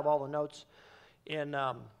also have all the notes in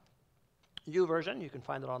YouVersion. You can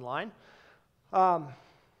find it online.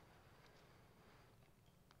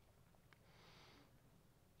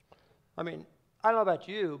 I mean, I don't know about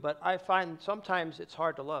you, but I find sometimes it's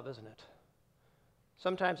hard to love, isn't it?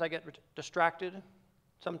 Sometimes I get distracted.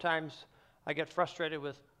 Sometimes I get frustrated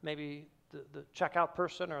with maybe the checkout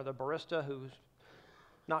person or the barista who's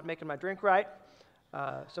not making my drink right.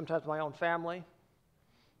 sometimes my own family.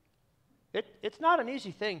 It's not an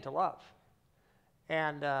easy thing to love.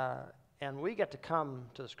 And we get to come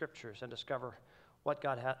to the Scriptures and discover what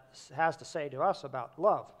God has to say to us about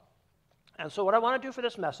love. And so what I want to do for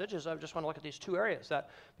this message is I just want to look at these two areas, that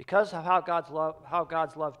because of how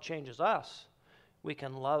God's love changes us, we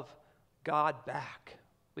can love God back.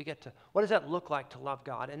 We get to, what does that look like to love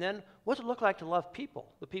God? And then what does it look like to love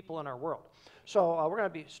people, the people in our world? So we're going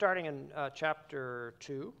to be starting in chapter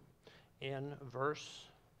 2 in verse,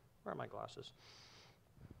 where are my glasses?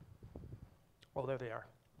 Oh, there they are.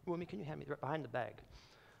 Wumi, can you hand me behind the bag?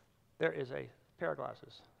 There is a pair of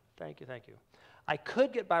glasses. Thank you, thank you. I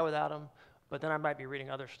could get by without them, but then I might be reading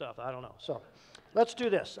other stuff. I don't know. So let's do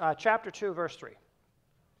this. Chapter 2, verse 3.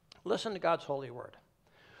 Listen to God's holy word.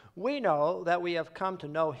 We know that we have come to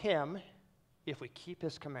know him if we keep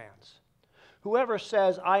his commands. Whoever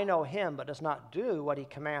says, I know him, but does not do what he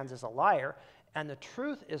commands is a liar, and the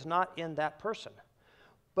truth is not in that person.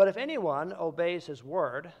 But if anyone obeys his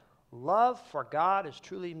word, love for God is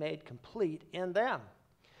truly made complete in them.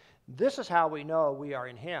 This is how we know we are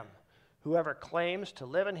in him. Whoever claims to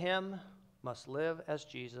live in him must live as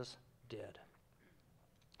Jesus did.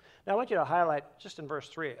 Now I want you to highlight, just in verse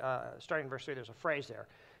 3, starting in verse 3, there's a phrase there.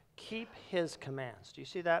 Keep his commands. Do you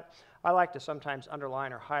see that? I like to sometimes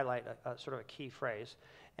underline or highlight a sort of a key phrase.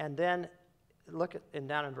 And then look at, and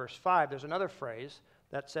down in verse 5, there's another phrase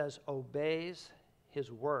that says, obeys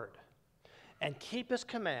his word. And keep his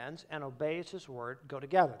commands and obeys his word go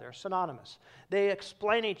together. They're synonymous. They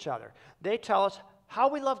explain each other. They tell us how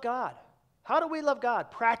we love God. How do we love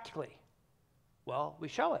God practically? Well, we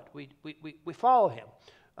show it. We follow him.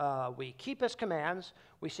 We keep his commands.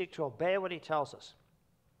 We seek to obey what he tells us.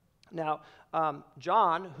 Now,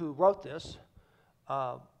 John, who wrote this,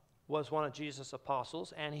 was one of Jesus'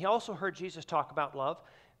 apostles, and he also heard Jesus talk about love,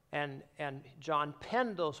 and John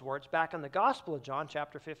penned those words back in the Gospel of John,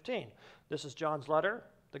 chapter 15. This is John's letter,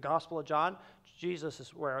 the Gospel of John. Jesus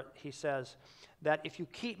is where he says that if you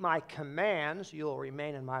keep my commands, you will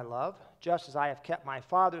remain in my love, just as I have kept my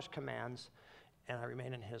Father's commands, and I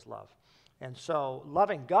remain in his love. And so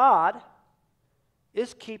loving God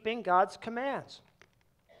is keeping God's commands.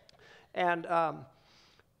 And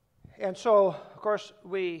so, of course,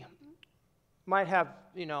 we might have,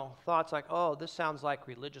 thoughts like, oh, this sounds like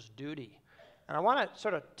religious duty. And I want to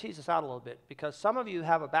sort of tease this out a little bit, because some of you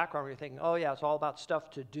have a background where you're thinking, oh, yeah, it's all about stuff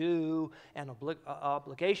to do and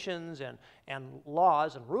obligations and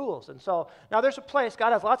laws and rules. And so now there's a place,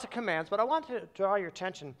 God has lots of commands, but I want to draw your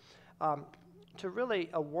attention to really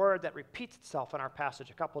a word that repeats itself in our passage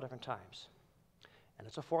a couple different times. And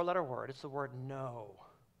it's a 4-letter word. It's the word know.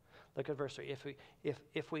 Look at verse 3.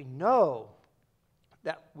 If we know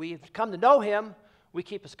that we've come to know him, we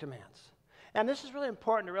keep his commands. And this is really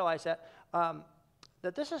important to realize that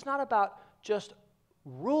that this is not about just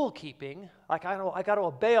rule keeping, like I got to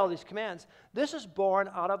obey all these commands. This is born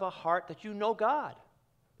out of a heart that you know God,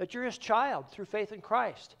 that you're his child through faith in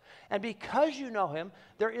Christ. And because you know him,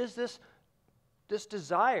 there is this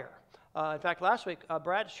desire. In fact, last week,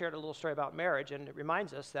 Brad shared a little story about marriage, and it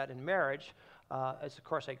reminds us that in marriage, it's, of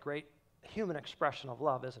course, a great human expression of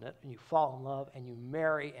love, isn't it? And you fall in love, and you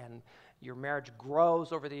marry, and your marriage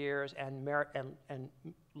grows over the years, and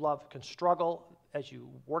love can struggle as you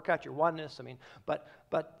work out your oneness.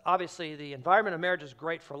 But obviously, the environment of marriage is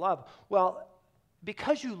great for love. Well,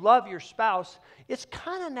 because you love your spouse, it's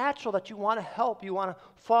kind of natural that you want to help, you want to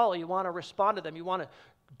follow, you want to respond to them, you want to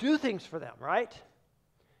do things for them, right?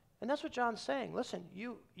 And that's what John's saying. Listen,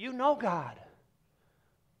 you know God.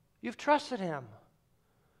 You've trusted him.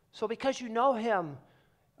 So because you know him,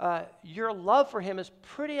 your love for him is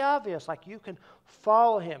pretty obvious. Like, you can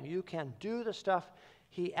follow him. You can do the stuff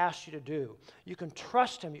he asks you to do. You can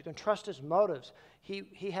trust him. You can trust his motives.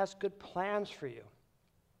 He has good plans for you.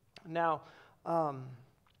 Now,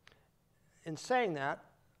 in saying that,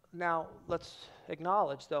 now let's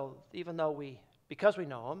acknowledge, though, even though because we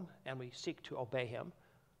know him and we seek to obey him,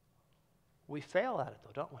 we fail at it,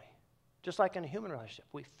 though, don't we? Just like in a human relationship,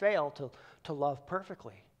 we fail to love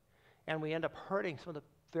perfectly. And we end up hurting some of the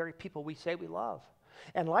very people we say we love.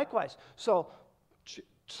 And likewise, so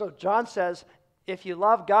John says, if you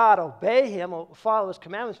love God, obey him, follow his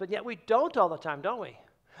commandments, but yet we don't all the time, don't we?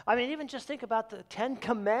 I mean, even just think about the 10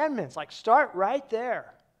 commandments. Like, start right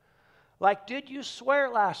there. Like, did you swear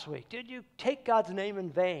last week? Did you take God's name in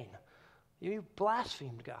vain? You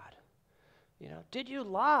blasphemed God. Did you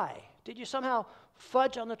lie? Did you somehow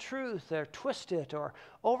fudge on the truth or twist it or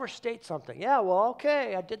overstate something? Yeah, well,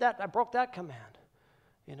 okay, I did that. I broke that command.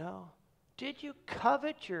 Did you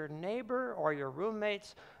covet your neighbor or your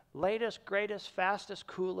roommate's latest, greatest, fastest,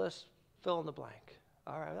 coolest, fill in the blank?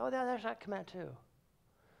 All right. Oh, there's that command too.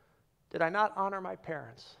 Did I not honor my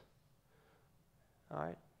parents? All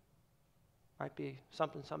right. Might be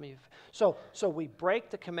something some of you. So we break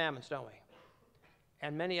the commandments, don't we?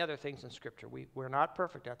 And many other things in Scripture. We're not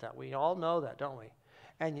perfect at that. We all know that, don't we?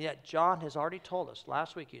 And yet John has already told us,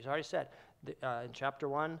 last week he's already said in chapter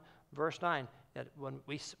 1, verse 9, that when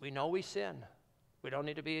we know we sin, we don't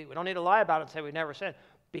need to lie about it and say we never sin.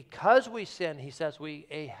 Because we sin, he says we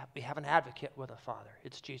have an advocate with the Father.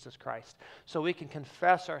 It's Jesus Christ. So we can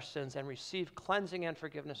confess our sins and receive cleansing and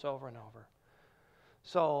forgiveness over and over.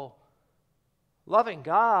 So loving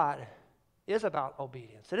God is about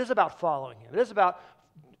obedience. It is about following him. It is about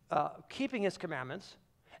keeping his commandments.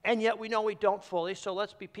 And yet we know we don't fully, so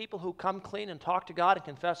let's be people who come clean and talk to God and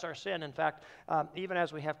confess our sin. In fact, even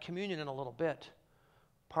as we have communion in a little bit,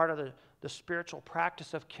 part of the spiritual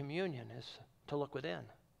practice of communion is to look within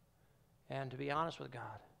and to be honest with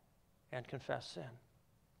God and confess sin.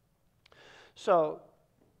 So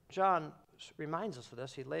John reminds us of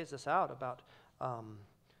this. He lays this out about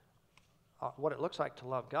what it looks like to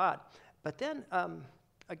love God. But then,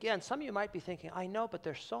 again, some of you might be thinking, I know, but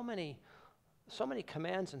there's so many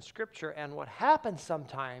commands in Scripture, and what happens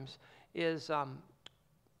sometimes is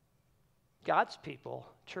God's people,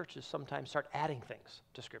 churches, sometimes start adding things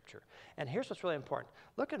to Scripture. And here's what's really important.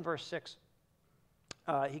 Look in verse 6.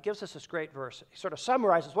 He gives us this great verse. He sort of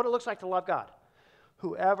summarizes what it looks like to love God.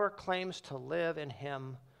 Whoever claims to live in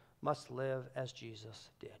him must live as Jesus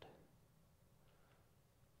did.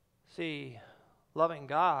 See, loving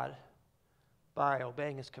God by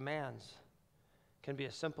obeying his commands can be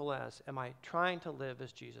as simple as, am I trying to live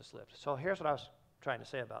as Jesus lived? So here's what I was trying to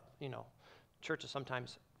say about, churches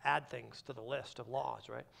sometimes add things to the list of laws,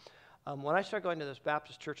 right? When I started going to this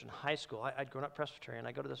Baptist church in high school, I'd grown up Presbyterian.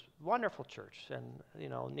 I go to this wonderful church and,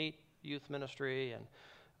 neat youth ministry and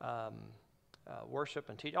worship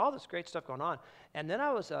and teach, all this great stuff going on. And then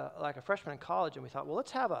I was like a freshman in college, and we thought, well,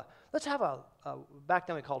 let's have a back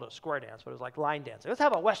then we called it a square dance, but it was like line dancing. Let's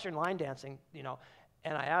have a Western line dancing,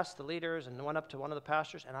 And I asked the leaders and went up to one of the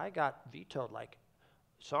pastors, and I got vetoed like,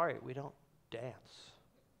 sorry, we don't dance.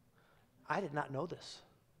 I did not know this.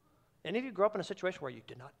 Any of you grew up in a situation where you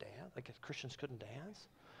did not dance? Like if Christians couldn't dance?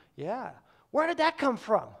 Yeah. Where did that come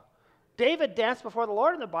from? David danced before the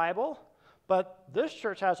Lord in the Bible, but this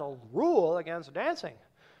church has a rule against dancing.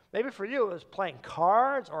 Maybe for you it was playing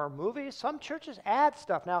cards or movies. Some churches add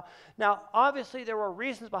stuff. Now, obviously there were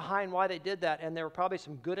reasons behind why they did that, and there were probably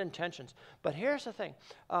some good intentions. But here's the thing.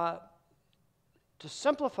 To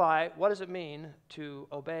simplify, what does it mean to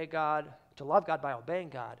obey God, to love God by obeying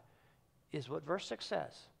God, is what verse 6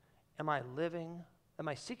 says. Am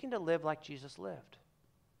I seeking to live like Jesus lived?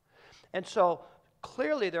 And so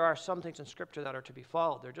clearly there are some things in Scripture that are to be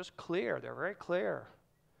followed. They're just clear. They're very clear.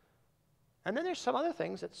 And then there's some other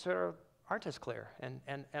things that sort of aren't as clear and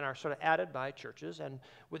are sort of added by churches and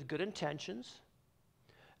with good intentions.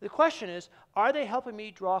 The question is, are they helping me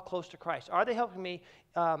draw close to Christ? Are they helping me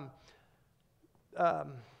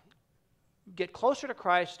get closer to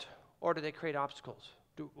Christ, or do they create obstacles?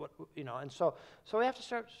 And so we have to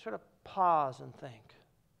sort of pause and think.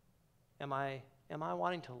 Am I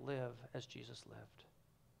wanting to live as Jesus lived?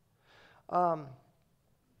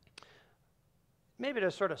 Maybe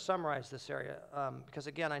to sort of summarize this area, because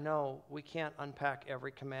again, I know we can't unpack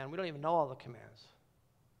every command. We don't even know all the commands.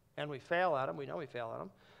 And we fail at them. We know we fail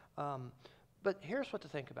at them. But here's what to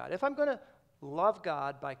think about. If I'm going to love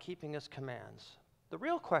God by keeping his commands, the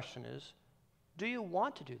real question is, do you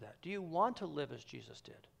want to do that? Do you want to live as Jesus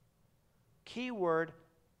did? Key word,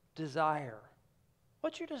 desire.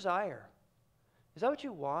 What's your desire? Is that what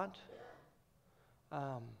you want?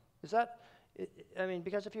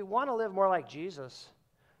 Because if you want to live more like Jesus,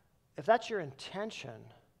 if that's your intention,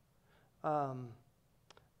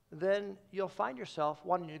 then you'll find yourself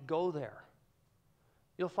wanting to go there.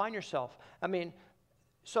 You'll find yourself,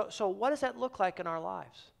 so what does that look like in our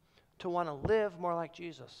lives? To want to live more like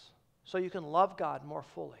Jesus, so you can love God more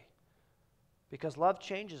fully. Because love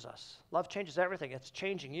changes us. Love changes everything. It's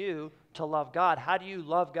changing you to love God. How do you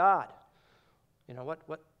love God?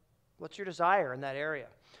 What's your desire in that area?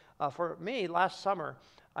 For me, last summer,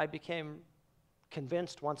 I became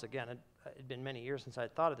convinced once again, it had been many years since I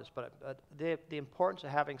had thought of this, but the importance of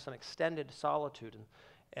having some extended solitude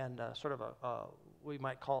and sort of we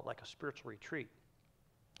might call it like a spiritual retreat.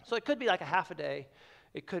 So it could be like a half a day.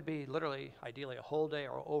 It could be literally, ideally, a whole day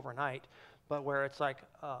or overnight, but where it's like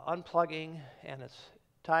unplugging, and it's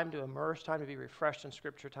time to immerse, time to be refreshed in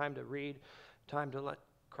Scripture, time to read, time to let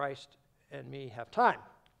Christ and me have time.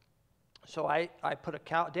 So I put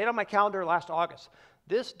a date on my calendar last August.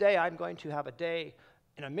 This day I'm going to have a day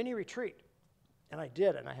in a mini retreat. And I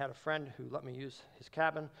did, and I had a friend who let me use his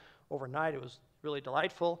cabin overnight. It was really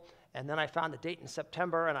delightful. And then I found a date in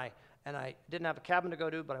September, and I didn't have a cabin to go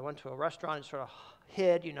to, but I went to a restaurant and sort of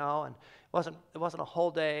hid, and it wasn't a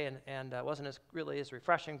whole day, and it wasn't really as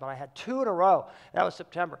refreshing, but I had 2 in a row. That was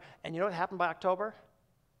September. And you know what happened by October?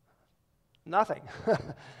 Nothing.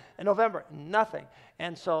 In November, nothing.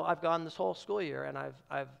 And so I've gone this whole school year, and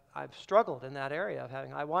I've struggled in that area of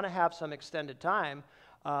I want to have some extended time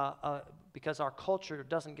because our culture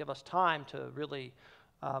doesn't give us time to really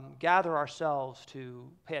gather ourselves to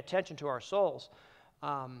pay attention to our souls.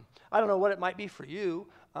 I don't know what it might be for you.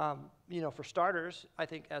 For starters, I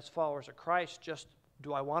think as followers of Christ, just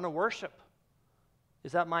do I want to worship?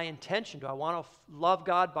 Is that my intention? Do I want to love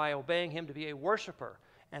God by obeying Him to be a worshiper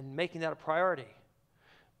and making that a priority?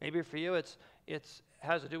 Maybe for you, it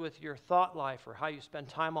has to do with your thought life or how you spend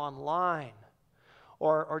time online,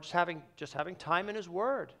 or just having time in His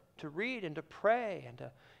Word to read and to pray and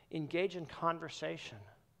to engage in conversation.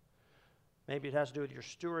 Maybe it has to do with your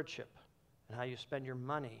stewardship and how you spend your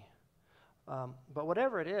money. But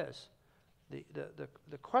whatever it is,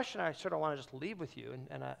 the question I sort of want to just leave with you,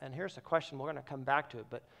 and here's the question, we're going to come back to it,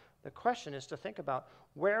 but the question is to think about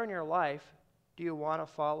where in your life do you want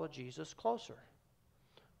to follow Jesus closer?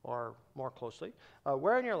 Or more closely,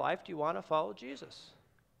 where in your life do you want to follow Jesus?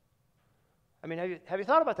 I mean, have you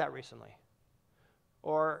thought about that recently?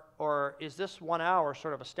 Or is this 1 hour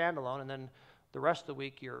sort of a standalone, and then the rest of the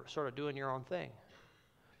week you're sort of doing your own thing?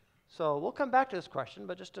 So we'll come back to this question,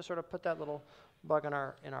 but just to sort of put that little bug in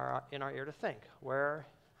our ear to think, where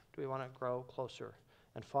do we want to grow closer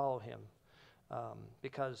and follow Him?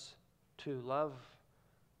 Because to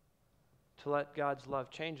let God's love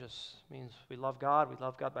change us means we love God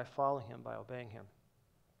by following Him, by obeying Him.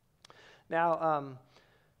 Now,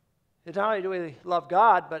 not only do we love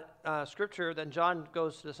God, but Scripture, then John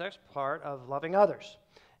goes to this next part of loving others.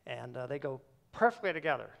 And they go perfectly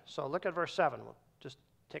together. So look at verse 7. We'll just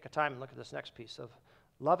take a time and look at this next piece of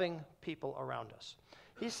loving people around us.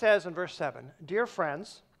 He says in verse 7, "Dear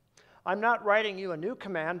friends, I'm not writing you a new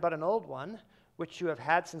command, but an old one, which you have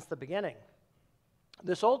had since the beginning.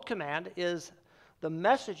 This old command is the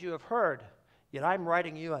message you have heard, yet I'm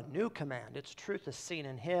writing you a new command. Its truth is seen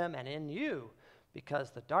in Him and in you,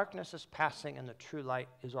 because the darkness is passing and the true light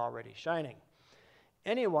is already shining.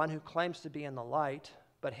 Anyone who claims to be in the light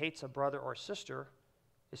but hates a brother or sister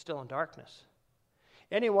is still in darkness.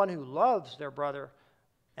 Anyone who loves their brother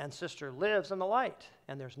and sister lives in the light,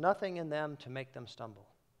 and there's nothing in them to make them stumble.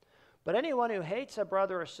 But anyone who hates a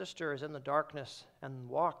brother or sister is in the darkness and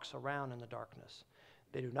walks around in the darkness.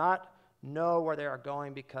 They do not know where they are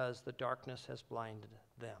going because the darkness has blinded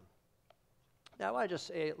them." Now, I want to just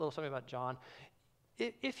say a little something about John.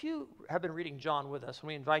 If you have been reading John with us, and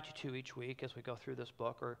we invite you to each week as we go through this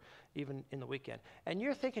book, or even in the weekend, and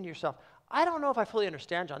you're thinking to yourself, I don't know if I fully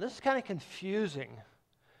understand John. This is kind of confusing.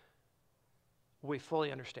 We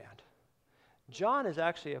fully understand. John is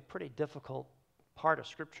actually a pretty difficult part of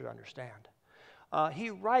Scripture to understand. He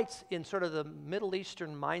writes in sort of the Middle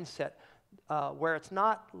Eastern mindset where it's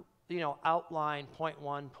not, outline point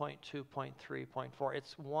 1, point 2, point 3, point 4.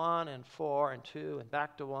 It's 1 and 4 and 2 and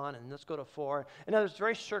back to 1 and let's go to 4. And it's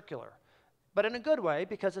very circular, but in a good way,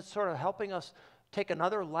 because it's sort of helping us take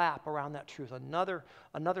another lap around that truth, another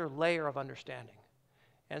layer of understanding.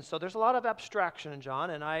 And so there's a lot of abstraction in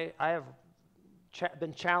John, and I have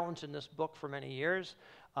been challenged in this book for many years.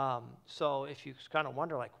 So if you kind of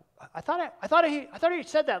wonder, like, I thought he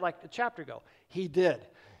said that like a chapter ago. He did.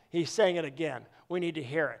 He's saying it again. We need to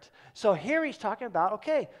hear it. So here he's talking about,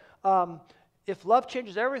 okay, if love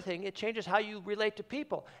changes everything, it changes how you relate to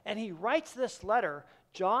people. And he writes this letter,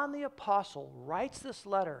 John the Apostle writes this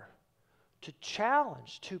letter to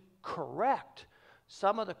challenge, to correct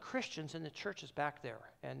some of the Christians in the churches back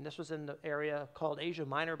there. And this was in the area called Asia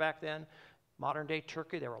Minor back then, modern-day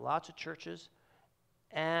Turkey. There were lots of churches,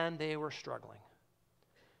 and they were struggling.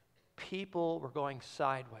 People were going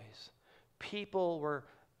sideways. People were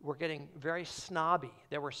getting very snobby.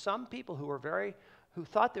 There were some people who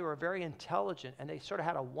thought they were very intelligent, and they sort of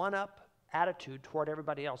had a one-up attitude toward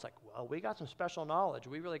everybody else. Like, well, we got some special knowledge.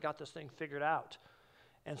 We really got this thing figured out.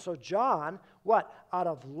 And so John, out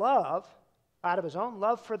of his own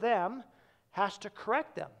love for them, has to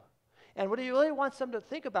correct them. And what he really wants them to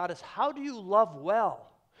think about is, how do you love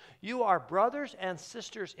well? You are brothers and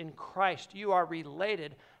sisters in Christ. You are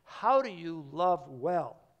related. How do you love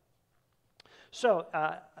well? So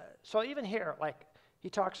even here, like, he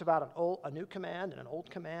talks about a new command and an old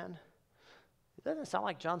command. It doesn't sound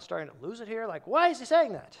like John's starting to lose it here. Like, why is he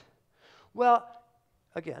saying that? Well,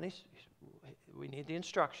 again, we need the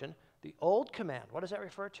instruction. The old command, what does that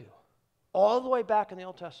refer to? all the way back in the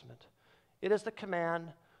Old Testament. It is the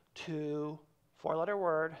command to, four-letter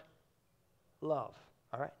word, love.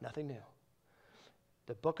 All right, nothing new.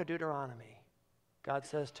 The book of Deuteronomy, God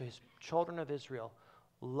says to his children of Israel,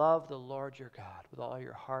 love the Lord your God with all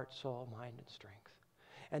your heart, soul, mind, and strength.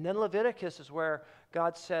 And then Leviticus is where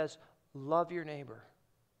God says, love your neighbor.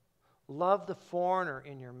 Love the foreigner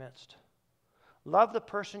in your midst. Love the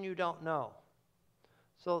person you don't know.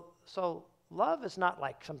 So love is not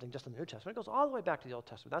like something just in the New Testament. It goes all the way back to the Old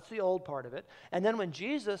Testament. That's the old part of it. And then when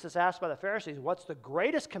Jesus is asked by the Pharisees, what's the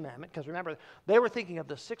greatest commandment? Because remember, they were thinking of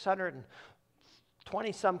the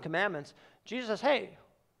 620-some commandments. Jesus says, hey,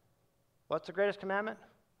 what's the greatest commandment?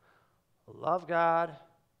 Love God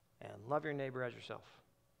and love your neighbor as yourself.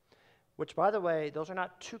 Which, by the way, those are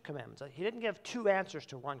not two commandments. He didn't give two answers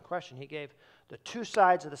to one question. He gave the two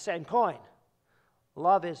sides of the same coin.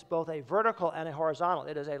 Love is both a vertical and a horizontal.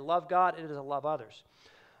 It is a love God, it is a love others.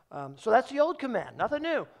 So that's the old command, nothing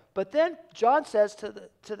new. But then John says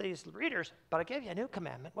to these readers, but I gave you a new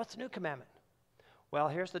commandment. What's the new commandment? Well,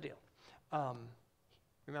 here's the deal.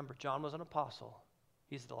 Remember, John was an apostle.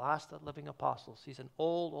 He's the last of the living apostles. He's an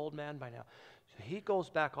old man by now. So he goes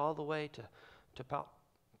back all the way to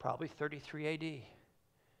probably 33 A.D.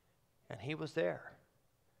 And he was there.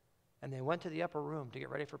 And they went to the upper room to get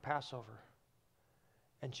ready for Passover.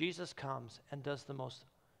 And Jesus comes and does the most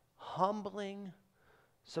humbling,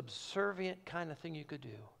 subservient kind of thing you could do.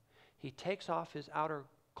 He takes off his outer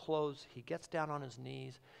clothes, he gets down on his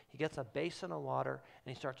knees, he gets a basin of water,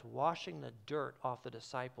 and he starts washing the dirt off the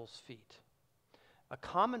disciples' feet. A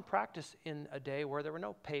common practice in a day where there were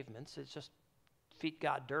no pavements, it's just feet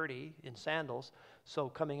got dirty in sandals. So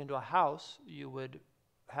coming into a house, you would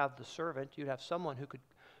have the servant, you'd have someone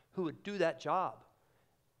who would do that job.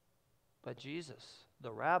 But Jesus,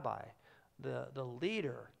 the rabbi, the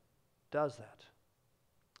leader, does that.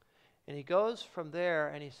 And he goes from there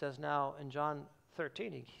and he says now, in John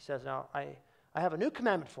 13, he says, now, I have a new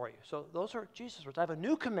commandment for you. So those are Jesus' words. I have a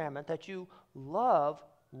new commandment that you love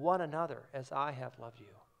one another as I have loved you.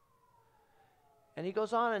 And he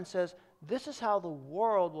goes on and says, this is how the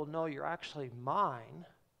world will know you're actually mine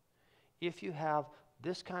if you have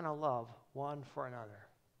this kind of love one for another.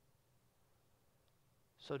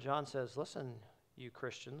 So John says, listen, you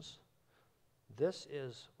Christians, this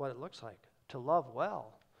is what it looks like. To love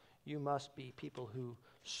well, you must be people who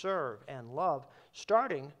serve and love,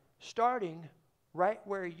 starting right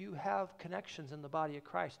where you have connections in the body of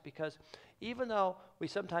Christ. Because even though we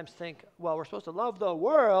sometimes think, well, we're supposed to love the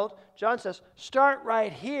world, John says, start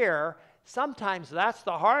right here. Sometimes that's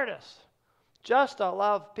the hardest. Just to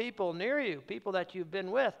love people near you, people that you've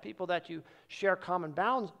been with, people that you share common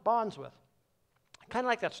bonds with. Kind of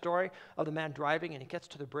like that story of the man driving and he gets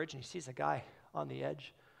to the bridge and he sees a guy on the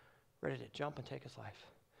edge ready to jump and take his life.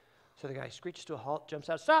 So the guy screeches to a halt, jumps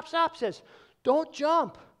out, stop, says, don't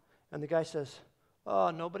jump. And the guy says, oh,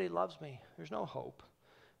 nobody loves me. There's no hope.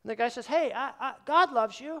 And the guy says, hey, God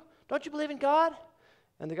loves you. Don't you believe in God?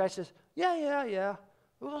 And the guy says, yeah.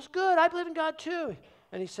 Well, it's good. I believe in God too.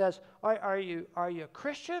 And he says, are you a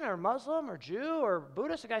Christian or Muslim or Jew or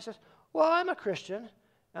Buddhist? The guy says, well, I'm a Christian.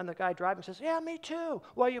 And the guy driving says, yeah, me too.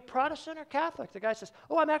 Well, are you Protestant or Catholic? The guy says,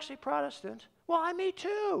 oh, I'm actually Protestant. Well, me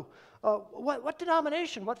too. What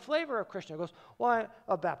denomination? What flavor of Christian? He goes, well, I'm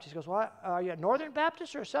a Baptist. He goes, well, are you a Northern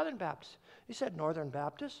Baptist or a Southern Baptist? He said, Northern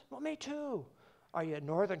Baptist. Well, me too. Are you a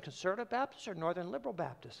Northern Conservative Baptist or Northern Liberal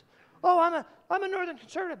Baptist? Oh, I'm a Northern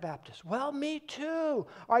Conservative Baptist. Well, me too.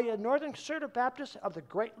 Are you a Northern Conservative Baptist of the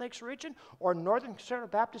Great Lakes region or Northern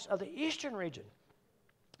Conservative Baptist of the Eastern region?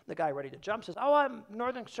 The guy ready to jump says, oh, I'm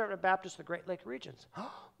Northern Conservative Baptist of the Great Lake regions.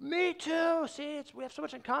 Me too. See, we have so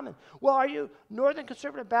much in common. Well, are you Northern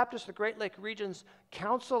Conservative Baptist of the Great Lake Regions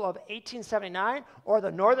Council of 1879 or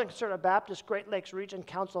the Northern Conservative Baptist Great Lakes Region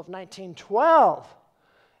Council of 1912?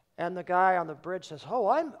 And the guy on the bridge says, oh,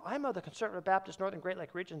 I'm of the Conservative Baptist Northern Great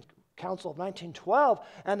Lake Region Council of 1912.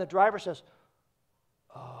 And the driver says,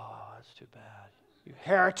 oh, that's too bad. You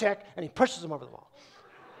heretic. And he pushes him over the wall.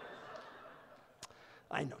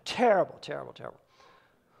 I know, terrible.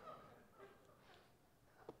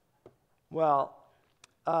 Well,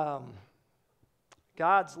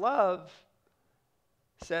 God's love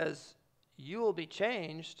says you will be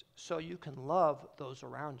changed so you can love those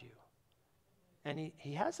around you. And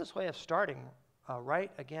he has this way of starting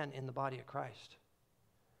right again in the body of Christ.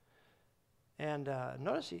 And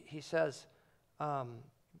notice he says,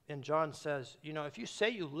 and John says, if you say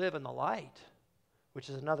you live in the light, which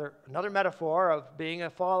is another metaphor of being a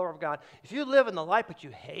follower of God. If you live in the light but you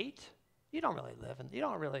hate, you don't really live, and you're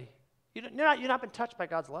not been touched by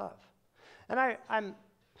God's love. And I'm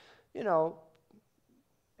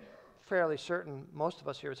fairly certain most of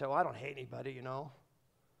us here would say, well, I don't hate anybody, you know.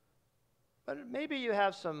 But maybe you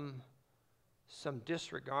have some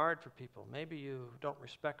disregard for people. Maybe you don't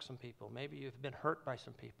respect some people. Maybe you've been hurt by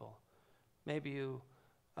some people. Maybe you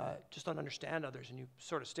just don't understand others and you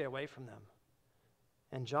sort of stay away from them.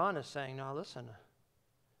 And John is saying, no, listen,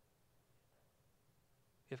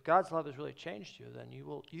 if God's love has really changed you, then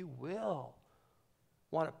you will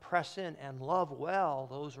want to press in and love well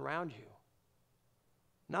those around you.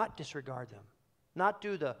 Not disregard them. Not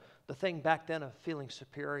do the thing back then of feeling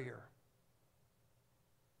superior.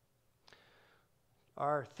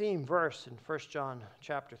 Our theme verse in 1 John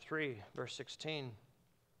chapter 3, verse 16,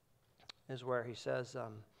 is where he says,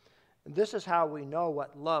 this is how we know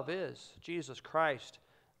what love is. Jesus Christ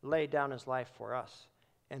laid down his life for us,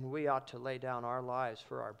 and we ought to lay down our lives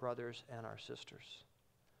for our brothers and our sisters.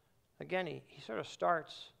 Again, he sort of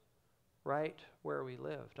starts right where we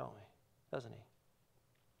live, don't we? Doesn't he?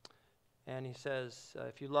 And he says,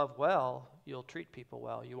 if you love well, you'll treat people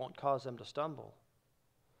well. You won't cause them to stumble.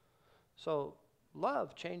 So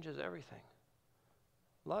love changes everything.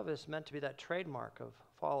 Love is meant to be that trademark of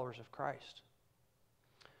followers of Christ.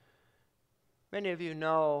 Many of you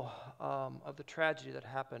know of the tragedy that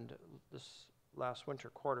happened this last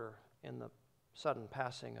winter quarter in the sudden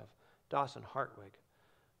passing of Dawson Hartwig,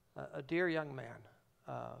 a dear young man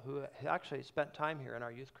who actually spent time here in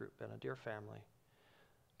our youth group and a dear family.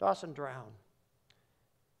 Dawson drowned.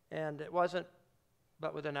 And it wasn't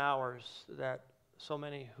but within hours that so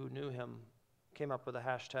many who knew him came up with a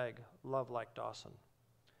hashtag, #LoveLikeDawson.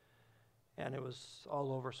 And it was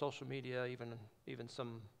all over social media, even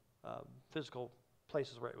some physical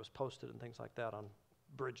places where it was posted and things like that on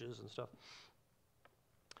bridges and stuff.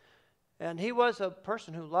 And he was a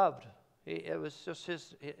person who loved. It was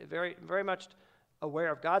just very, very much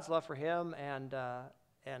aware of God's love for him and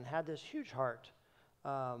had this huge heart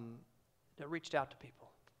that reached out to people.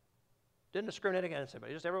 Didn't discriminate against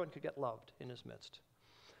anybody, just everyone could get loved in his midst.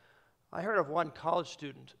 I heard of one college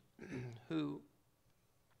student who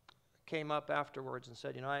came up afterwards and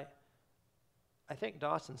said, I think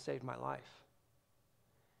Dawson saved my life.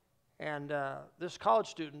 And this college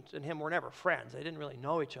student and him were never friends. They didn't really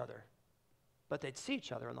know each other, but they'd see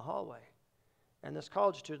each other in the hallway. And this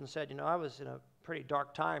college student said, I was in a pretty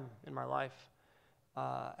dark time in my life,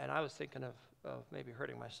 and I was thinking of maybe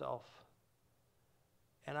hurting myself.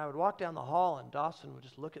 And I would walk down the hall, and Dawson would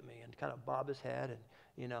just look at me and kind of bob his head and,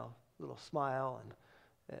 little smile.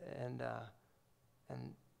 And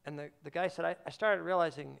the guy said, I started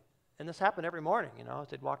realizing, and this happened every morning, as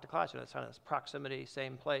they'd walk to class, it's kind of proximity,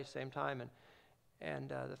 same place, same time. And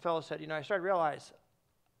the fellow said, I started to realize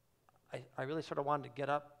I really sort of wanted to get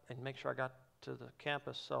up and make sure I got to the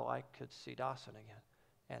campus so I could see Dawson again.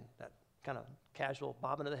 And that kind of casual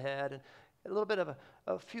bobbing of the head and a little bit of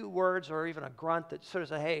a few words or even a grunt that sort of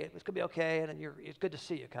said, hey, it's going to be okay, and it's good to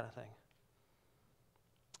see you kind of thing.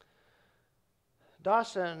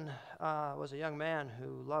 Dawson was a young man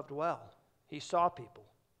who loved well. He saw people.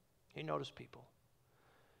 He noticed people.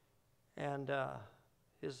 And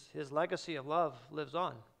his legacy of love lives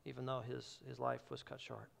on, even though his life was cut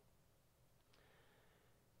short.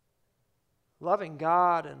 Loving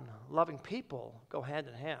God and loving people go hand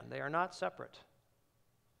in hand. They are not separate.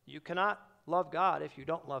 You cannot love God if you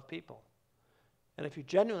don't love people. And if you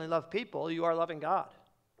genuinely love people, you are loving God.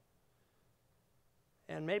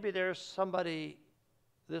 And maybe there's somebody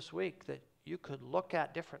this week that you could look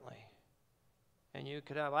at differently. And you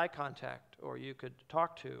could have eye contact, or you could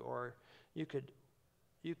talk to, or you could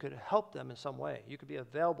help them in some way. You could be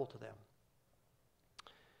available to them.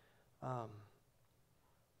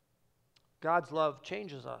 God's love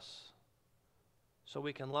changes us so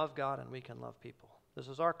we can love God and we can love people. This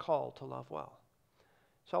is our call to love well.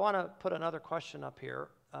 So I want to put another question up here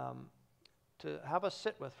to have us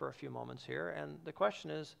sit with for a few moments here. And the question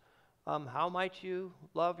is, how might you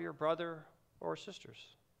love your brother or sisters?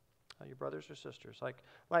 Your brothers or sisters?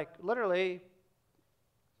 Like literally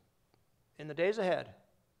in the days ahead,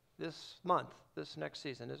 this month, this next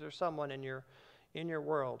season, is there someone in your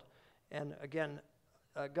world? And again,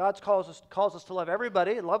 God calls us to love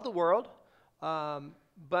everybody, love the world,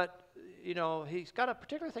 but He's got a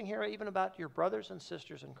particular thing here even about your brothers and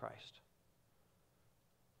sisters in Christ.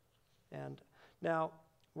 And now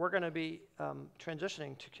we're going to be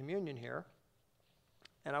transitioning to communion here,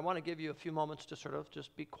 and I want to give you a few moments to sort of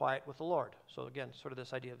just be quiet with the Lord. So again, sort of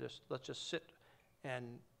this idea of let's just sit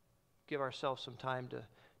and give ourselves some time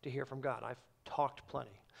to hear from God. I've talked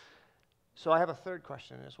plenty. So I have a third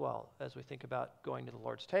question as well as we think about going to the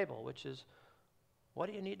Lord's table, which is, what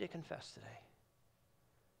do you need to confess today?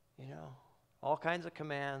 All kinds of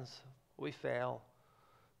commands, we fail.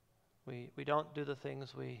 We don't do the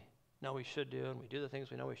things we know we should do, and we do the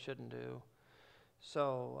things we know we shouldn't do.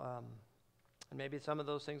 So, and maybe some of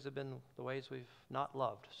those things have been the ways we've not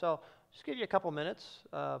loved. So just give you a couple minutes,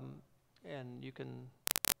 and you can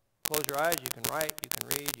close your eyes, you can write, you can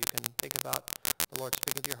read, you can think about the Lord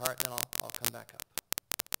speak with your heart, then I'll come back up.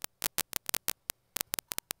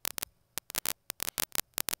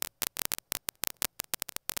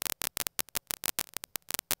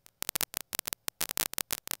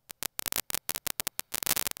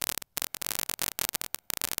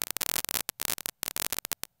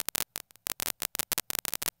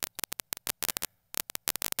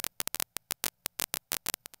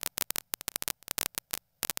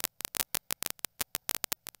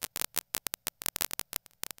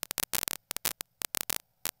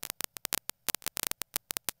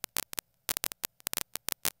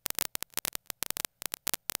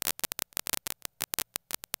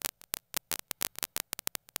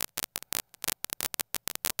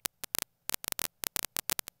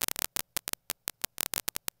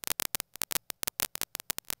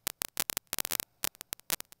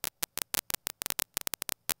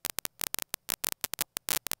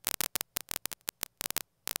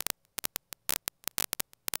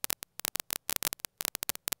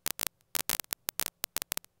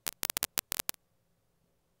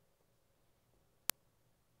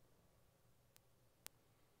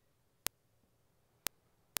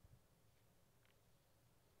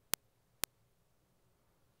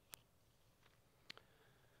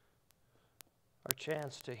 Our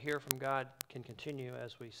chance to hear from God can continue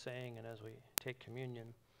as we sing and as we take communion.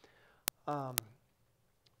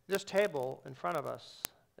 This table in front of us,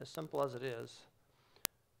 as simple as it is,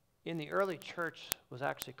 in the early church was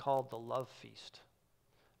actually called the love feast.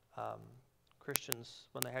 Christians,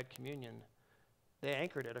 when they had communion, they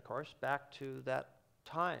anchored it, of course, back to that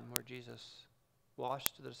time where Jesus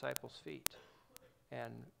washed the disciples' feet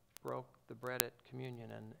and broke the bread at communion,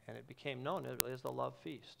 and it became known as the love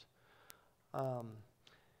feast.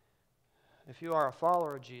 If you are a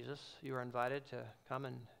follower of Jesus, you are invited to come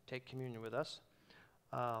and take communion with us.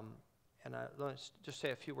 And let me just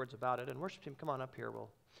say a few words about it. And worship team, come on up here.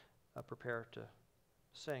 We'll prepare to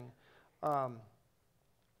sing.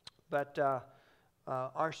 But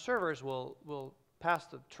our servers will pass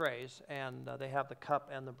the trays, and they have the cup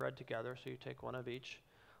and the bread together, so you take one of each.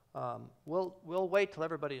 We'll wait till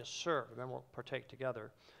everybody is served, and then we'll partake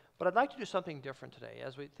together. But I'd like to do something different today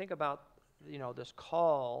as we think about this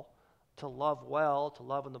call to love well, to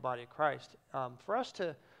love in the body of Christ. For us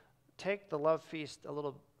to take the love feast a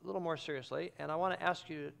little more seriously, and I want to ask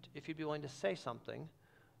you if you'd be willing to say something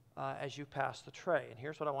as you pass the tray. And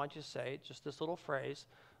here's what I want you to say, just this little phrase: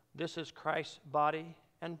 this is Christ's body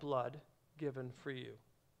and blood given for you.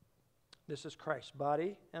 This is Christ's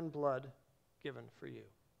body and blood given for you.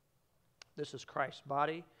 This is Christ's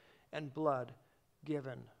body and blood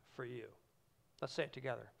given for you. Let's say it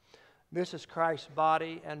together. This is Christ's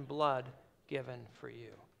body and blood given for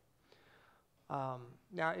you.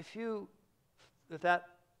 Now, if that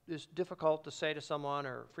is difficult to say to someone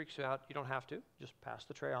or freaks you out, you don't have to. Just pass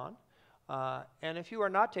the tray on. And if you are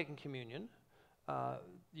not taking communion,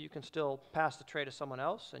 you can still pass the tray to someone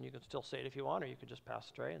else, and you can still say it if you want, or you can just pass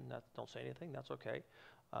the tray and don't say anything. That's okay.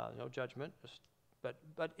 No judgment.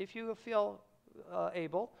 But if you feel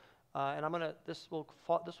able, and this will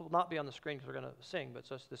not be on the screen because we're going to sing, but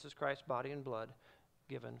this is Christ's body and blood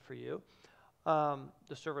given for you.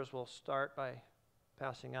 The servers will start by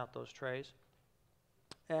passing out those trays.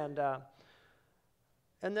 And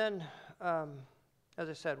then, as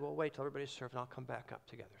I said, we'll wait till everybody's served, and I'll come back up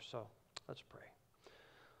together. So let's pray.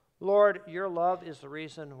 Lord, your love is the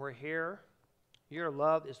reason we're here. Your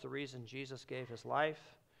love is the reason Jesus gave his life.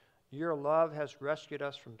 Your love has rescued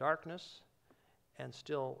us from darkness and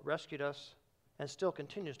still rescued us and still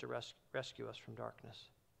continues to rescue us from darkness.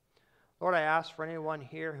 Lord, I ask for anyone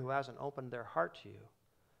here who hasn't opened their heart to you,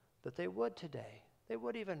 that they would today, they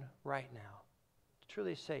would even right now,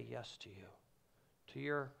 truly say yes to you, to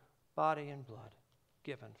your body and blood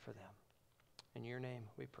given for them. In your name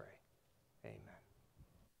we pray. Amen.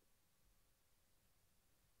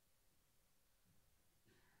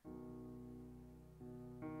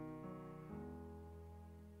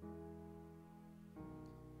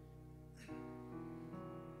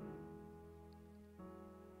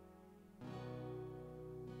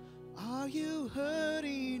 Are you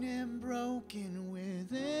hurting and broken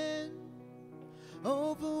within?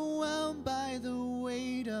 Overwhelmed by the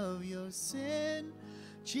weight of your sin?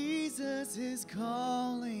 Jesus is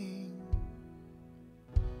calling.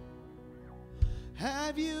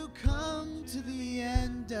 Have you come to the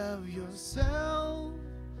end of yourself?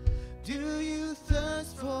 Do you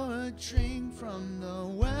thirst for a drink from the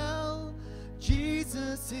well.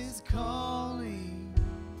 Jesus is calling.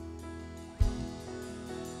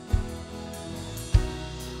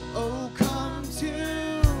 Oh, come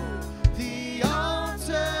to the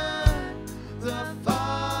altar. The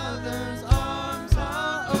Father's arms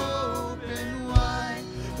are open wide.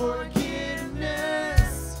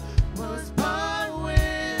 Forgiveness was bought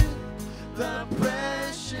with the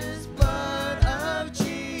precious blood of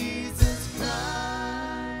Jesus Christ.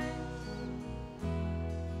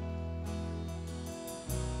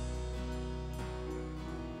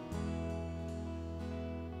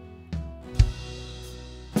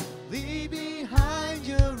 Leave behind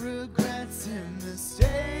your regrets and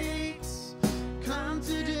mistakes. Come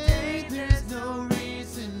today, there's no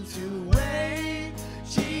reason to wait.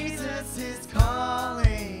 Jesus is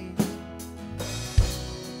calling.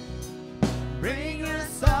 Bring your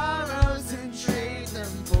sorrows and trade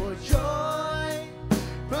them for joy.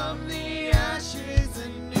 From the ashes a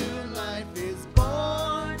new life is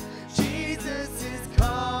born. Jesus is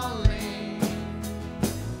calling.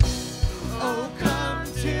 Oh, come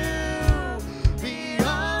to the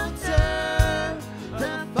altar.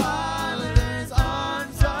 The Father's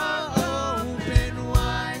arms are open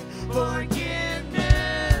wide.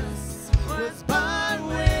 Forgiveness was bought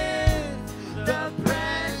with the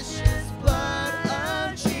precious blood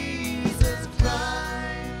of Jesus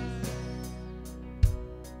Christ.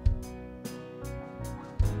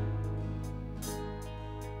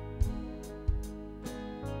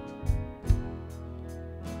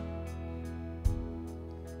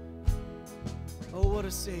 Oh, what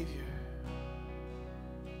a Savior.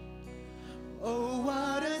 Oh,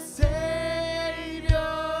 what a Savior.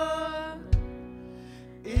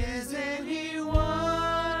 Isn't He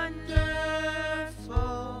wonderful?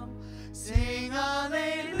 Sing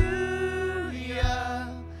hallelujah.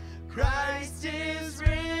 Christ is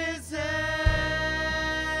risen.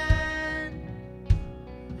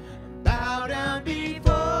 Bow down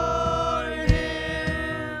before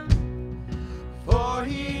Him, for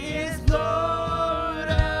He is Lord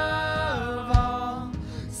of all.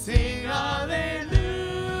 Sing hallelujah.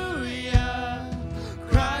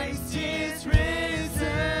 Christ is risen.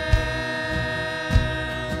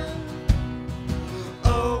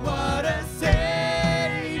 Oh, what a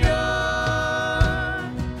Savior.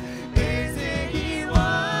 Isn't He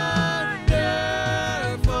wonderful?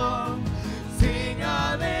 Sing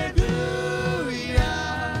hallelujah.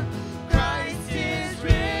 Christ is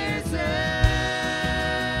risen.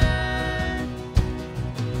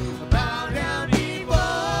 Bow down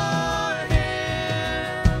before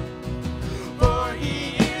Him, for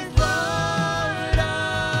He is Lord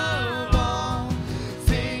of all.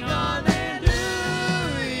 Sing hallelujah.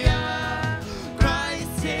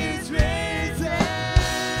 Christ is risen.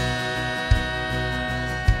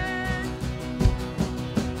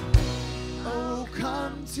 Oh,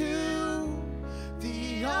 come to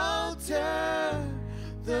the altar.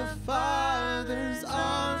 The Father's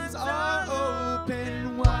arms are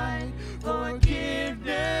open wide.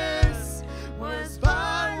 Forgiveness was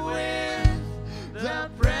bought with the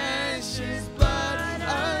precious blood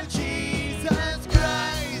of Jesus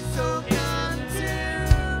Christ. So come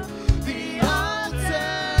to the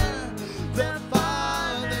altar. The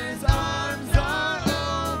Father's arms are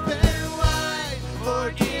open wide.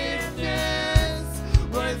 Forgiveness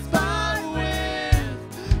was bought with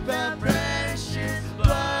the precious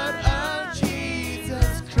blood of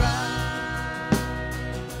Jesus Christ.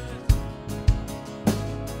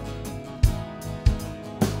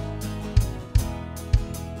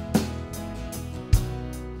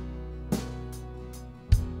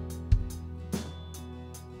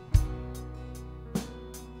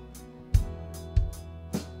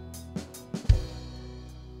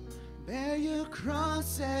 Bear your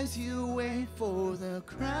cross as you wait for the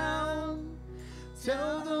crown.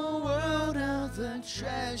 Tell the world of the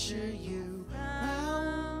treasure you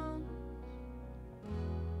found.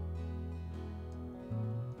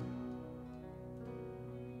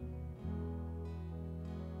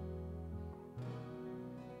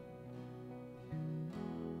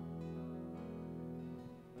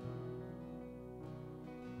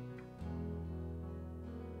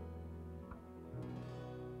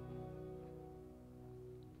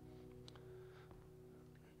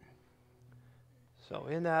 So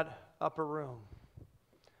in that upper room,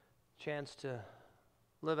 chance to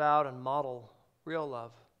live out and model real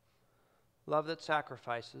love. Love that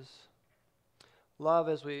sacrifices. Love,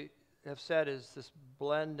 as we have said, is this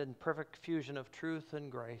blend and perfect fusion of truth and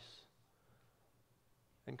grace.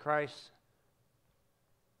 And Christ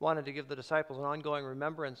wanted to give the disciples an ongoing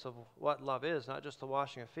remembrance of what love is, not just the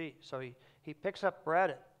washing of feet. So he he picks up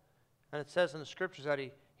bread, and it says in the scriptures that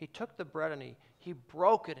he took the bread and he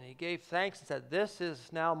broke it and he gave thanks and said, "This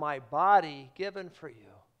is now my body given for you."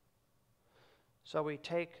 So we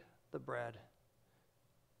take the bread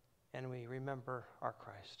and we remember our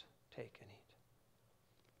Christ. Take and eat.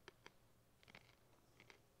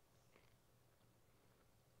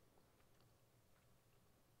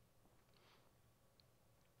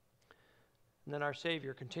 And then our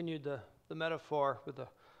Savior continued the metaphor with a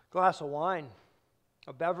glass of wine,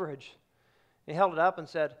 a beverage. He held it up and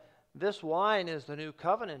said, "This wine is the new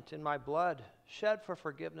covenant in my blood, shed for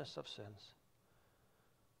forgiveness of sins."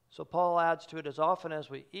 So Paul adds to it, as often as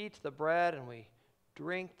we eat the bread and we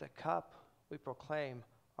drink the cup, we proclaim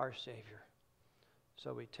our Savior.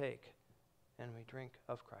 So we take and we drink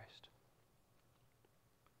of Christ.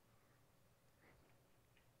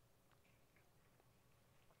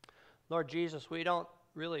 Lord Jesus, we don't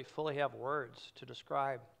really fully have words to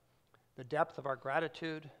describe the depth of our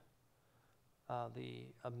gratitude,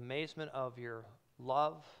 the amazement of your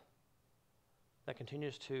love that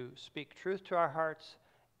continues to speak truth to our hearts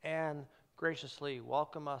and graciously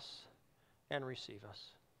welcome us and receive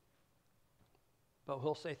us. But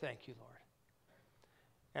we'll say thank you, Lord.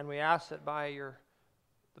 And we ask that by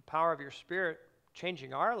the power of your Spirit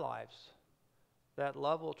changing our lives, that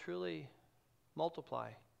love will truly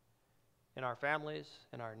multiply in our families,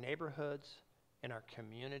 in our neighborhoods, in our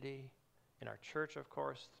community, in our church, of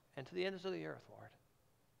course, and to the ends of the earth, Lord,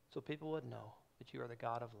 so people would know that you are the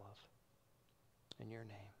God of love. In your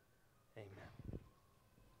name, amen.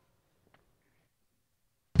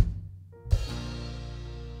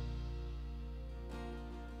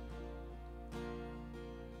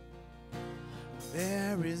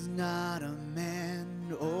 There is not a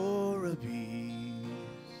man or a beast,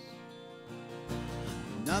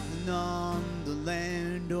 nothing on the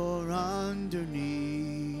land or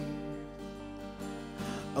underneath,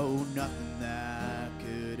 oh, nothing that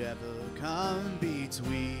could ever come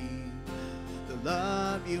between the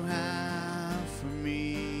love you have for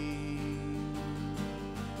me.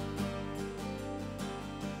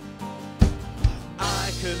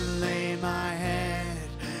 I could lay my head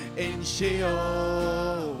in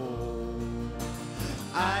Sheol,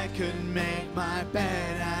 I could make my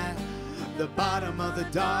bed at the bottom of the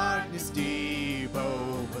darkness deep,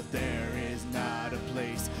 oh, but there is not a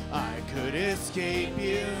place I could escape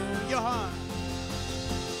you. Your heart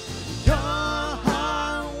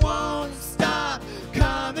won't stop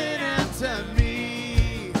coming after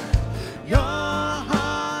me. Your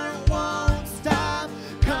heart won't stop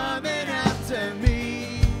coming after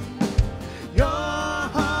me. Your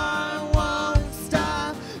heart won't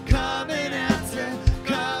stop coming after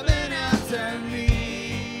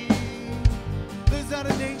me. There's not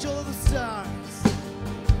an angel of the stars.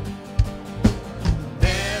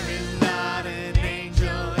 There is not an angel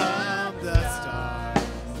of the stars.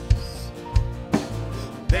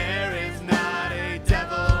 There is not a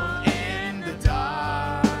devil in the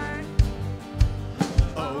dark.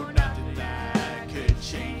 Oh, nothing that could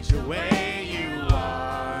change the way you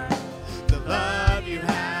are, the love you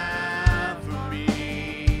have for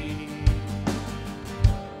me.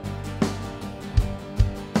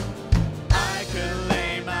 I could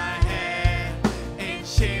lay my head in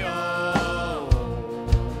Sheol,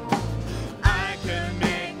 I could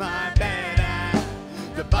make my bed at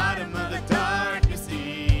the bottom of the darkness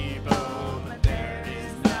deep, oh, but there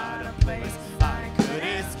is not a place I could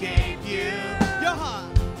escape you. Your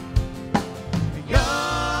heart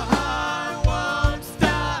won't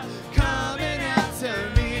stop coming after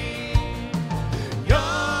me. Your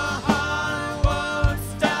heart won't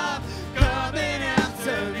stop coming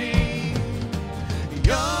after me.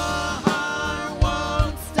 Your heart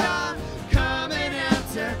won't stop coming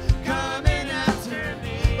after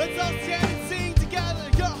me. Let's all stand and sing together.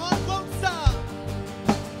 Your heart won't stop.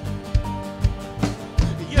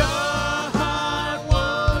 Your heart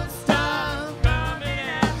won't stop coming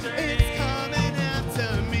after me. It's coming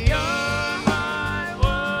after me. Your heart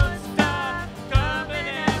won't stop coming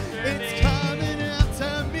after me. It's coming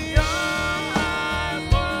after me. Your heart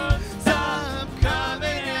won't stop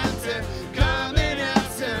coming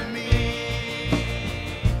after me.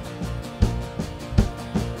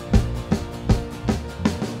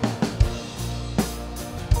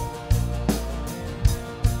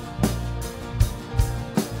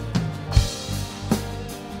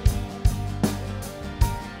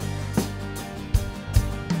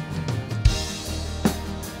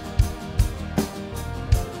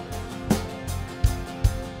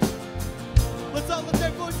 Let's all lift our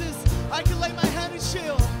voices. I can lay my head in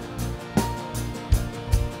Sheol.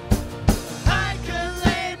 I can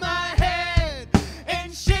lay my head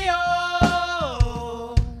in Sheol.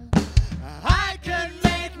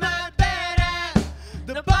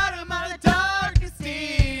 of the darkest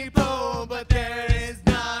deep, oh, but there is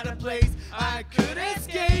not a place I could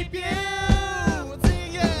escape you. Sing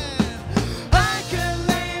again. I could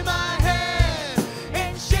lay my head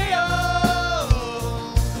in Sheol.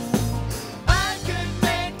 I could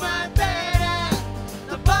make my bed at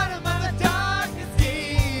the bottom of the darkest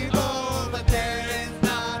deep, oh, but there is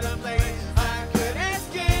not a place I could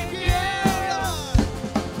escape you.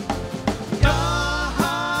 Your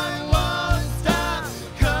heart won't stop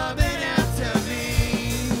coming after me.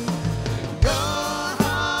 Your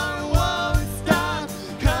heart won't stop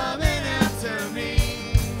coming after me.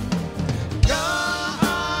 Your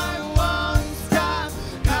heart won't stop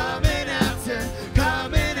coming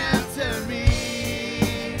after me.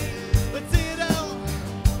 Let's sing it out.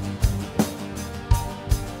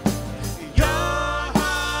 Your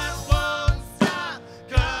heart won't stop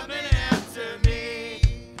coming after me.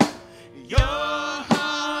 Your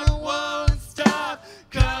heart won't stop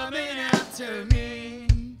coming after me.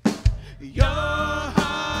 Your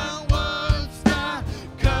heart won't stop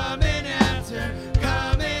coming after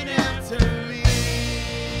me.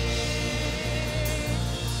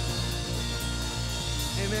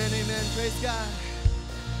 Amen, amen. Praise God.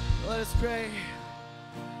 Let us pray.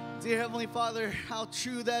 Dear Heavenly Father, how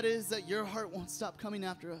true that is that your heart won't stop coming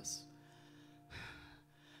after us.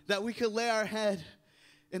 That we could lay our head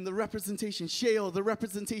in the representation, Sheol, the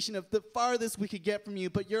representation of the farthest we could get from you,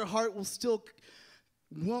 but your heart will still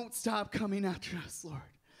won't stop coming after us, Lord.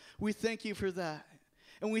 We thank you for that.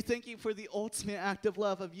 And we thank you for the ultimate act of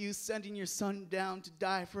love of you sending your son down to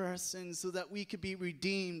die for our sins so that we could be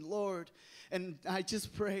redeemed, Lord. And I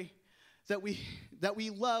just pray that we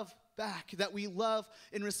love back, that we love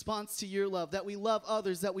in response to your love, that we love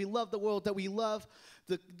others, that we love the world, that we love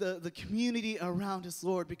the community around us,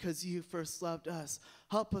 Lord, because you first loved us.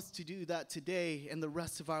 Help us to do that today and the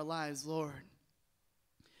rest of our lives, Lord.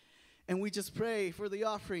 And we just pray for the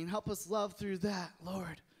offering. Help us love through that,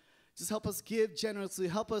 Lord. Just help us give generously.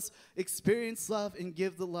 Help us experience love and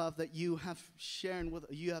give the love that you have shared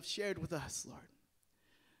with us, Lord.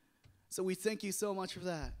 So we thank you so much for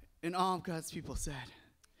that. And all of God's people said,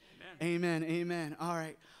 Amen. Amen. Amen. All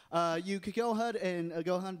right. You could go ahead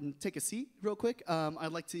and take a seat real quick.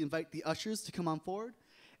 I'd like to invite the ushers to come on forward.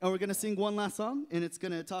 And we're going to sing one last song, and it's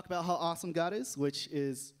going to talk about how awesome God is, which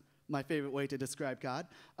is my favorite way to describe God.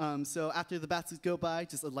 So after the baskets go by,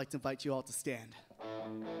 I'd like to invite you all to stand.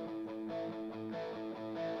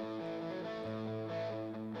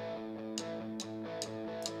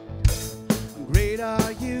 Great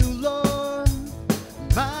are you, Lord,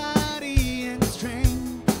 mighty in strength.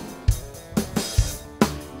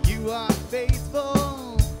 You are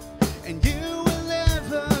faithful, and you will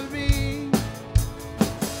ever be.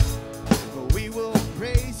 We will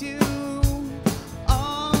praise you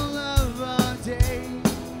all of our days.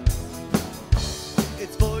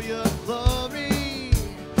 It's for your glory.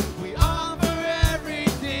 We offer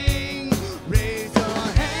everything. Raise your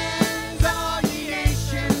hands, all ye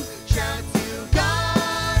nations. Shout to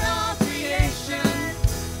God, all creation.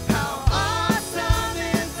 How awesome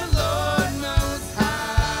is the Lord Most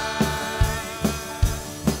High.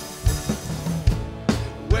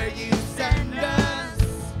 Where you send us,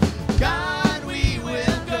 God, we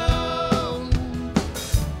will go.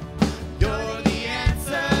 You're the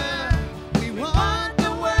answer we want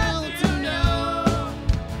the world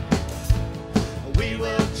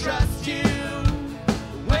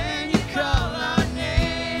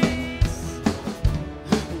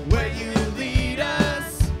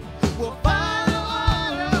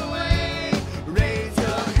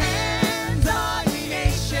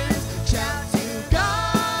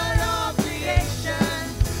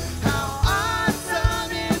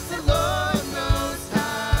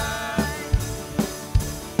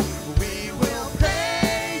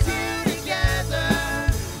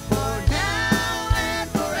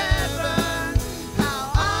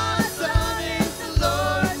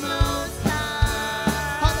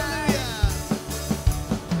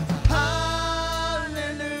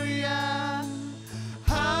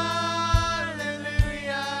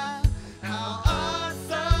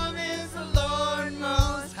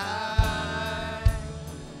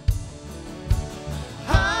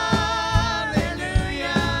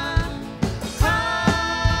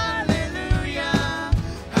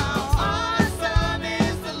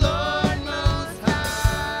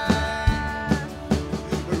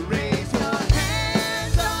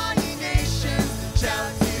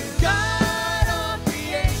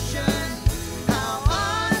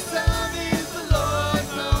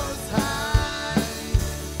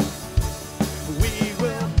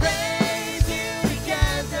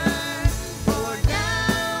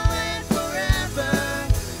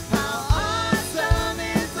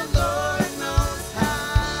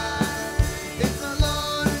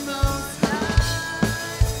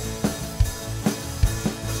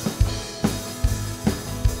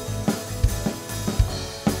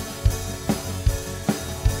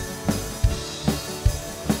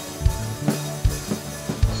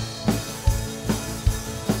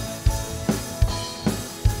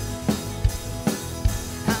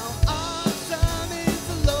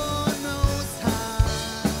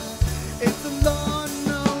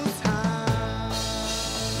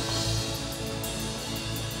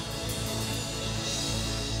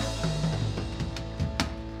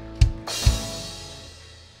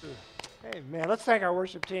Let's thank our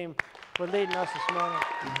worship team for leading us this morning.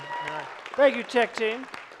 All right. Thank you, tech team.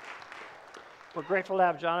 We're grateful to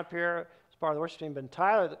have John up here as part of the worship team, but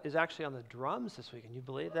Tyler is actually on the drums this week. Can you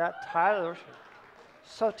believe that? Tyler, the worship team.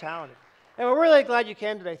 So talented. And we're really glad you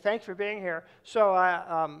came today. Thanks for being here.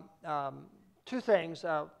 So two things.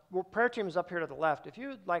 Prayer team is up here to the left. If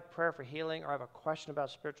you'd like prayer for healing or have a question about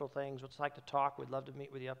spiritual things, would like to talk, we'd love to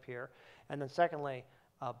meet with you up here. And then secondly,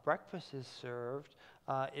 breakfast is served.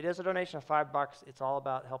 It is a donation of $5. It's all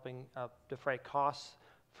about helping defray costs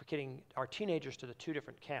for getting our teenagers to the two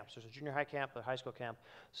different camps. There's a junior high camp, a high school camp.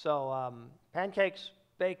 So pancakes,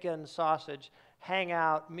 bacon, sausage, hang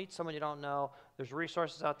out, meet someone you don't know. There's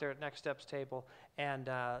resources out there at Next Steps table. And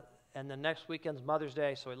then next weekend's Mother's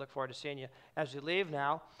Day, so we look forward to seeing you. As you leave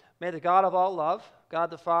now, may the God of all love, God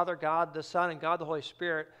the Father, God the Son, and God the Holy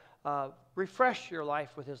Spirit refresh your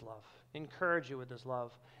life with his love, encourage you with his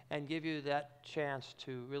love, and give you that chance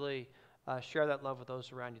to really share that love with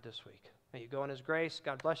those around you this week. May you go in his grace.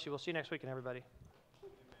 God bless you. We'll see you next weekend, everybody.